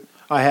 did you?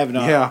 I have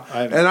not. Yeah,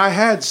 I haven't. and I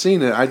had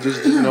seen it. I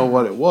just didn't know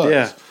what it was.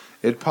 Yeah.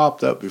 It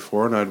popped up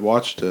before, and I'd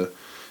watched the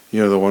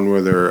one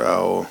where they're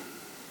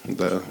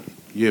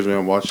you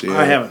haven't watched it.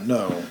 I haven't.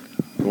 No.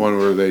 The one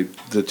where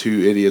the two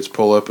idiots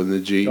pull up in the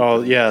Jeep.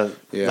 Oh yeah,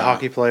 Yeah. the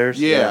hockey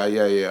players.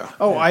 Yeah.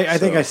 Oh, I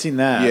think So, I seen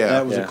that. Yeah,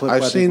 That was a Yeah. clip.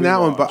 I've seen that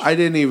one, but I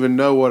didn't even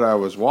know what I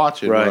was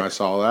watching Right. when I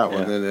saw that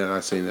one. Yeah. And then I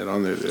seen it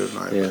on there the other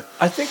night. Yeah.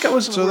 I think I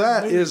was. So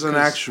that is an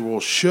actual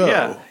show.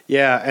 Yeah.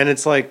 Yeah, and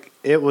it's like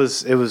it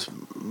was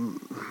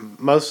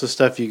most of the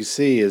stuff you can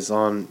see is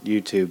on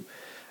YouTube,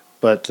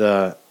 but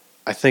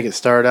I think it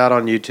started out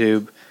on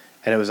YouTube,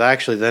 and it was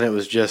actually then it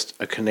was just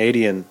a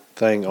Canadian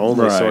thing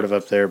only, Right. sort of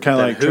up there. Kind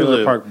of But like then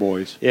Trailer Park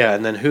Boys. Yeah,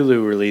 and then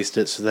Hulu released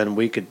it, so then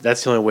we could.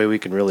 That's the only way we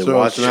can really So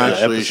watch it's an the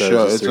actually episodes.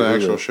 show. is It's an through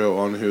actual Hulu. show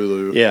on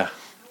Hulu. Yeah,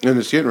 And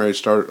it's getting ready to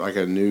start like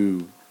a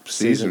new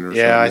season or something.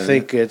 Yeah, I isn't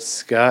think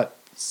it's got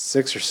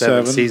 6 or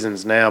 7 7.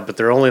 seasons now, but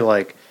they're only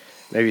like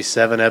maybe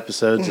 7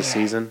 episodes a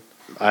season.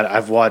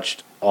 I've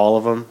watched all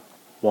of them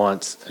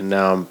once, and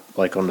now I'm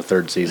like on the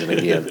 3rd season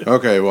again. it?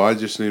 Okay, well, I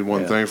just need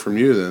one Yeah. thing from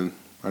you then.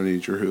 I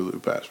need your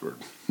Hulu password.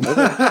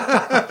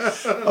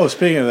 Oh,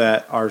 speaking of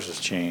that, ours has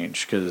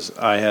changed because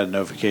I had a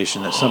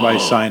notification that somebody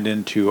signed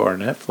into our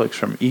Netflix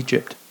from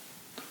Egypt.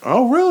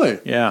 Oh, really?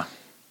 Yeah.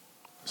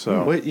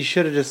 So, Wait, you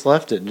should have just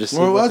left it and just.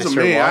 Well, it see what they wasn't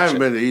start me. I haven't watching.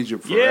 been to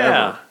Egypt forever.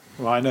 Yeah.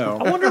 well, I know.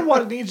 I wonder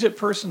what an Egypt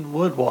person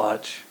would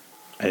watch.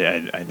 I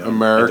don't.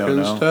 American I don't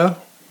know.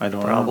 stuff? I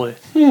don't Probably.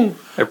 know.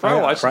 They're probably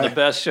Yeah, watching probably. the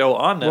best show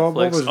on Well,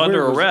 what Netflix, was Under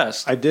weird was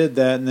Arrest. I did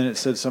that, and then it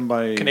said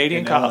somebody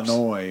Canadian in cops.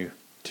 Illinois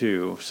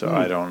too. So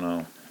I don't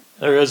know.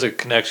 There is a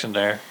connection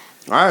there.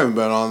 I haven't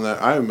been on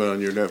that. I haven't been on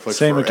your Netflix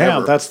Same forever.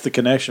 account. That's the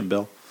connection,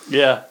 Bill.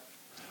 Yeah.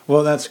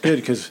 Well, that's good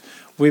because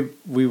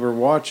we were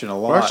watching a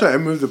lot. Well, actually, I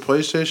moved the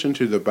PlayStation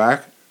to the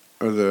back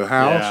of the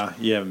house.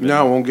 Yeah, yeah.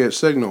 Now it won't get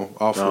signal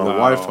off of the Oh.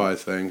 Wi-Fi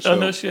thing. So Oh,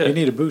 no You shit.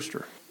 need a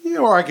booster. yeah,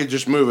 or I could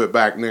just move it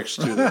back next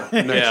to the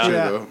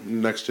Yeah.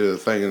 next to the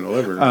thing in the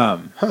living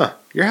room.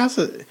 Your house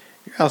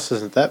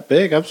isn't that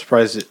big. I'm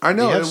surprised. I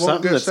know, Do you it have won't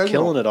something get that's signal.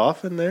 killing it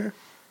off in there,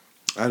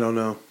 I don't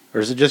know. or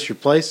is it just your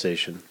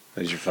PlayStation?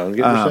 Does your phone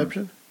get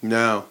reception?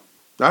 No,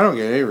 I don't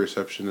get any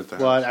reception at the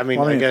house. Well, I mean,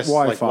 Well, I I mean, guess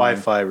Wi-Fi. like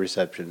Wi-Fi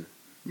reception.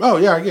 Oh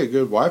yeah, I get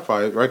good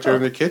Wi-Fi right there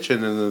in the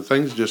kitchen, and the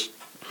thing's just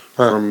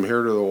from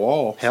here to the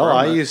wall. Hell, from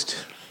I it. used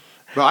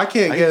But I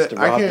can't I get used it.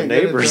 to I rob the can't get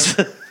it neighbors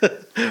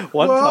to-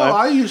 one well, time.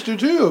 I used to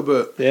too,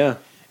 but Yeah.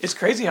 It's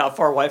crazy how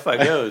far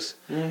Wi-Fi goes.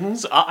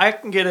 So I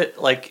can get it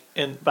like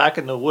back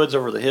in the woods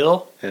over the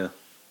hill. Yeah.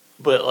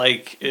 But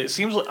like it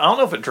seems like I don't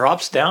know if it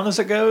drops down as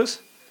it goes.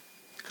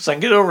 Because I can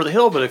get it over the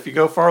hill, but if you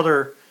go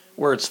farther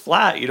where it's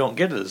flat, you don't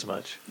get it as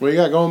much. what you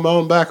got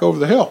going back over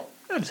the hill?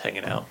 I'm just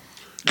hanging out.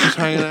 Just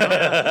hanging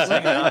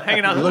out.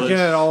 Hanging out in the Looking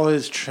woods. at all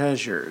his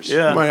treasures. You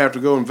Yeah. might have to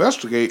go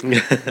investigate.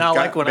 Not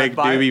like when big I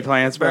buy doobie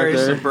plants back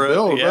berries there. and bro-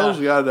 Bill, yeah. Bill's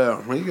got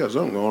he got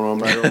something going on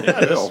back over the Yeah,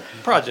 hill.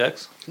 just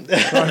projects.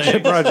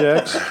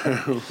 Projects.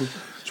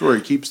 That's where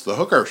he keeps the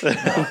hookers.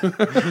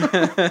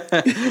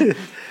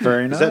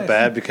 Very nice. Is that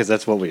bad? Because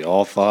that's what we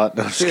all thought.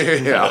 yeah,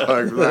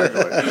 exactly.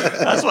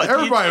 That's what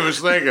Everybody was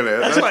thinking it.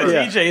 That's what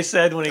TJ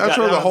said when he That's got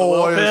where down the hole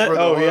well is pit. for the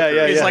Oh, yeah, hooker.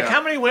 yeah, He's yeah. like,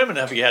 how many women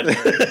have you had?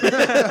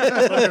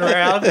 Looking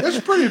around. It's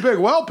a pretty big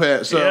well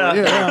pit, so Yeah.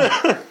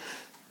 yeah.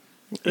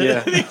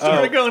 Yeah. He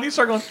started going. He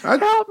started going.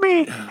 Help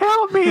me!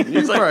 He's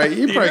You like, probably,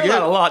 you do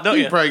that a lot, don't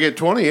you? probably get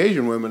 20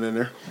 Asian women in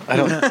there.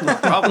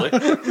 Probably.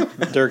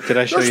 Dirk, did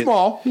I show They're you?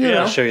 small, you Yeah.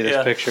 know. I'll show you this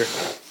Yeah. picture.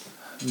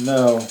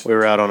 No. We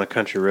were out on a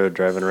country road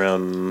driving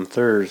around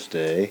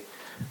Thursday,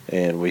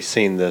 and we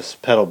seen this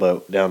pedal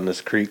boat down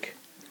this creek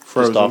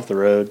Frozen. just off the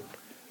road.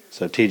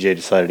 So TJ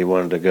decided he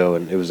wanted to go,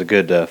 and it was a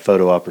good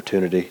photo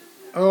opportunity.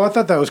 Oh, I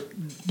thought that was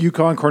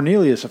Yukon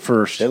Cornelius at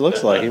first. It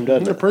looks like him,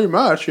 doesn't Yeah, it? pretty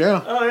much,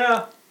 yeah. Oh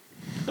yeah.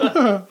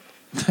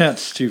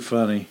 That's too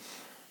funny.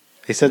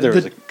 He said there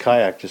was The- a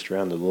kayak just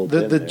around the little The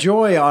bend the there.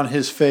 joy on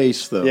his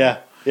face, though. Yeah,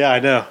 I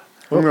know.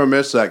 I'm going to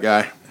miss that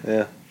guy.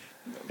 Yeah,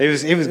 he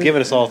was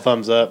giving us all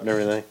thumbs up and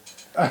everything.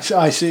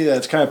 I see that.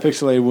 It's kind of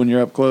pixelated when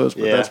you're up close,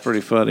 but Yeah. that's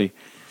pretty funny.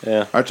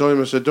 Yeah, I told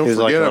him, I said, don't He was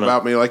like forget on a-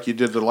 about me like you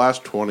did the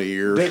last 20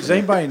 years. Does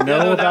anybody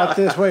know about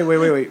this?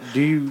 Wait.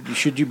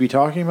 Should you be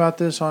talking about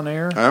this on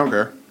air? I don't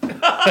care.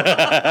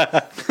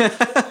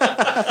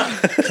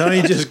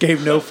 Tony just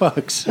gave no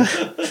fucks.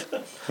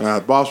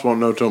 Boss won't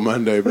know till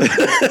Monday. But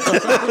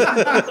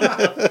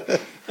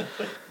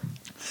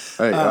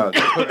hey,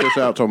 put this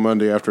out till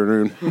Monday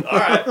afternoon.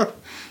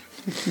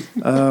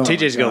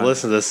 TJ's going to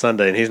listen to this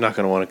Sunday, and he's not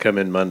going to want to come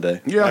in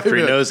Monday. Yeah, after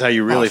he he knows how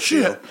you really Oh,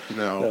 feel.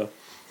 shit.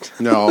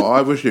 No,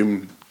 I wish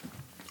him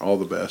all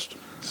the best.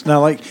 It's not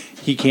like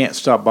he can't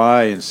stop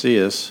by and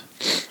see us.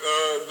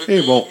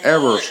 He won't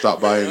ever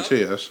stop by and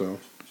see us. So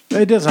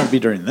It doesn't have to be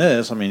during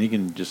this. I mean, he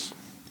can just,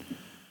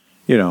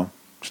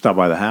 stop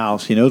by the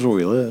house. He knows where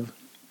we live.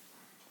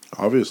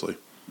 obviously,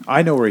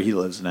 I know where he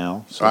lives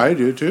now. So I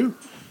do too.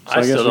 So I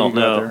I guess still we don't can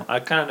go out know. there. I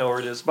kind of know where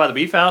it is. By the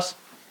beef house.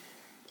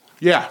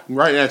 Yeah,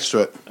 right next to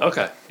it.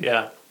 Okay.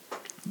 Yeah.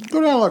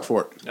 Go down and look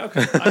for it.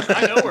 Okay.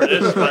 I know where it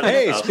is. By the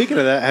Hey, beef house. speaking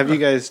of that,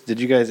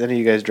 did any of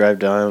you guys drive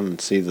down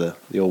and see the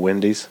old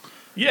Wendy's?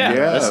 Yeah,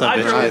 Yeah, I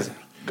That drove. bitch is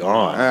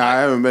gone.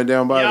 I haven't been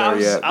down by Yeah,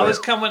 there yet. I was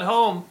but coming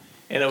home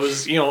and it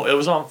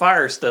was on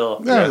fire still.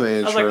 that's an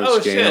I was insurance like, oh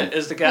scam. shit,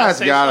 is the gas That's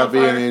station gotta on be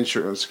fire? an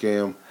insurance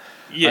scam.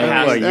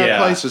 Yeah, That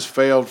place has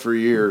failed for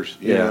years.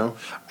 You Yeah. know.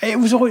 It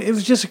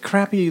was just a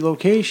crappy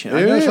location.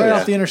 I It know it's right is.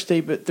 off the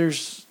interstate, but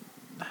there's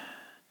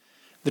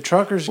the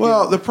truckers.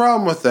 Well, get- the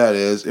problem with that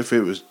is if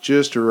it was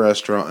just a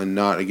restaurant and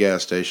not a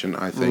gas station,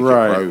 I think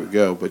Right. it probably would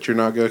go. But you're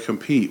not going to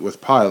compete with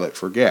Pilot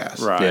for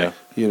gas, right. Yeah.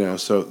 You know,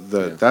 so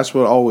that's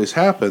what always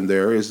happened.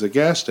 There is the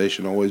gas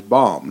station always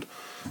bombed.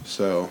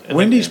 So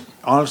Wendy's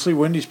honestly,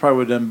 Wendy's probably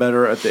would have done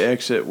better at the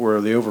exit where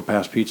the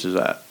overpass pizza's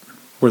at,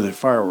 where the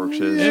fireworks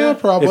is. yeah,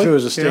 probably If it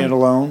was a Yeah.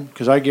 standalone,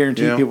 because I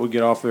guarantee Yeah. people would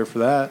get off there for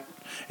that,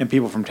 and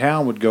people from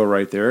town would go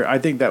right there. I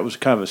think that was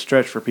kind of a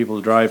stretch for people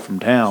to drive from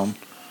town.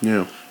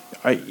 Yeah,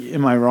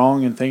 Am I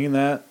wrong in thinking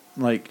that?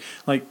 Like,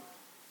 I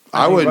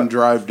think wouldn't about-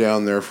 drive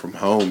down there from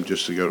home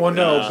just to go. well, to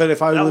no, but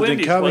if I That lived in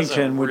Wendy's Covington,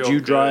 wasn't would real you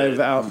drive good.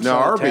 out? No,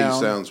 Arby's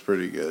town? sounds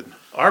pretty good.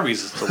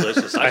 Arby's is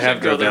delicious. I, I have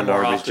should go drove there down to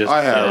more Arby's often. just-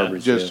 I have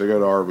Arby's, just yeah. to go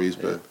to Arby's,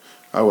 but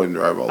I wouldn't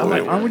drive all the way.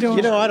 Aren't we doing?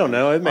 You know, I don't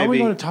know. It may Are we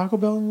be. going to Taco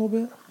Bell in a little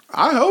bit?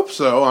 I hope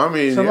so. I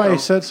mean, Somebody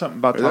said something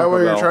about is Taco that why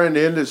Bell. you're trying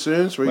to end it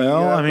soon? So we can Well,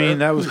 get out I mean,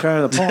 there? that was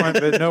kind of the point,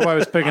 but nobody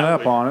was picking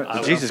up on it. I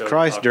would Jesus go to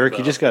Christ, Taco Dirk, Bell.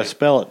 you just got to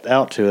spell it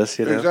out to us.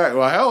 You know. Exactly.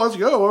 Well, hell, let's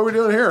go. What are we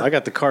doing here? I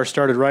got the car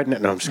started right now.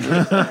 No, I'm just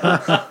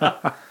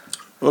kidding.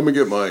 Let me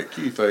get my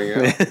key thing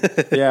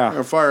out. Yeah.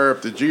 I'll fire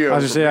up the Geo. I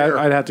was just say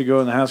I'd have to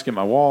go in the house, get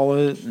my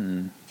wallet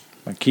and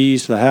my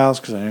keys to the house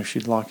because I know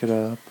she'd lock it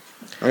up.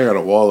 I got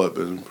a wallet,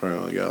 but it's probably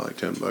only got like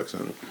 $10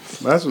 in it.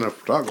 That's enough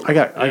for Taco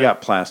Bell. I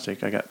got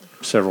plastic. I got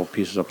several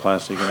pieces of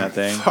plastic in that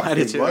thing I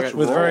did too. I got,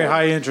 with very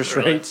high interest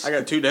rates. I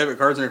got 2 debit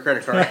cards and a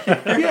credit card.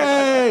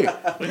 Yay!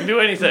 We can do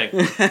anything.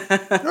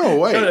 No,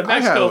 wait. Go to I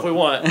Mexico if have, we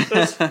want.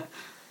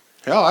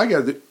 hell, I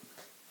got the.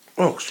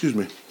 Oh, excuse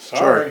me.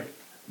 Sorry.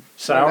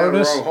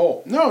 Sourness? Wrong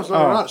hole. No, it's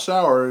not, Oh. not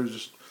sour. It's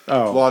just a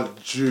Oh, lot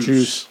of juice.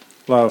 juice.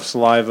 A lot of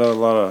saliva, a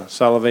lot of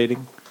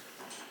salivating.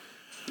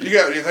 You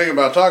got anything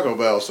about Taco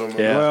Bell?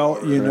 Yeah. Well,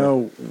 you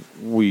know,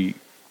 we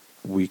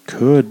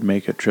could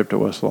make a trip to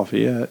West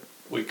Lafayette.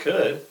 We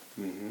could.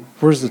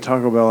 Where's the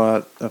Taco Bell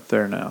at up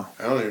there now?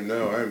 I don't even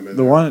know. I haven't been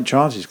The there. one at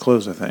Chauncey's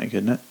closed, I think,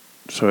 isn't it?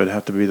 So it'd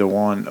have to be the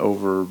one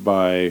over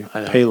by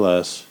I know.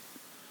 Payless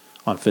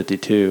on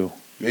 52.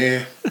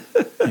 Yeah.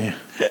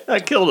 I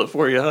killed it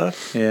for you, huh?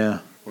 Yeah,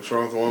 What's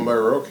wrong with the one by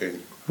Royal King?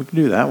 we can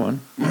do that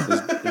one.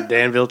 Is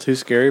Danville too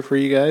scary for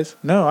you guys?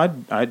 No,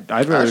 I'd rather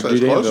Actually,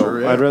 do it's closer,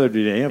 Danville. yeah. I'd rather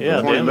do Danville.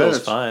 Yeah, 20 Danville's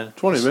minutes. fine.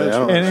 20 Say, minutes. I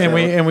don't-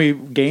 and we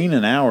gain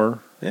an hour.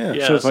 Yeah.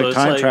 Yeah, so it's so like it's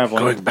time like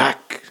traveling. Going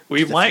back.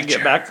 We might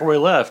get back before we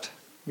left.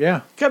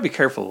 Yeah, Gotta be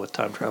careful with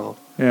time travel.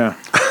 yeah.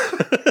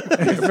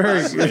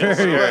 very,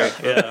 very.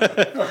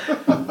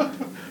 Yeah.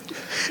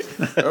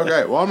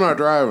 Okay, well, I'm not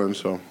driving,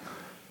 so.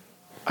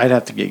 I'd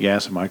have to get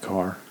gas in my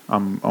car.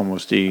 I'm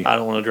almost E. I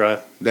don't want to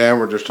drive. Damn,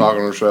 we're just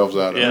talking ourselves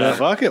out of Yeah. it.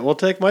 Fuck it. We'll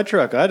take my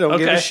truck. I don't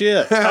give Okay. a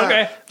shit.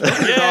 Okay.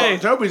 Yay.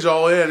 Toby's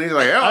all in. He's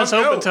like, yeah, I was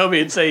let's hoping go. Toby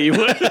would say you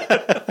would.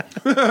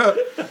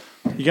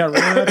 You got room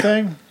in that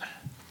thing?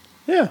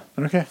 Yeah.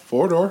 Okay.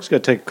 4-door. Just got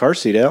to take the car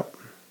seat out.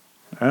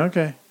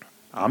 Okay.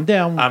 I'm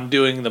down. I'm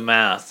doing the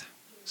math.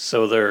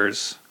 So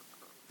there's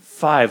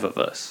 5 of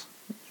us.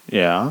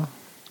 Yeah.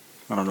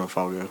 I don't know if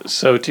I'll go.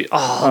 So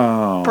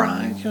Oh.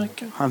 Brian, you're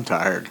like, you I'm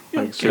tired.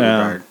 Like, super Yeah.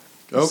 tired.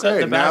 Set Okay,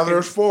 the now back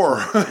there's 4.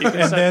 can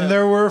And set then the-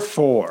 there were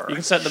 4. You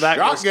can set in the back.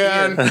 Go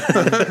Shotgun.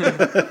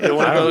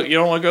 skiing. You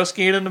don't want to go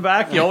skiing in the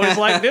back. You always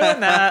like doing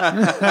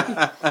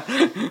that.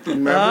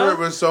 Remember, it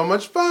was so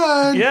much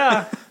fun.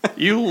 Yeah.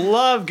 You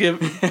love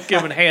giving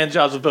hand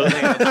jobs with both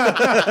hands.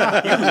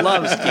 You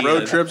love skiing.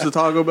 Road trips to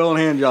Taco Bell and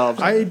hand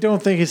jobs. I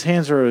don't think his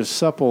hands are as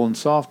supple and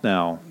soft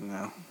now.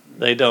 No.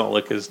 They don't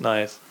look as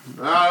nice.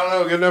 I don't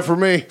know. Good enough for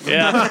me.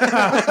 Yeah.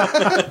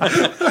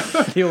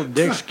 The old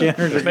Dick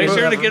Skinners. Make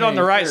sure to get on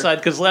the right side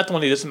because left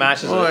one he just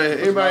mashes Boy, it.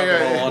 anybody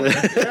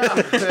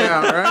got,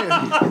 yeah,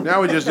 right?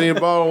 Now we just need a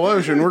bottle of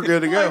lotion. We're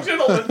good to go.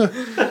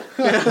 Gentlemen.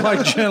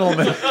 like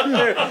gentlemen.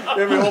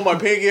 Let me hold my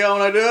pinky out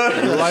when I do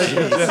it. Like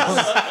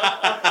gentlemen.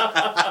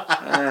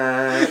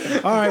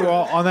 All right.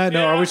 Well, on that note,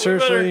 Yeah, are we we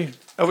seriously? better-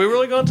 Are we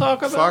really going to talk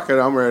about Fuck it,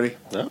 I'm ready.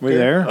 We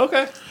there?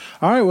 Okay.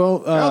 All right. Well,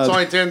 Well, it's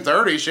only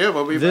 10:30. Shit,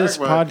 we'll be this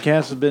back. by-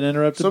 podcast has been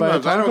interrupted by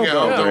a Sometimes I Taco don't get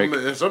Bell home.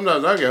 break.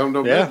 Sometimes I get home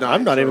till Yeah. midnight.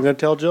 I'm not even going to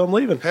tell Jill I'm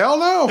leaving. Hell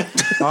no.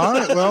 All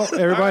right. Well,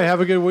 everybody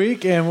have a good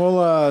week, and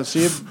we'll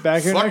see you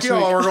back here Fuck next y'all.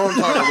 week. We're going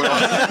to talk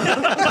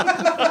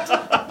about.